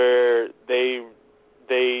where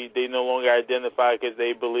they no longer identify because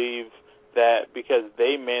they believe that because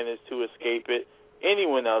they managed to escape it,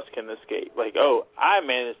 anyone else can escape. Like, oh, I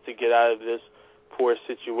managed to get out of this poor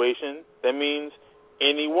situation. That means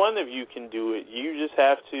any one of you can do it. You just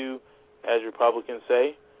have to, as Republicans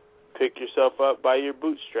say, pick yourself up by your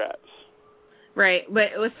bootstraps. Right.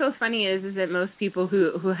 But what's so funny is that most people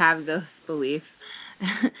who have those beliefs,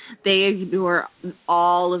 they ignore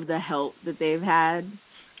all of the help that they've had,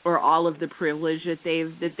 or all of the privilege that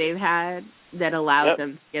they've had that allowed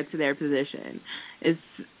them to get to their position.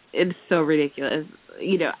 It's so ridiculous.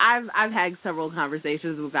 You know, I've had several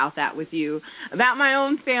conversations about that with you, about my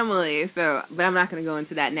own family. So, but I'm not going to go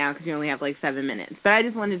into that now because you only have like 7 minutes. But I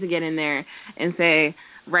just wanted to get in there and say,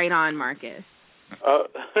 right on, Marcus.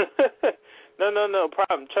 No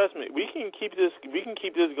problem. Trust me, we can keep this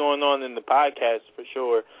going on in the podcast for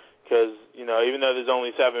sure. Because, you know, even though there's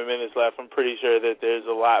only 7 minutes left, I'm pretty sure that there's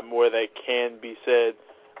a lot more that can be said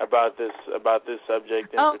about this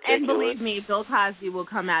subject in particular. And believe me, Bill Cosby will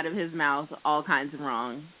come out of his mouth all kinds of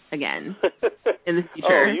wrong again in the future.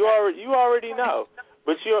 Oh, you already know.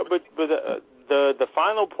 But the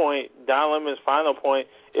final point, Don Lemon's final point,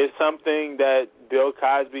 is something that Bill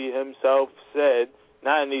Cosby himself said,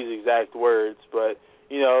 not in these exact words, but,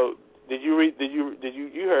 you know, you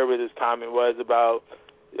heard what his comment was about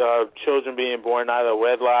children being born out of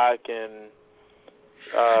wedlock and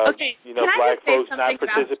Okay. Black folks not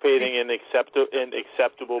participating in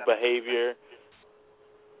acceptable behavior.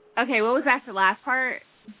 Okay, what was that the last part?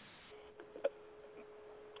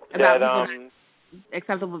 About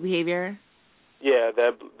acceptable behavior? Yeah,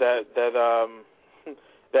 that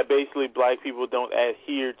basically black people don't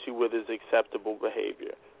adhere to what is acceptable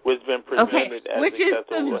behavior, which has been presented as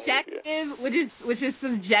acceptable behavior. Which is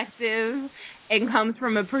subjective and comes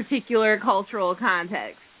from a particular cultural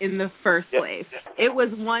context in the first place. It was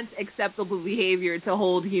once acceptable behavior to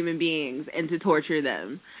hold human beings and to torture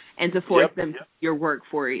them and to force them to do your work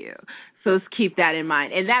for you. So let's keep that in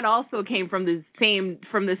mind. And that also came from the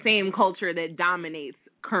same culture that dominates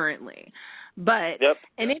currently. But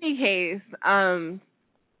in any case,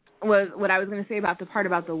 what I was going to say about the part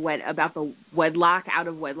about the wedlock, out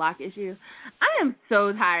of wedlock issue, I am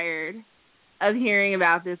so tired of hearing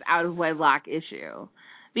about this out of wedlock issue.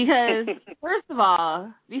 Because first of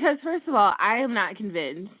all, I am not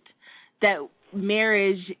convinced that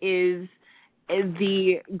marriage is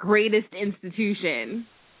the greatest institution,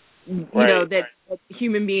 that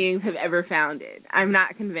human beings have ever founded. I'm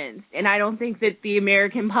not convinced. And I don't think that the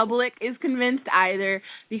American public is convinced either,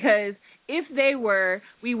 because if they were,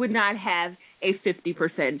 we would not have a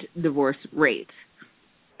 50% divorce rate.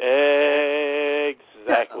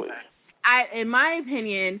 Exactly. In my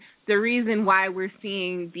opinion, the reason why we're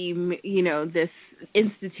seeing this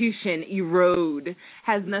institution erode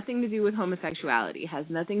has nothing to do with homosexuality, has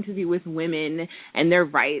nothing to do with women and their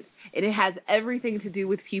rights. It has everything to do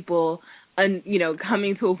with people,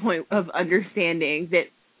 coming to a point of understanding that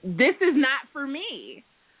this is not for me.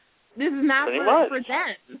 This is not for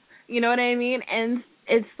them. You know what I mean? And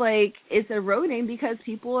it's like it's eroding because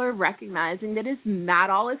people are recognizing that it's not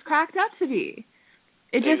all it's cracked up to be.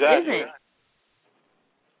 It just isn't.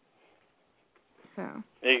 So.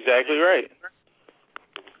 Exactly right.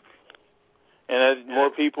 And as more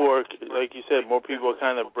people are, like you said, more people are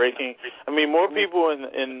kind of breaking. I mean, more people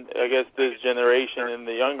in I guess this generation and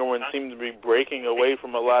the younger ones seem to be breaking away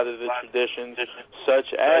from a lot of the traditions,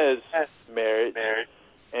 such as marriage,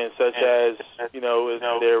 and such as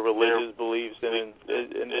their religious beliefs, and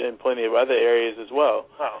in plenty of other areas as well.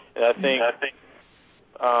 And I think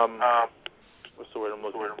what's the word I'm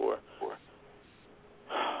looking for?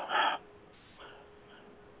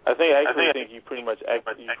 I think you pretty much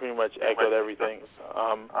echoed everything.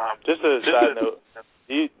 Just a side note,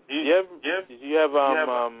 do you have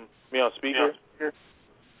me on speaker?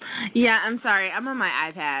 Yeah, I'm sorry. I'm on my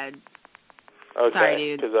iPad. Okay. Sorry,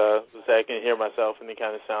 dude. Because I can hear myself and it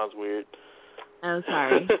kind of sounds weird. Oh,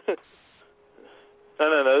 sorry.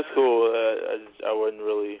 No, it's cool. I wasn't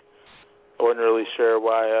really sure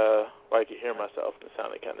why I could hear myself. It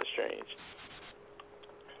sounded kind of strange.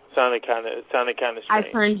 It sounded kind of strange. I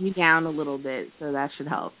turned you down a little bit, so that should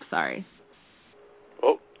help. Sorry.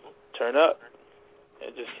 Oh, turn up. Yeah,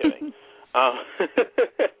 just kidding.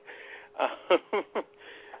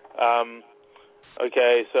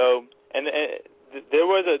 Okay, so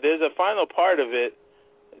there's a final part of it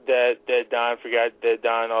that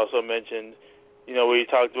Don also mentioned. Where he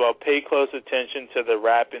talked about pay close attention to the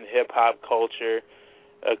rap and hip hop culture,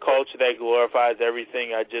 a culture that glorifies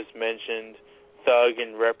everything I just mentioned. Thug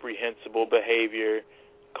and reprehensible behavior,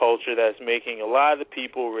 culture that's making a lot of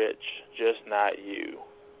people rich, just not you.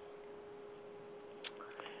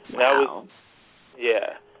 Wow. That was,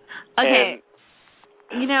 yeah. Okay.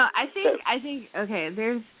 And, I think. Okay.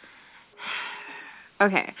 There's.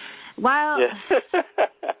 Okay. While. Yeah.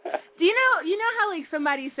 Do you know how like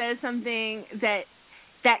somebody says something that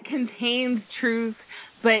contains truth,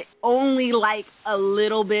 but only like a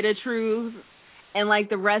little bit of truth? And, like,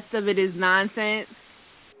 the rest of it is nonsense.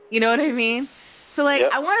 You know what I mean? So, like,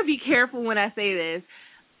 I want to be careful when I say this.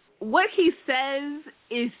 What he says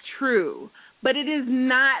is true, but it is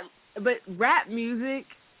not, but rap music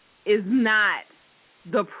is not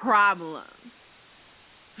the problem.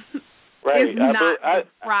 Right. It's not the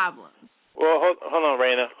problem. Well, hold on,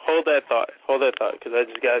 Raina. Hold that thought, because I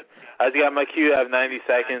just got my cue. I have 90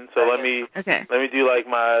 seconds, so let me do like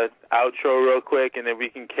my outro real quick, and then we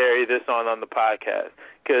can carry this on the podcast,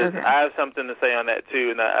 because I have something to say on that too,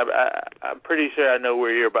 and I'm pretty sure I know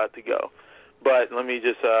where you're about to go. But let me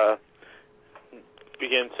just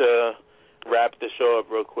begin to wrap the show up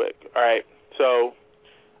real quick. All right. So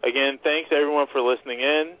again, thanks everyone for listening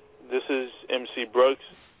in. This is MC Brooks.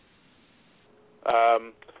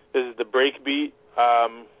 This is the Breakbeat.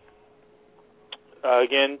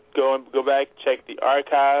 Again, go back, check the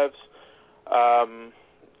archives.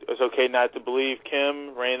 It's okay not to believe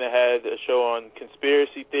Kim. Raina had a show on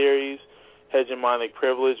conspiracy theories, hegemonic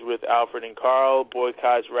privilege with Alfred and Carl,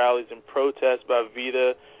 boycotts, rallies, and protests by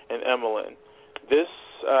Vita and Emmeline. this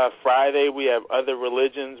Friday we have Other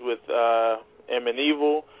Religions with M and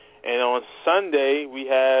Evil, and on Sunday we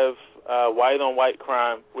have White on White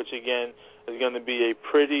Crime, which again is going to be a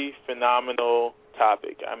pretty phenomenal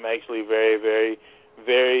topic. I'm actually very, very,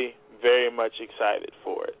 very, very much excited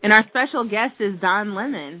for it. And our special guest is Don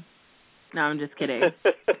Lemon. No, I'm just kidding.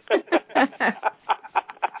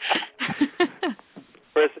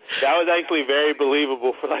 First, that was actually very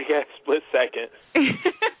believable for like a split second.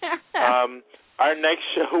 Our next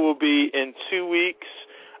show will be in 2 weeks.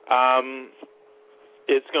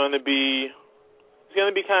 It's going to be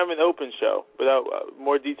kind of an open show, but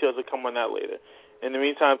more details will come on that later. In the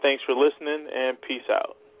meantime, thanks for listening, and peace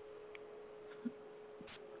out.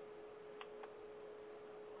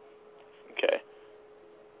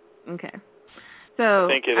 Okay. So I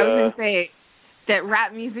was going to say that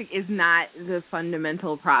rap music is not the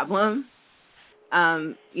fundamental problem.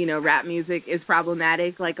 Rap music is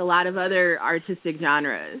problematic like a lot of other artistic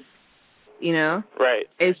genres, Right.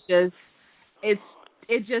 It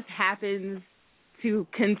just happens to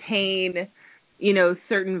contain,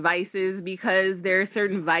 certain vices because there are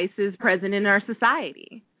certain vices present in our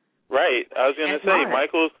society. Right. I was going to say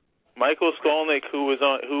Michael Skolnick, who was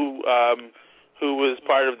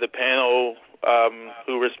part of the panel,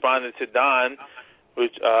 who responded to Don,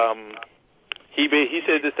 which he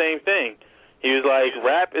said the same thing. He was like,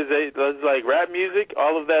 rap music,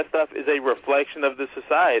 all of that stuff is a reflection of the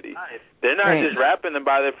society. They're not just rapping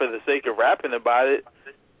about it for the sake of rapping about it.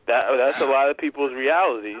 That's a lot of people's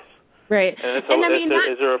realities. Right. And it's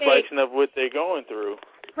a reflection of what they're going through.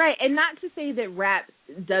 Right, and not to say that rap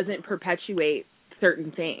doesn't perpetuate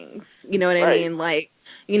certain things. You know what I mean? Like,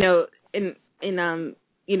 in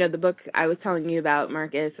the book I was telling you about,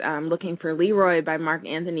 Marcus, Looking for Leroy by Mark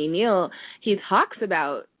Anthony Neal, he talks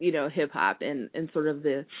about, hip-hop and sort of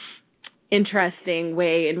the interesting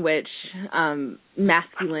way in which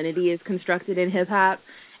masculinity is constructed in hip-hop.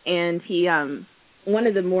 And he, one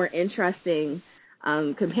of the more interesting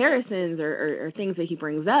comparisons or things that he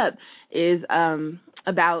brings up is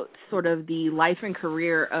about sort of the life and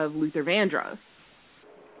career of Luther Vandross.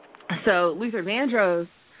 So Luther Vandross,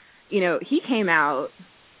 he came out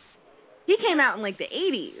in like the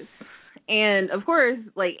 80s, and of course,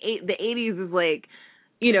 like the 80s is like,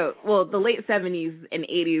 the late 70s and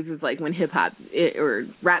 80s is like when hip hop or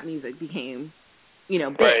rap music became, big.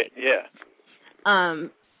 Right. Yeah.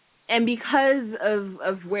 And because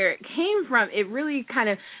of where it came from, it really kind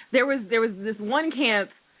of there was this one camp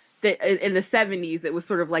that in the 70s that was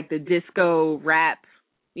sort of like the disco rap,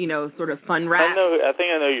 sort of fun rap. I think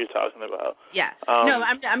I know who you're talking about. Yeah. No,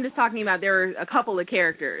 I'm just talking about there were a couple of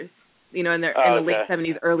characters, in the late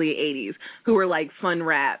 70s, early 80s who were like fun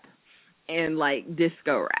rap and like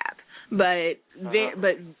disco rap. But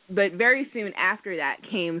very soon after that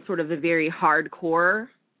came sort of the very hardcore,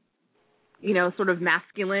 sort of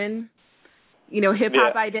masculine, hip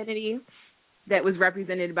hop identity that was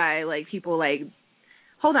represented by like people like,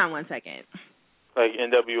 hold on one second. Like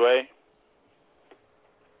NWA?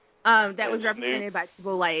 That was represented by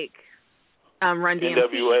people like Run DMC.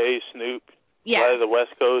 NWA, Snoop. Yeah. A lot of the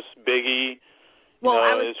West Coast, Biggie.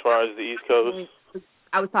 As far as the East Coast.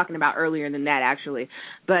 I was talking about earlier than that, actually.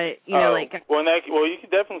 But, you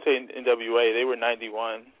could definitely say NWA. They were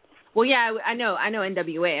 91. Well, yeah, I know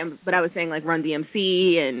NWA, but I was saying like Run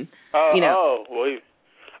DMC and, and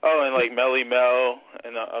like Melly Mel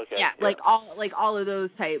and okay. Yeah, like all of those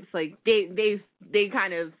types. Like they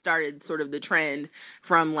kind of started sort of the trend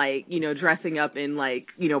from like, dressing up in like,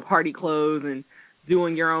 party clothes and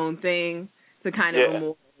doing your own thing to kind of a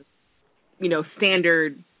more,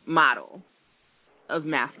 standard model of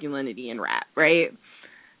masculinity in rap, right?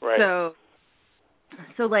 Right.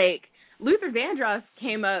 So like Luther Vandross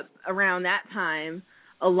came up around that time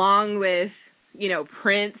along with,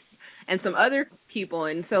 Prince and some other people.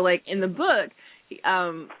 And so like in the book,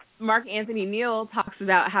 Mark Anthony Neal talks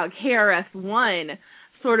about how KRS-One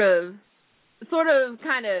sort of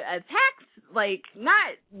kind of attacks, like,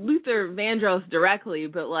 not Luther Vandross directly,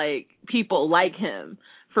 but like people like him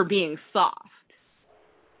for being soft.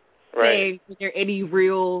 Right. Saying there are any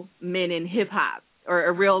real men in hip hop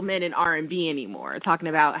or real men in R&B anymore. Talking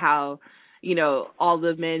about how, all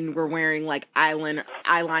the men were wearing like eyeliner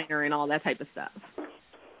and all that type of stuff.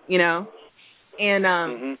 And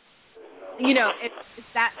it's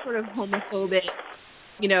that sort of homophobic,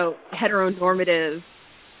 heteronormative,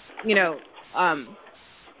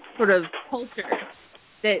 sort of culture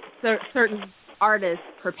that certain artists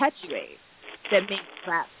perpetuate that makes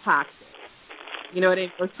rap toxic. You know what I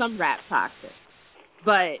mean? Or some rap toxic.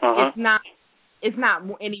 But it's not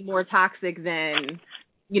any more toxic than,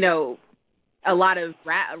 a lot of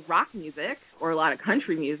rock music or a lot of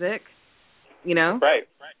country music, you know? Right.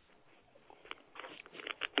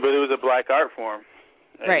 But it was a black art form.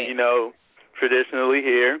 And, right. You know, traditionally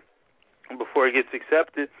here, before it gets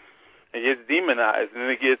accepted, it gets demonized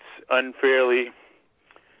and it gets unfairly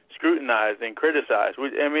scrutinized and criticized.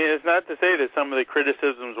 I mean, it's not to say that some of the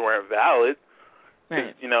criticisms weren't valid.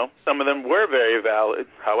 Right. You know, some of them were very valid.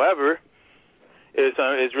 However,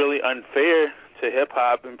 it's really unfair to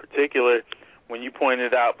hip-hop in particular when you point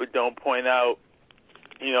it out but don't point out,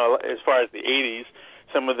 you know, as far as the 80s,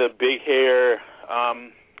 some of the big hair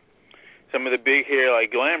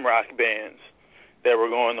like glam rock bands that were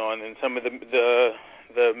going on, and some of the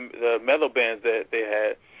metal bands that they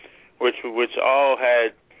had, which all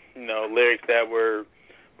had, you know, lyrics that were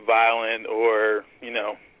violent or, you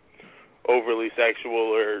know, overly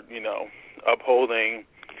sexual or, you know, upholding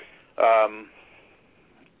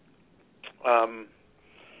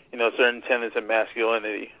you know, certain tenets of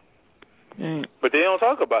masculinity. Right. But they don't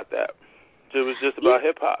talk about that. It was just about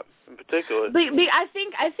hip hop in particular. But I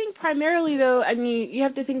think primarily though, I mean, you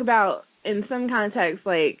have to think about in some contexts,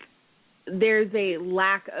 like there's a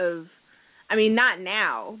lack of, I mean, not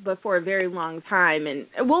now, but for a very long time, and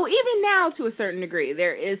well, even now to a certain degree,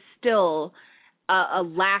 there is still a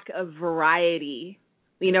lack of variety.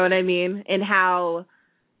 You know what I mean? In how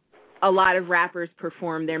a lot of rappers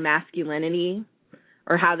perform their masculinity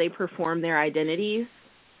or how they perform their identities.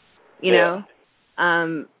 You know,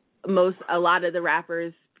 a lot of the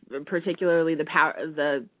rappers, particularly the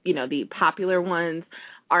popular ones,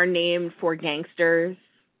 are named for gangsters.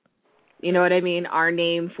 You know what I mean? Are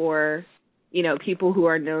named for, you know, people who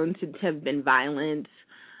are known to have been violent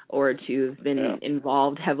or to have been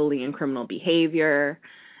involved heavily in criminal behavior.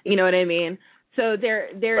 You know what I mean? So there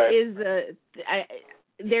is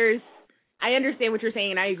I understand what you're saying,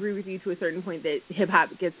 and I agree with you to a certain point that hip-hop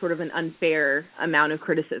gets sort of an unfair amount of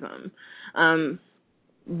criticism.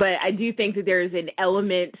 But I do think that there's an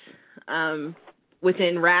element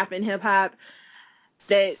within rap and hip-hop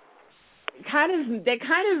that kind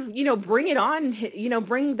of, you know, bring it on, you know,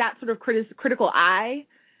 bring that sort of critical eye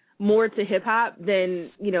more to hip-hop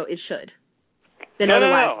than, you know, it should.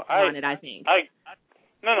 I think.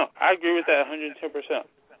 I agree with that 110%.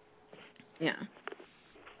 Yeah.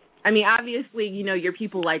 I mean, obviously, you know, your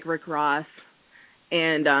people like Rick Ross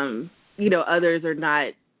and, you know, others are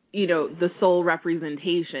not, you know, the sole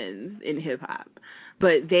representations in hip-hop,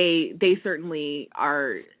 but they certainly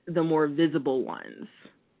are the more visible ones.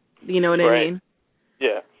 You know what I mean?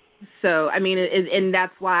 Yeah. So, I mean, and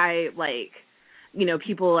that's why, like, you know,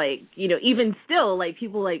 people like, you know, even still, like,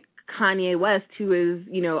 people like Kanye West, who is,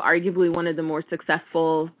 you know, arguably one of the more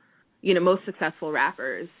successful, you know, most successful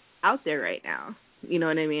rappers out there right now. You know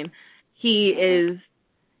what I mean? He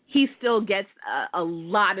still gets a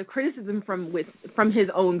lot of criticism from his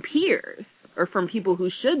own peers or from people who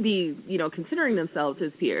should be, you know, considering themselves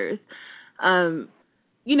his peers,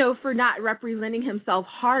 you know, for not representing himself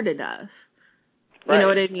hard enough. You know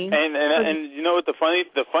what I mean? And you know what the funny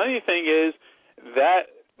thing is that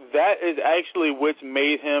is actually what's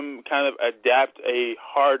made him kind of adapt a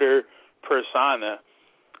harder persona.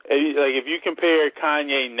 Like if you compare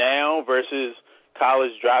Kanye now versus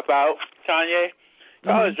College Dropout Kanye,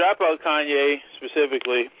 College Dropout Kanye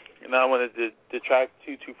specifically, and I don't want to detract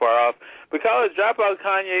too far off, but College Dropout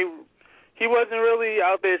Kanye, he wasn't really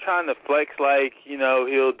out there trying to flex like, you know,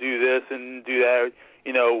 he'll do this and do that,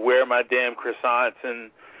 you know, wear my damn croissants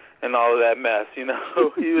and all of that mess, you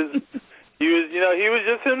know. he was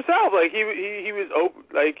just himself. Like he was open,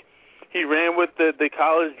 like he ran with the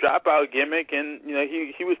college dropout gimmick, and you know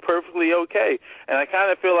he was perfectly okay. And I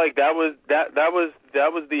kind of feel like that was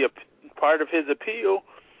the part of his appeal,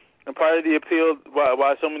 and part of the appeal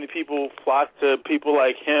why so many people flocked to people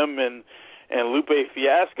like him and Lupe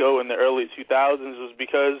Fiasco in the early 2000s was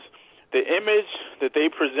because the image that they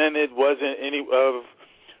presented wasn't any of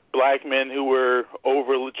black men who were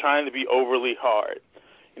trying to be overly hard.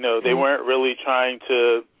 You know, they weren't really trying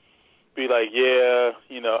to be like, yeah,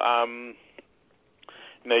 you know,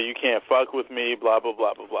 you can't fuck with me, blah, blah,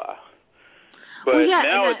 blah, blah, blah. But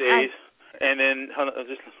nowadays, and then,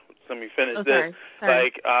 just let me finish this. Sorry.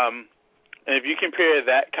 Like, and if you compare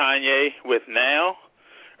that Kanye with now,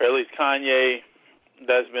 or at least Kanye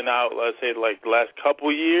that's been out, let's say, like the last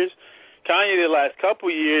couple years, Kanye the last couple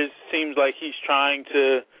years seems like he's trying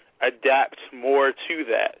to adapt more to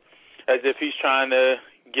that, as if he's trying to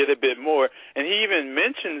get a bit more. And he even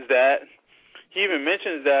mentions that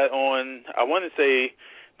on, I want to say,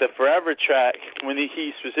 the Forever track, when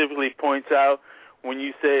he specifically points out when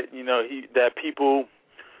you said, you know, that people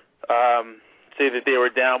say that they were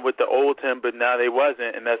down with the old him, but now they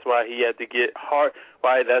wasn't, and that's why he had to get hard.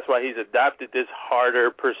 That's why he's adopted this harder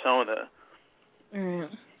persona.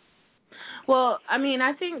 Well, I mean,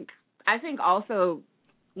 I think also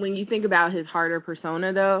when you think about his harder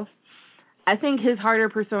persona, though, I think his harder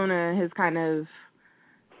persona has kind of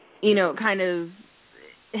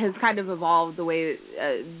evolved the way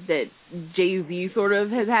that Jay-Z sort of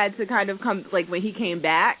has had to kind of come, like when he came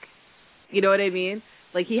back, you know what I mean?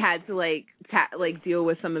 Like he had to deal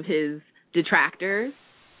with some of his detractors,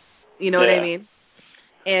 you know what I mean?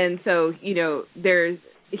 And so,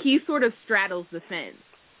 he sort of straddles the fence,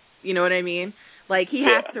 you know what I mean? Like he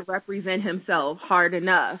has to represent himself hard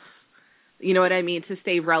enough, you know what I mean, to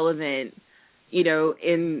stay relevant,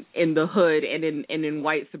 in the hood and in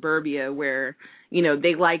white suburbia where,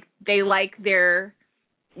 they like their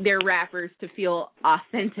rappers to feel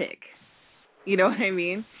authentic. You know what I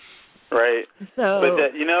mean? Right. So,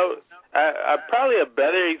 but probably a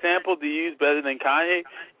better example to use better than Kanye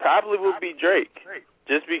probably would be Drake.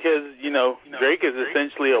 Just because, Drake is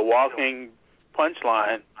essentially a walking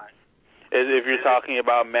punchline if you're talking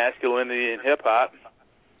about masculinity in hip hop.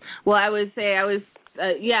 Well, I would say and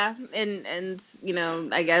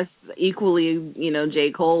I guess equally,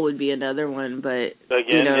 J. Cole would be another one, but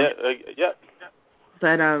again,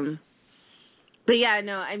 But yeah,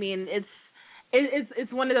 no, I mean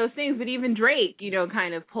it's one of those things. But even Drake,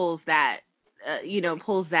 kind of pulls that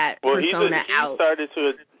persona out.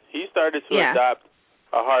 He started to adopt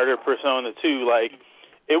a harder persona too. Like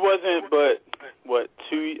it wasn't, but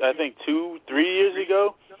 2-3 years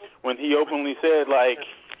ago when he openly said like,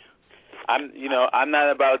 I'm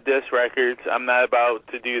not about diss records. I'm not about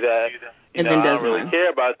to do that. I don't really care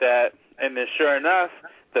about that. And then sure enough,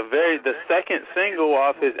 the second single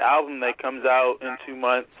off his album that comes out in 2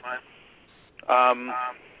 months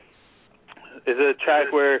is a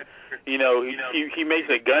track where, he makes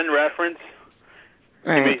a gun reference.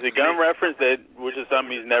 Right. He makes a gun reference which is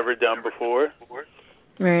something he's never done before.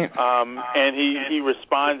 Right. And he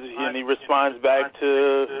responds back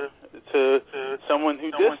to someone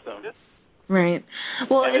who dissed him. Right.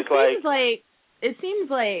 Well, it seems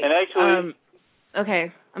like. And actually.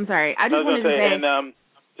 Okay, I'm sorry. I just wanted to say. And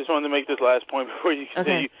just wanted to make this last point before you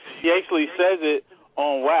continue. He actually says it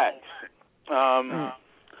on wax.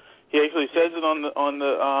 He actually says it on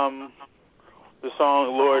the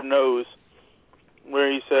song "Lord Knows,"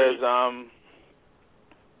 where he says,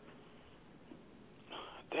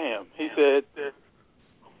 he said.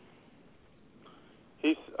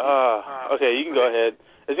 Okay, you can go ahead.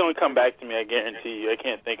 It's going to come back to me, I guarantee you. I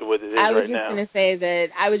can't think of what it is right now.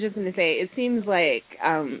 I was just going to say, it seems like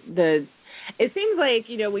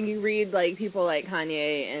when you read like people like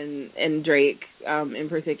Kanye and Drake in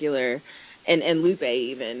particular, and Lupe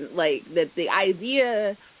even, like that the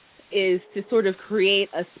idea is to sort of create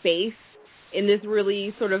a space in this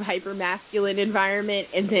really sort of hyper masculine environment,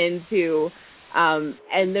 and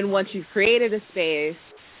then once you've created a space,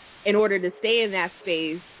 in order to stay in that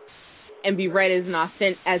space and be read as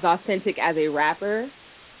authentic as a rapper,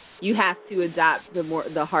 you have to adopt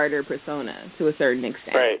the harder persona to a certain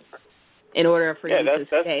extent, right? In order for you to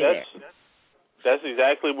stay there. That's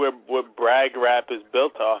exactly what brag rap is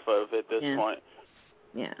built off of at this point.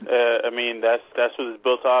 Yeah. I mean, that's what it's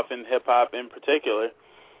built off in hip hop in particular,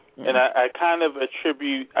 and I kind of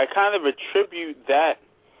attribute that.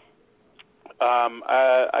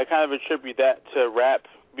 I kind of attribute that to rap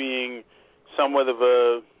being somewhat of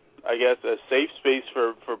a safe space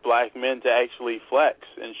for black men to actually flex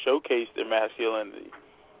and showcase their masculinity.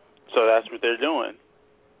 So that's what they're doing.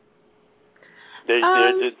 This is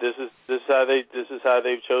how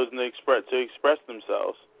they've chosen to express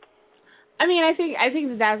themselves. I mean, I think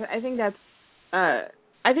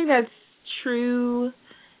that's true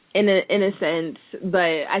in a sense,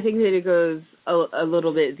 but I think that it goes a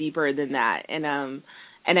little bit deeper than that, and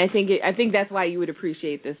I think that's why you would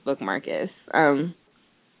appreciate this book, Marcus.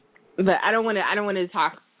 But I don't want to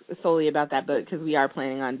talk solely about that book because we are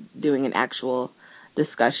planning on doing an actual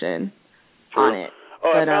discussion on it.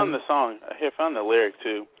 Oh, I found the song. I found the lyric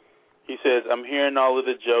too. He says, "I'm hearing all of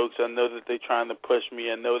the jokes. I know that they're trying to push me.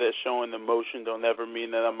 I know that showing emotion don't ever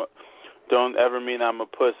mean I'm a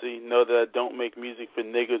pussy. Know that I don't make music for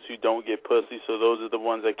niggas who don't get pussy. So those are the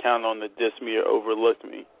ones that count on to diss me or overlook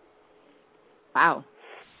me." Wow.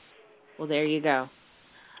 Well, there you go.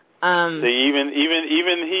 Even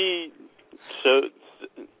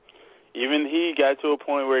he got to a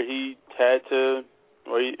point where he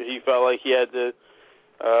felt like he had to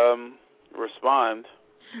respond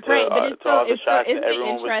to all the shots that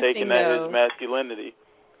everyone was taking at his masculinity.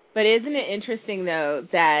 But isn't it interesting though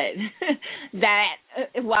that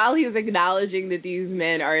while he's acknowledging that these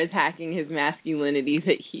men are attacking his masculinity,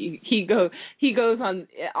 that he goes on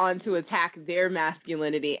to attack their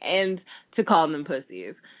masculinity and to call them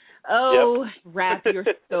pussies. Oh, yep. Rap, you're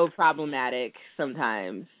so problematic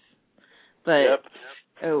sometimes. But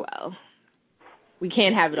oh well, we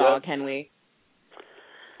can't have it all, can we?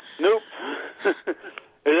 Nope.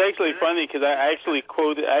 It's actually funny because I actually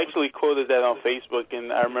quoted that on Facebook,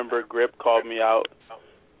 and I remember Grip called me out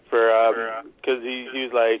for because he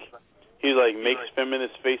was like makes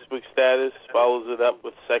feminist Facebook status, follows it up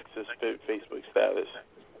with sexist Facebook status.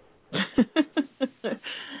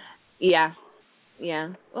 Yeah.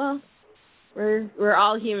 Well, we're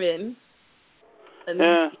all human.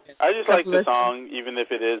 Yeah, I just like the song, even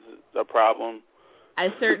if it is a problem. I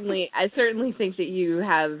certainly think that you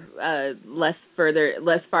have less far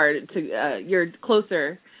to you're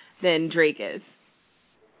closer than Drake is.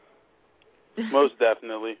 Most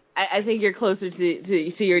definitely. I think you're closer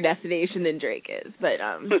to your destination than Drake is, but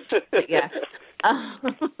yeah.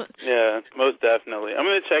 Yeah, most definitely. I'm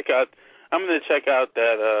gonna check out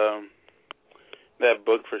that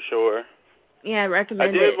book for sure. Yeah, I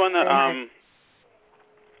recommend it.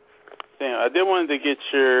 I did want to get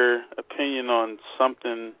your opinion on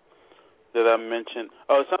something that I mentioned.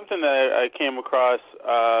 Oh, something that I came across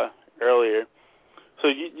earlier. So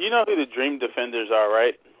you know who the Dream Defenders are,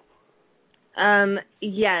 right?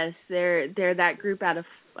 Yes, they're that group out of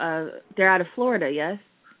they're out of Florida, yes?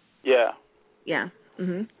 Yeah. Yeah.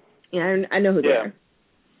 Mhm. Yeah, I know who they are.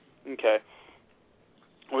 Okay.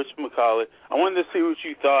 Whatchamacallit? I wanted to see what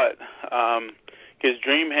you thought, because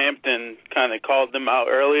Dream Hampton kind of called them out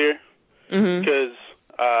earlier. Because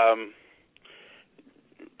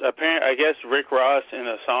apparently, I guess Rick Ross in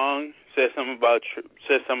a song said something about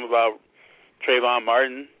Trayvon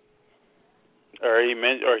Martin, or he's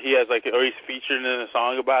featured in a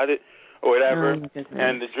song about it or whatever.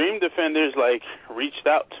 And the Dream Defenders reached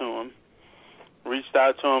out to him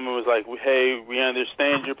and was like, "Hey, we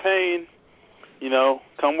understand your pain.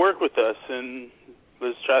 Come work with us and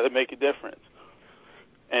let's try to make a difference."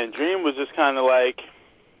 And Dream was just kind of like,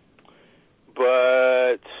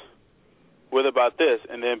 but what about this?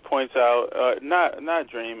 And then points out, not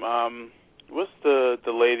Dream. What's the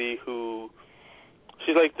lady who?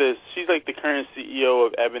 She's like the current CEO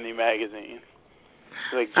of Ebony magazine.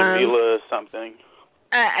 Like Jamila something.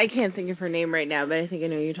 I can't think of her name right now, but I think I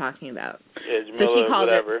know who you're talking about. Yeah, Jamila,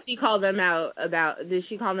 whatever. She called them out about. Did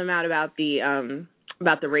she call them out about the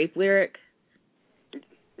rape lyric?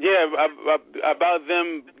 Yeah, about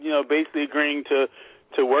them, basically agreeing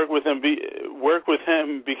to work with him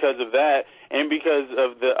because of that, and because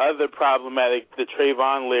of the other problematic, the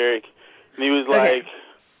Trayvon lyric. And he was like,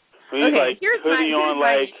 hoodie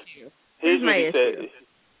on, here's my issue.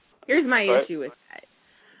 Here's my issue with that.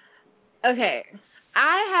 Okay,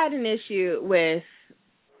 I had an issue with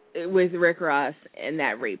Rick Ross and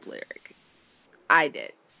that rape lyric. I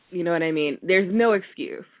did. You know what I mean? There's no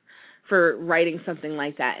excuse for writing something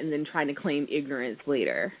like that and then trying to claim ignorance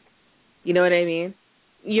later. You know what I mean?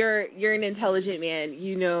 You're an intelligent man.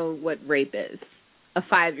 You know what rape is. A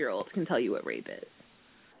 5-year-old can tell you what rape is.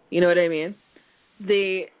 You know what I mean?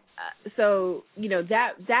 So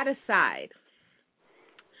that aside,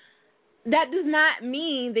 that does not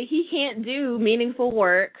mean that he can't do meaningful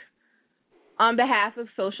work on behalf of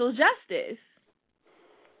social justice.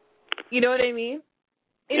 You know what I mean?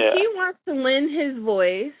 If he wants to lend his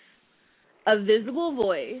voice, a visible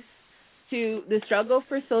voice, to the struggle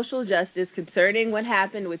for social justice concerning what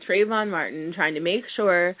happened with Trayvon Martin, trying to make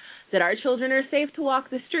sure that our children are safe to walk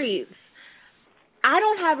the streets, I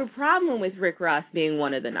don't have a problem with Rick Ross being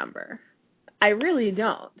one of the number. I really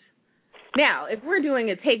don't. Now, if we're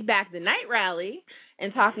doing a Take Back the Night rally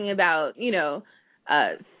and talking about,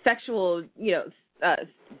 sexual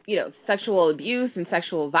abuse and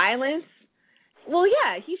sexual violence, well,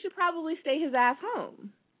 yeah, he should probably stay his ass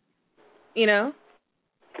home.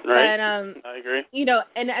 Right. But, I agree.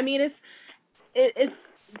 And I mean,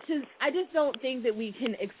 I just don't think that we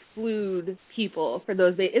can exclude people for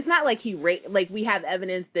those. It's not like we have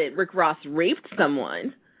evidence that Rick Ross raped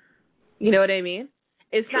someone. You know what I mean?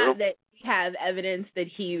 It's True. not that we have evidence that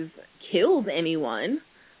he's killed anyone.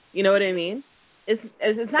 You know what I mean?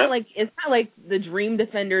 It's not like the Dream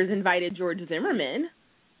Defenders invited George Zimmerman.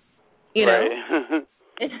 Right.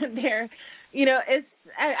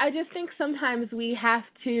 I just think sometimes we have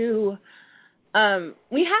to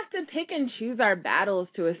pick and choose our battles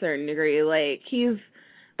to a certain degree. Like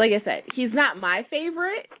I said, he's not my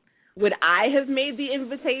favorite. Would I have made the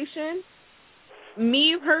invitation?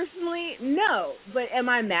 Me personally, no. But am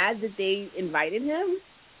I mad that they invited him?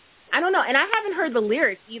 I don't know, and I haven't heard the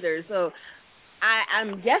lyrics either, so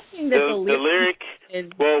I'm guessing that the lyric.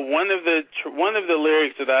 Well, one of the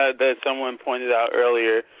lyrics that someone pointed out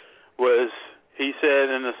earlier was, he said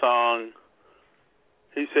in the song,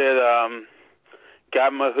 he said,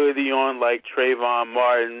 "Got my hoodie on like Trayvon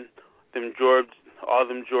Martin. All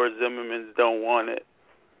them George Zimmermans don't want it."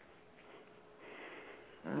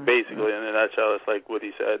 Basically, in a nutshell, it's like what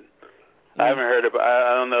he said. I haven't heard about.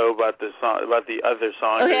 I don't know about the song, about the other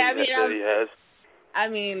songs that he has. I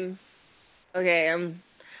mean, okay,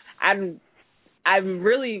 I'm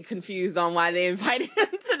really confused on why they invited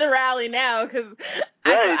him to the rally now, because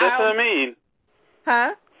right, that's what I mean.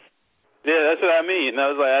 Huh? Yeah, that's what I mean. I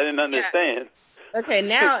was like, I didn't understand. Yeah. Okay,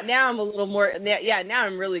 now I'm a little more. Yeah, now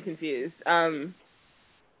I'm really confused. I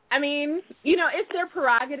mean, it's their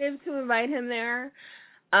prerogative to invite him there.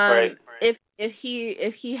 Right. If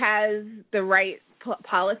he has the right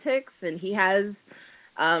politics and he has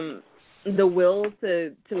the will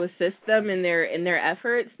to assist them in their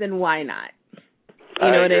efforts, then why not?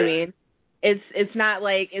 You know what I mean? It's not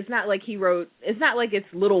like he wrote. It's not like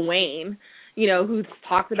it's Lil Wayne, who's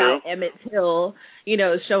talked about Emmett Till,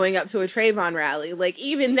 showing up to a Trayvon rally. Like,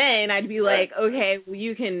 even then, I'd be like, okay, well,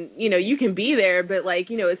 you can be there, but like,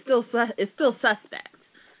 it's still suspect.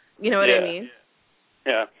 You know what I mean?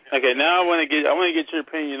 Yeah. Okay. Now I want to get your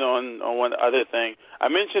opinion on one other thing. I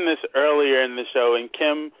mentioned this earlier in the show, and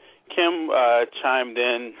Kim chimed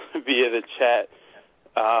in via the chat.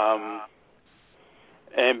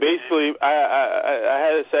 And basically, I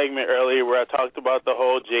had a segment earlier where I talked about the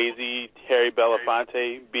whole Jay-Z Harry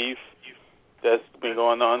Belafonte beef that's been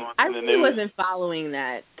going on in the news. I really wasn't following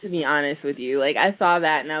that, to be honest with you. Like, I saw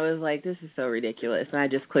that and I was like, this is so ridiculous, and I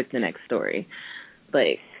just clicked the next story.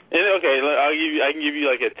 Like. Okay, I can give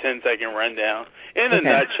you like a 10-second rundown. In a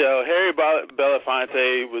nutshell, Harry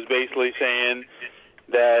Belafonte was basically saying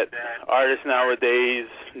that artists nowadays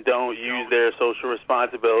don't use their social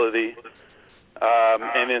responsibility,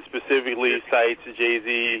 and then specifically cites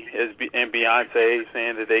Jay-Z and Beyonce,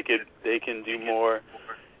 saying that they can do more.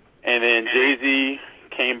 And then Jay-Z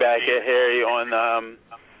came back at Harry on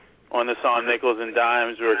the song Nickels and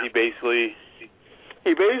Dimes, where he basically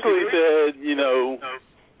said,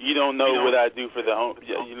 you don't know what I do for the home.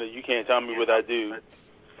 You can't tell me what I do.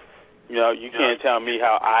 You can't tell me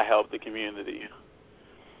how I help the community.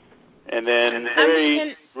 And then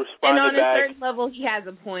Harry responded and on back. A certain level, he has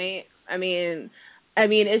a point. I mean,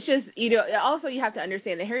 it's just, also you have to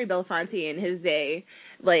understand that Harry Belafonte in his day,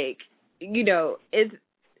 like, it's,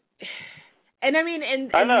 and I mean,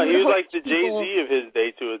 and I know, he was like the Jay-Z of his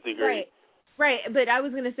day to a degree. Right, but I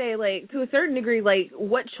was going to say, like, to a certain degree, like,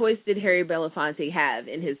 what choice did Harry Belafonte have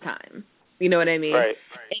in his time? You know what I mean? Right.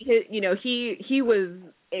 He was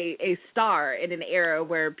a star in an era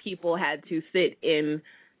where people had to sit in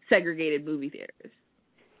segregated movie theaters.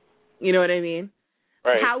 You know what I mean?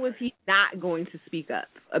 Right. How was he not going to speak up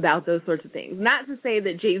about those sorts of things? Not to say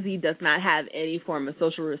that Jay-Z does not have any form of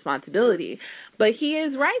social responsibility, but he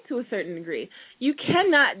is right to a certain degree. You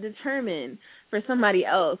cannot determine for somebody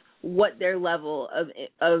else what their level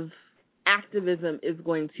of activism is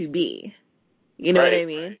going to be. You know what I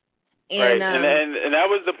mean? And, and that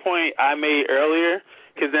was the point I made earlier,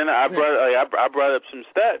 because then I brought up some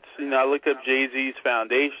stats. I looked up Jay-Z's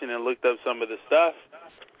foundation and looked up some of the stuff,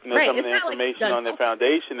 some of the information on the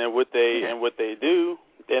foundation and what they do,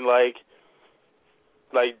 and like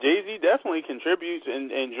Jay-Z definitely contributes.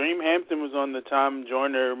 And Dream Hampton was on the Tom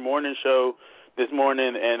Joyner morning show this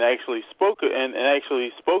morning and actually spoke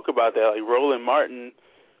about that. Like, Roland Martin,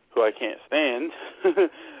 who I can't stand,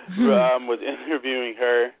 was interviewing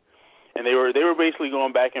her, and they were basically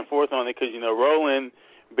going back and forth on it, because Roland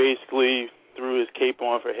basically threw his cape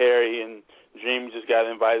on for Harry, and Dream just got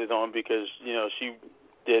invited on because she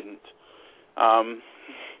didn't.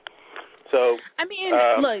 So I mean,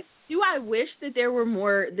 look, do I wish that there were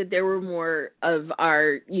more of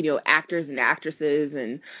our actors and actresses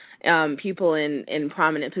and people in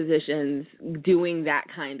prominent positions doing that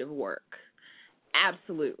kind of work?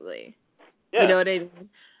 Absolutely. Yeah. You know what I mean?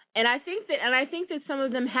 And I think that some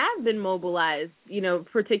of them have been mobilized,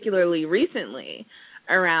 particularly recently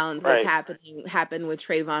around what's happened with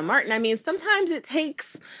Trayvon Martin. I mean, sometimes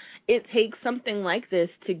it takes something like this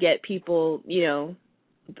to get people,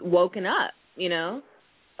 woken up, to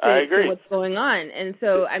what's going on. And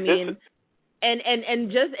so, I mean, and I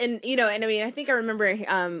mean, I think I remember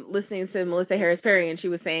listening to Melissa Harris Perry, and she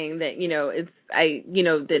was saying that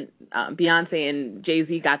that Beyonce and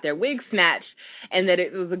Jay-Z got their wigs snatched, and that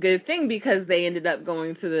it was a good thing because they ended up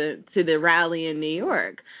going to the rally in New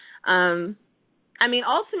York. I mean,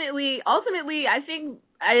 ultimately, I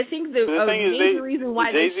I think the major reason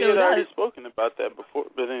why they showed Jay-Z had already up. spoken about that before,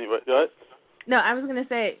 but anyway, go ahead. No, I was gonna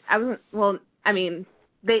say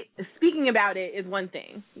speaking about it is one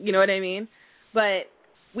thing, you know what I mean? But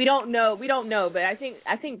we don't know. But I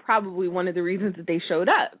think probably one of the reasons that they showed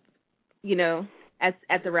up, you know,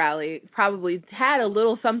 at the rally probably had a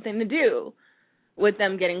little something to do with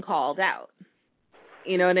them getting called out.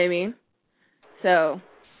 You know what I mean? So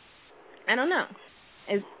I don't know.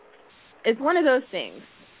 It's one of those things.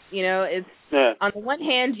 You know, it's on the one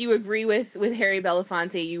hand you agree with Harry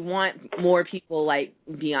Belafonte, you want more people like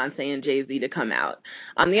Beyonce and Jay-Z to come out.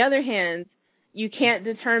 On the other hand, you can't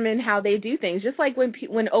determine how they do things. Just like when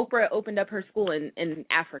Oprah opened up her school in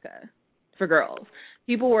Africa for girls,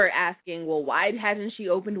 people were asking, well, why hasn't she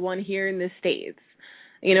opened one here in the States?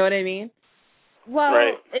 You know what I mean? Well,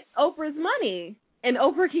 It's Oprah's money, and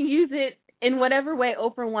Oprah can use it in whatever way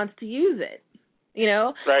Oprah wants to use it. You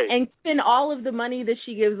know, and spend all of the money that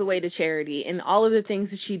she gives away to charity and all of the things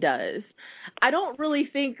that she does. I don't really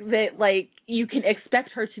think that, like, you can expect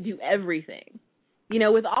her to do everything. You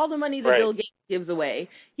know, with all the money that Bill Gates gives away,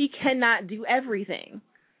 he cannot do everything.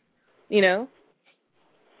 You know?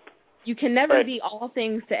 You can never be all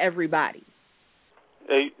things to everybody.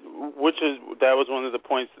 That was one of the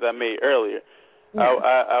points that I made earlier. Yeah.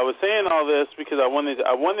 I was saying all this because I wanted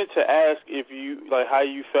to ask if you, like, how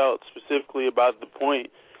you felt specifically about the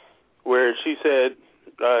point where she said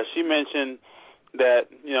she mentioned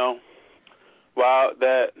that, you know,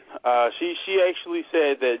 she actually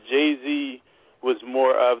said that Jay-Z was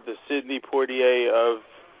more of the Sidney Poitier of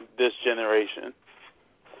this generation.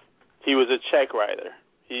 He was a check writer.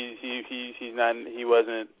 He's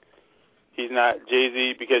not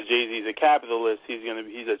Jay-Z, because Jay-Z's a capitalist.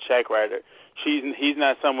 He's a check writer. He's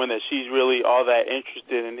not someone that she's really all that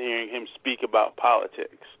interested in hearing him speak about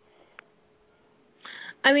politics.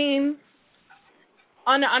 I mean,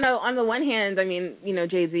 on the one hand, I mean, you know,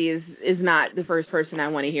 Jay-Z is not the first person I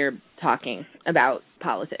want to hear talking about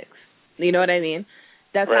politics. You know what I mean?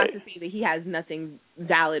 That's not to say that he has nothing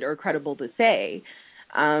valid or credible to say.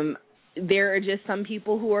 There are just some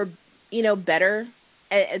people who are, you know, better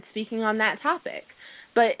at speaking on that topic.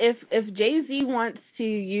 But if Jay-Z wants to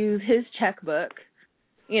use his checkbook,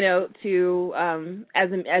 you know, to as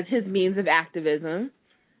his means of activism,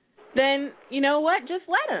 then you know what? Just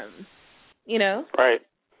let him. You know. Right.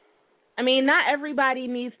 I mean, not everybody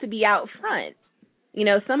needs to be out front. You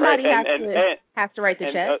know, somebody has to write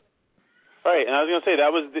the check. Right, and I was going to say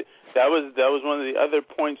that was one of the other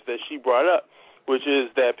points that she brought up, which is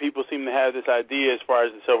that people seem to have this idea as far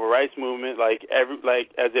as the civil rights movement, like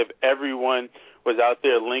as if everyone was out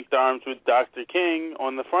there linked arms with Dr. King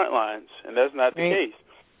on the front lines, and that's not the case.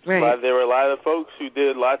 Right. There were a lot of folks who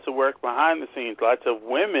did lots of work behind the scenes, lots of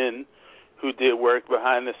women who did work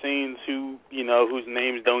behind the scenes who, you know, whose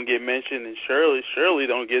names don't get mentioned and surely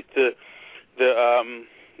don't get the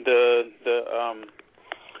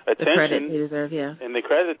attention, the credit they deserve, and the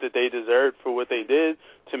credit that they deserved for what they did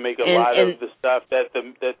to make a lot of the stuff that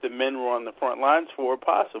the men were on the front lines for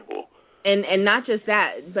possible. And not just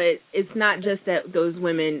that, but it's not just that those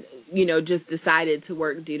women, you know, just decided to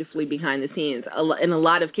work dutifully behind the scenes. In a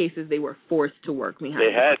lot of cases, they were forced to work behind.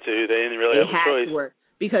 They had to. They didn't really have a choice. They had to work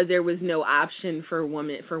because there was no option for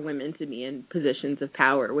women to be in positions of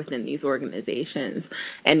power within these organizations.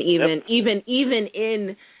 And even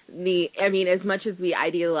in the, I mean, as much as we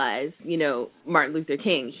idealize, you know, Martin Luther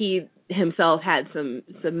King, he himself had some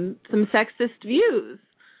sexist views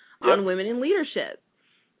on women in leadership.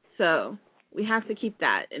 So we have to keep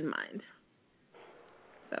that in mind.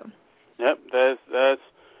 So. Yep, that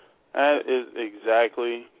is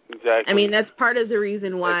exactly. I mean, that's part of the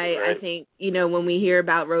reason why I think, you know, when we hear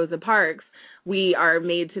about Rosa Parks, we are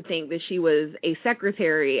made to think that she was a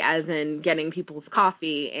secretary, as in getting people's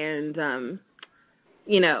coffee and,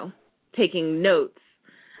 you know, taking notes,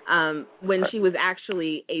 when she was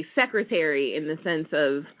actually a secretary in the sense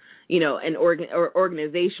of, you know, an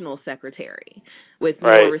organizational secretary with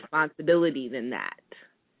more responsibility than that.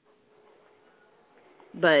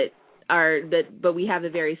 But we have a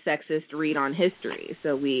very sexist read on history,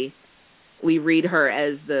 so we read her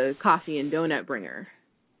as the coffee and donut bringer.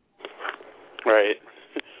 Right.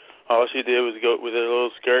 All she did was go with her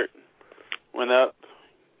little skirt, went up,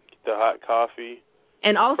 get the hot coffee,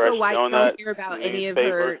 and also why donut, you don't hear about any of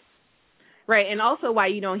her. Right, and also why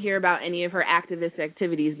you don't hear about any of her activist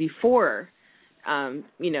activities before,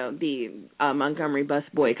 you know, the Montgomery bus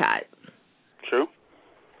boycott. True.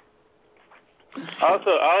 I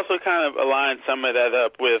also kind of aligned some of that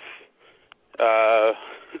up with a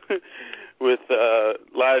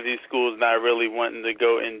lot of these schools not really wanting to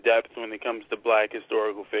go in depth when it comes to black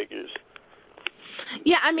historical figures.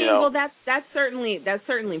 Yeah, I mean, you know? well, that's certainly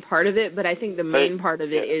part of it, but I think the main part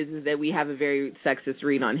of it is that we have a very sexist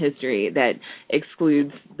read on history that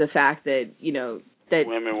excludes the fact that, you know, that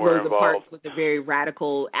women were Rosa involved. Parks was a very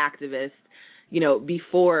radical activist, you know,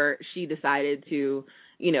 before she decided to,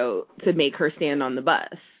 you know, to make her stand on the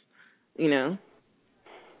bus, you know.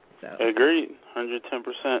 So. Agreed,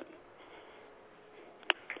 110%.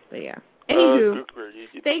 But yeah. Anywho,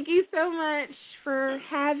 thank you so much for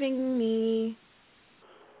having me.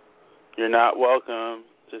 You're not welcome.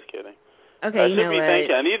 Just kidding. Okay, I you know what?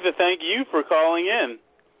 I need to thank you for calling in.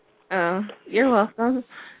 Oh, you're welcome.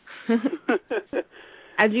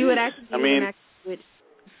 I do what I can do when I can do it.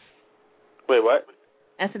 Wait, what?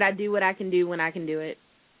 I said I do what I can do when I can do it.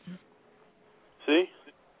 See?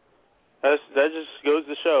 That just goes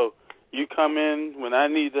to show. You come in when I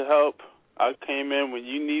need the help. I came in when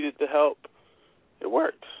you needed the help. It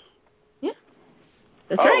works. Yeah.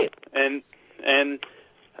 That's right. And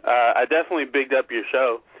I definitely bigged up your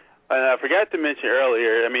show. And I forgot to mention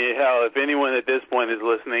earlier, I mean, hell, if anyone at this point is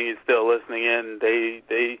listening, is still listening in,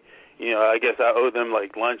 they you know, I guess I owe them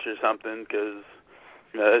like lunch or something, because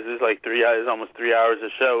you know, this is like 3 hours, almost 3 hours of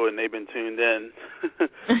show, and they've been tuned in.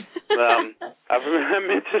 I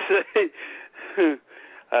meant to say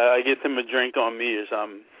I get them a drink on me or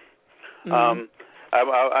something. Mm-hmm.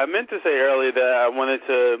 I meant to say earlier that I wanted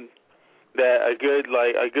to a good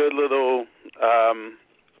little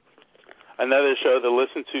another show to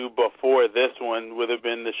listen to before this one would have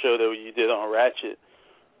been the show that you did on Ratchet.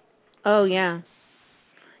 Oh yeah,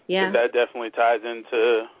 yeah. That definitely ties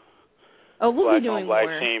into we'll be doing black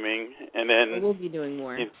more. shaming, and then we'll be doing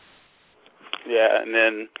more. Yeah, and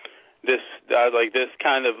then this this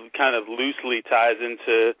kind of loosely ties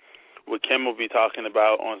into what Kim will be talking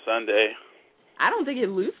about on Sunday. I don't think it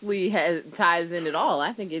loosely ties in at all.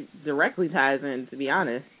 I think it directly ties in, to be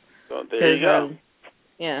honest. So there you go.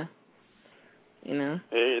 Yeah. You know.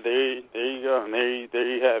 There you go, and there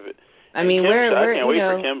you have it. I mean, I can't wait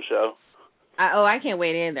for Kim's show. I can't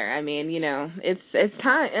wait either. I mean, you know, it's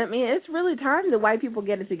time. I mean, it's really time that white people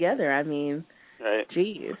get it together. I mean, right?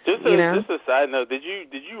 Jeez. Just a side note. Did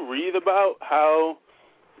you read about how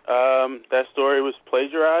that story was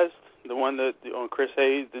plagiarized? The one that on Chris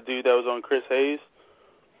Hayes, the dude that was on Chris Hayes.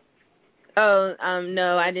 Oh,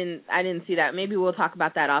 no, I didn't see that. Maybe we'll talk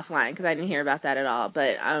about that offline because I didn't hear about that at all.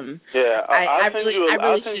 But yeah, I'll send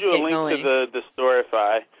you a link going. to the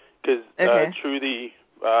Storify because Trudy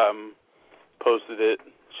posted it.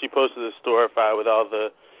 She posted the Storify with all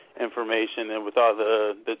the information and with all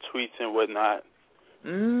the tweets and whatnot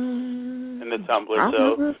in the Tumblr.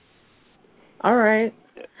 So, all right.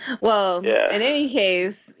 Yeah. Well, in any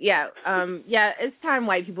case, it's time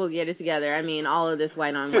white people get it together. I mean, all of this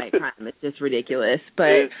white on white crime is just ridiculous.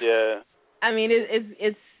 But I mean,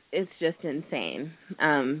 it's just insane.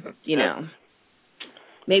 You know,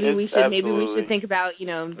 maybe we should think about, you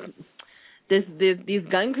know, these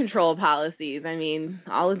gun control policies. I mean,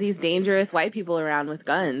 all of these dangerous white people around with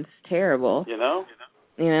guns, terrible. You know.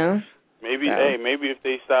 Maybe maybe if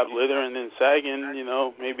they stop littering and sagging, you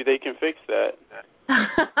know, maybe they can fix that.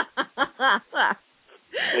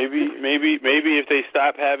 maybe if they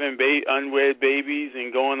stop having unwed babies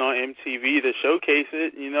and going on MTV to showcase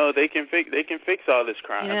it, you know, they can fix all this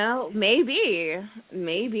crime. You know, maybe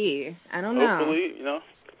I don't know. Hopefully, you know,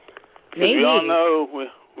 maybe we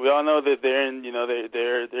all know that they're in, you know, they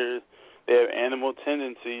have animal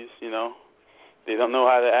tendencies. You know, they don't know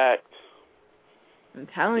how to act. I'm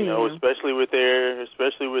telling you. You know, especially with their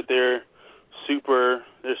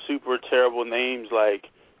super terrible names like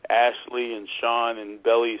Ashley and Sean and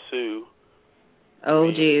Belly Sue. Oh,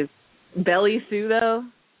 geez. Belly Sue, though?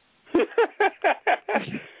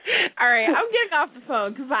 All right, I'm getting off the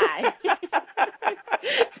phone. Goodbye.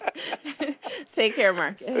 Take care,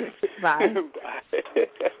 Marcus. Bye. Bye.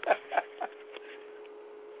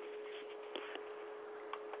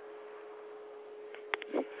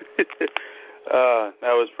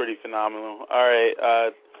 That was pretty phenomenal. All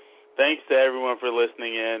right. Thanks to everyone for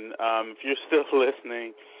listening in. If you're still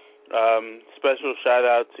listening, special shout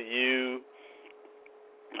out to you.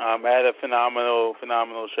 I had a phenomenal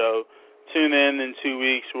show. Tune in 2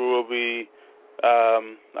 weeks where we'll be.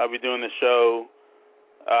 I'll be doing a show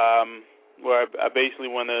where I basically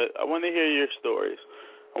want to hear your stories.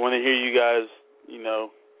 I want to hear you guys, you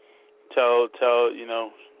know, tell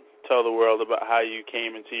the world about how you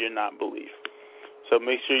came into your not belief. So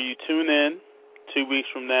make sure you tune in 2 weeks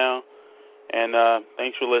from now. And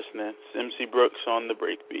thanks for listening. It's MC Brooks on the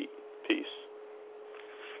Breakbeat. Peace.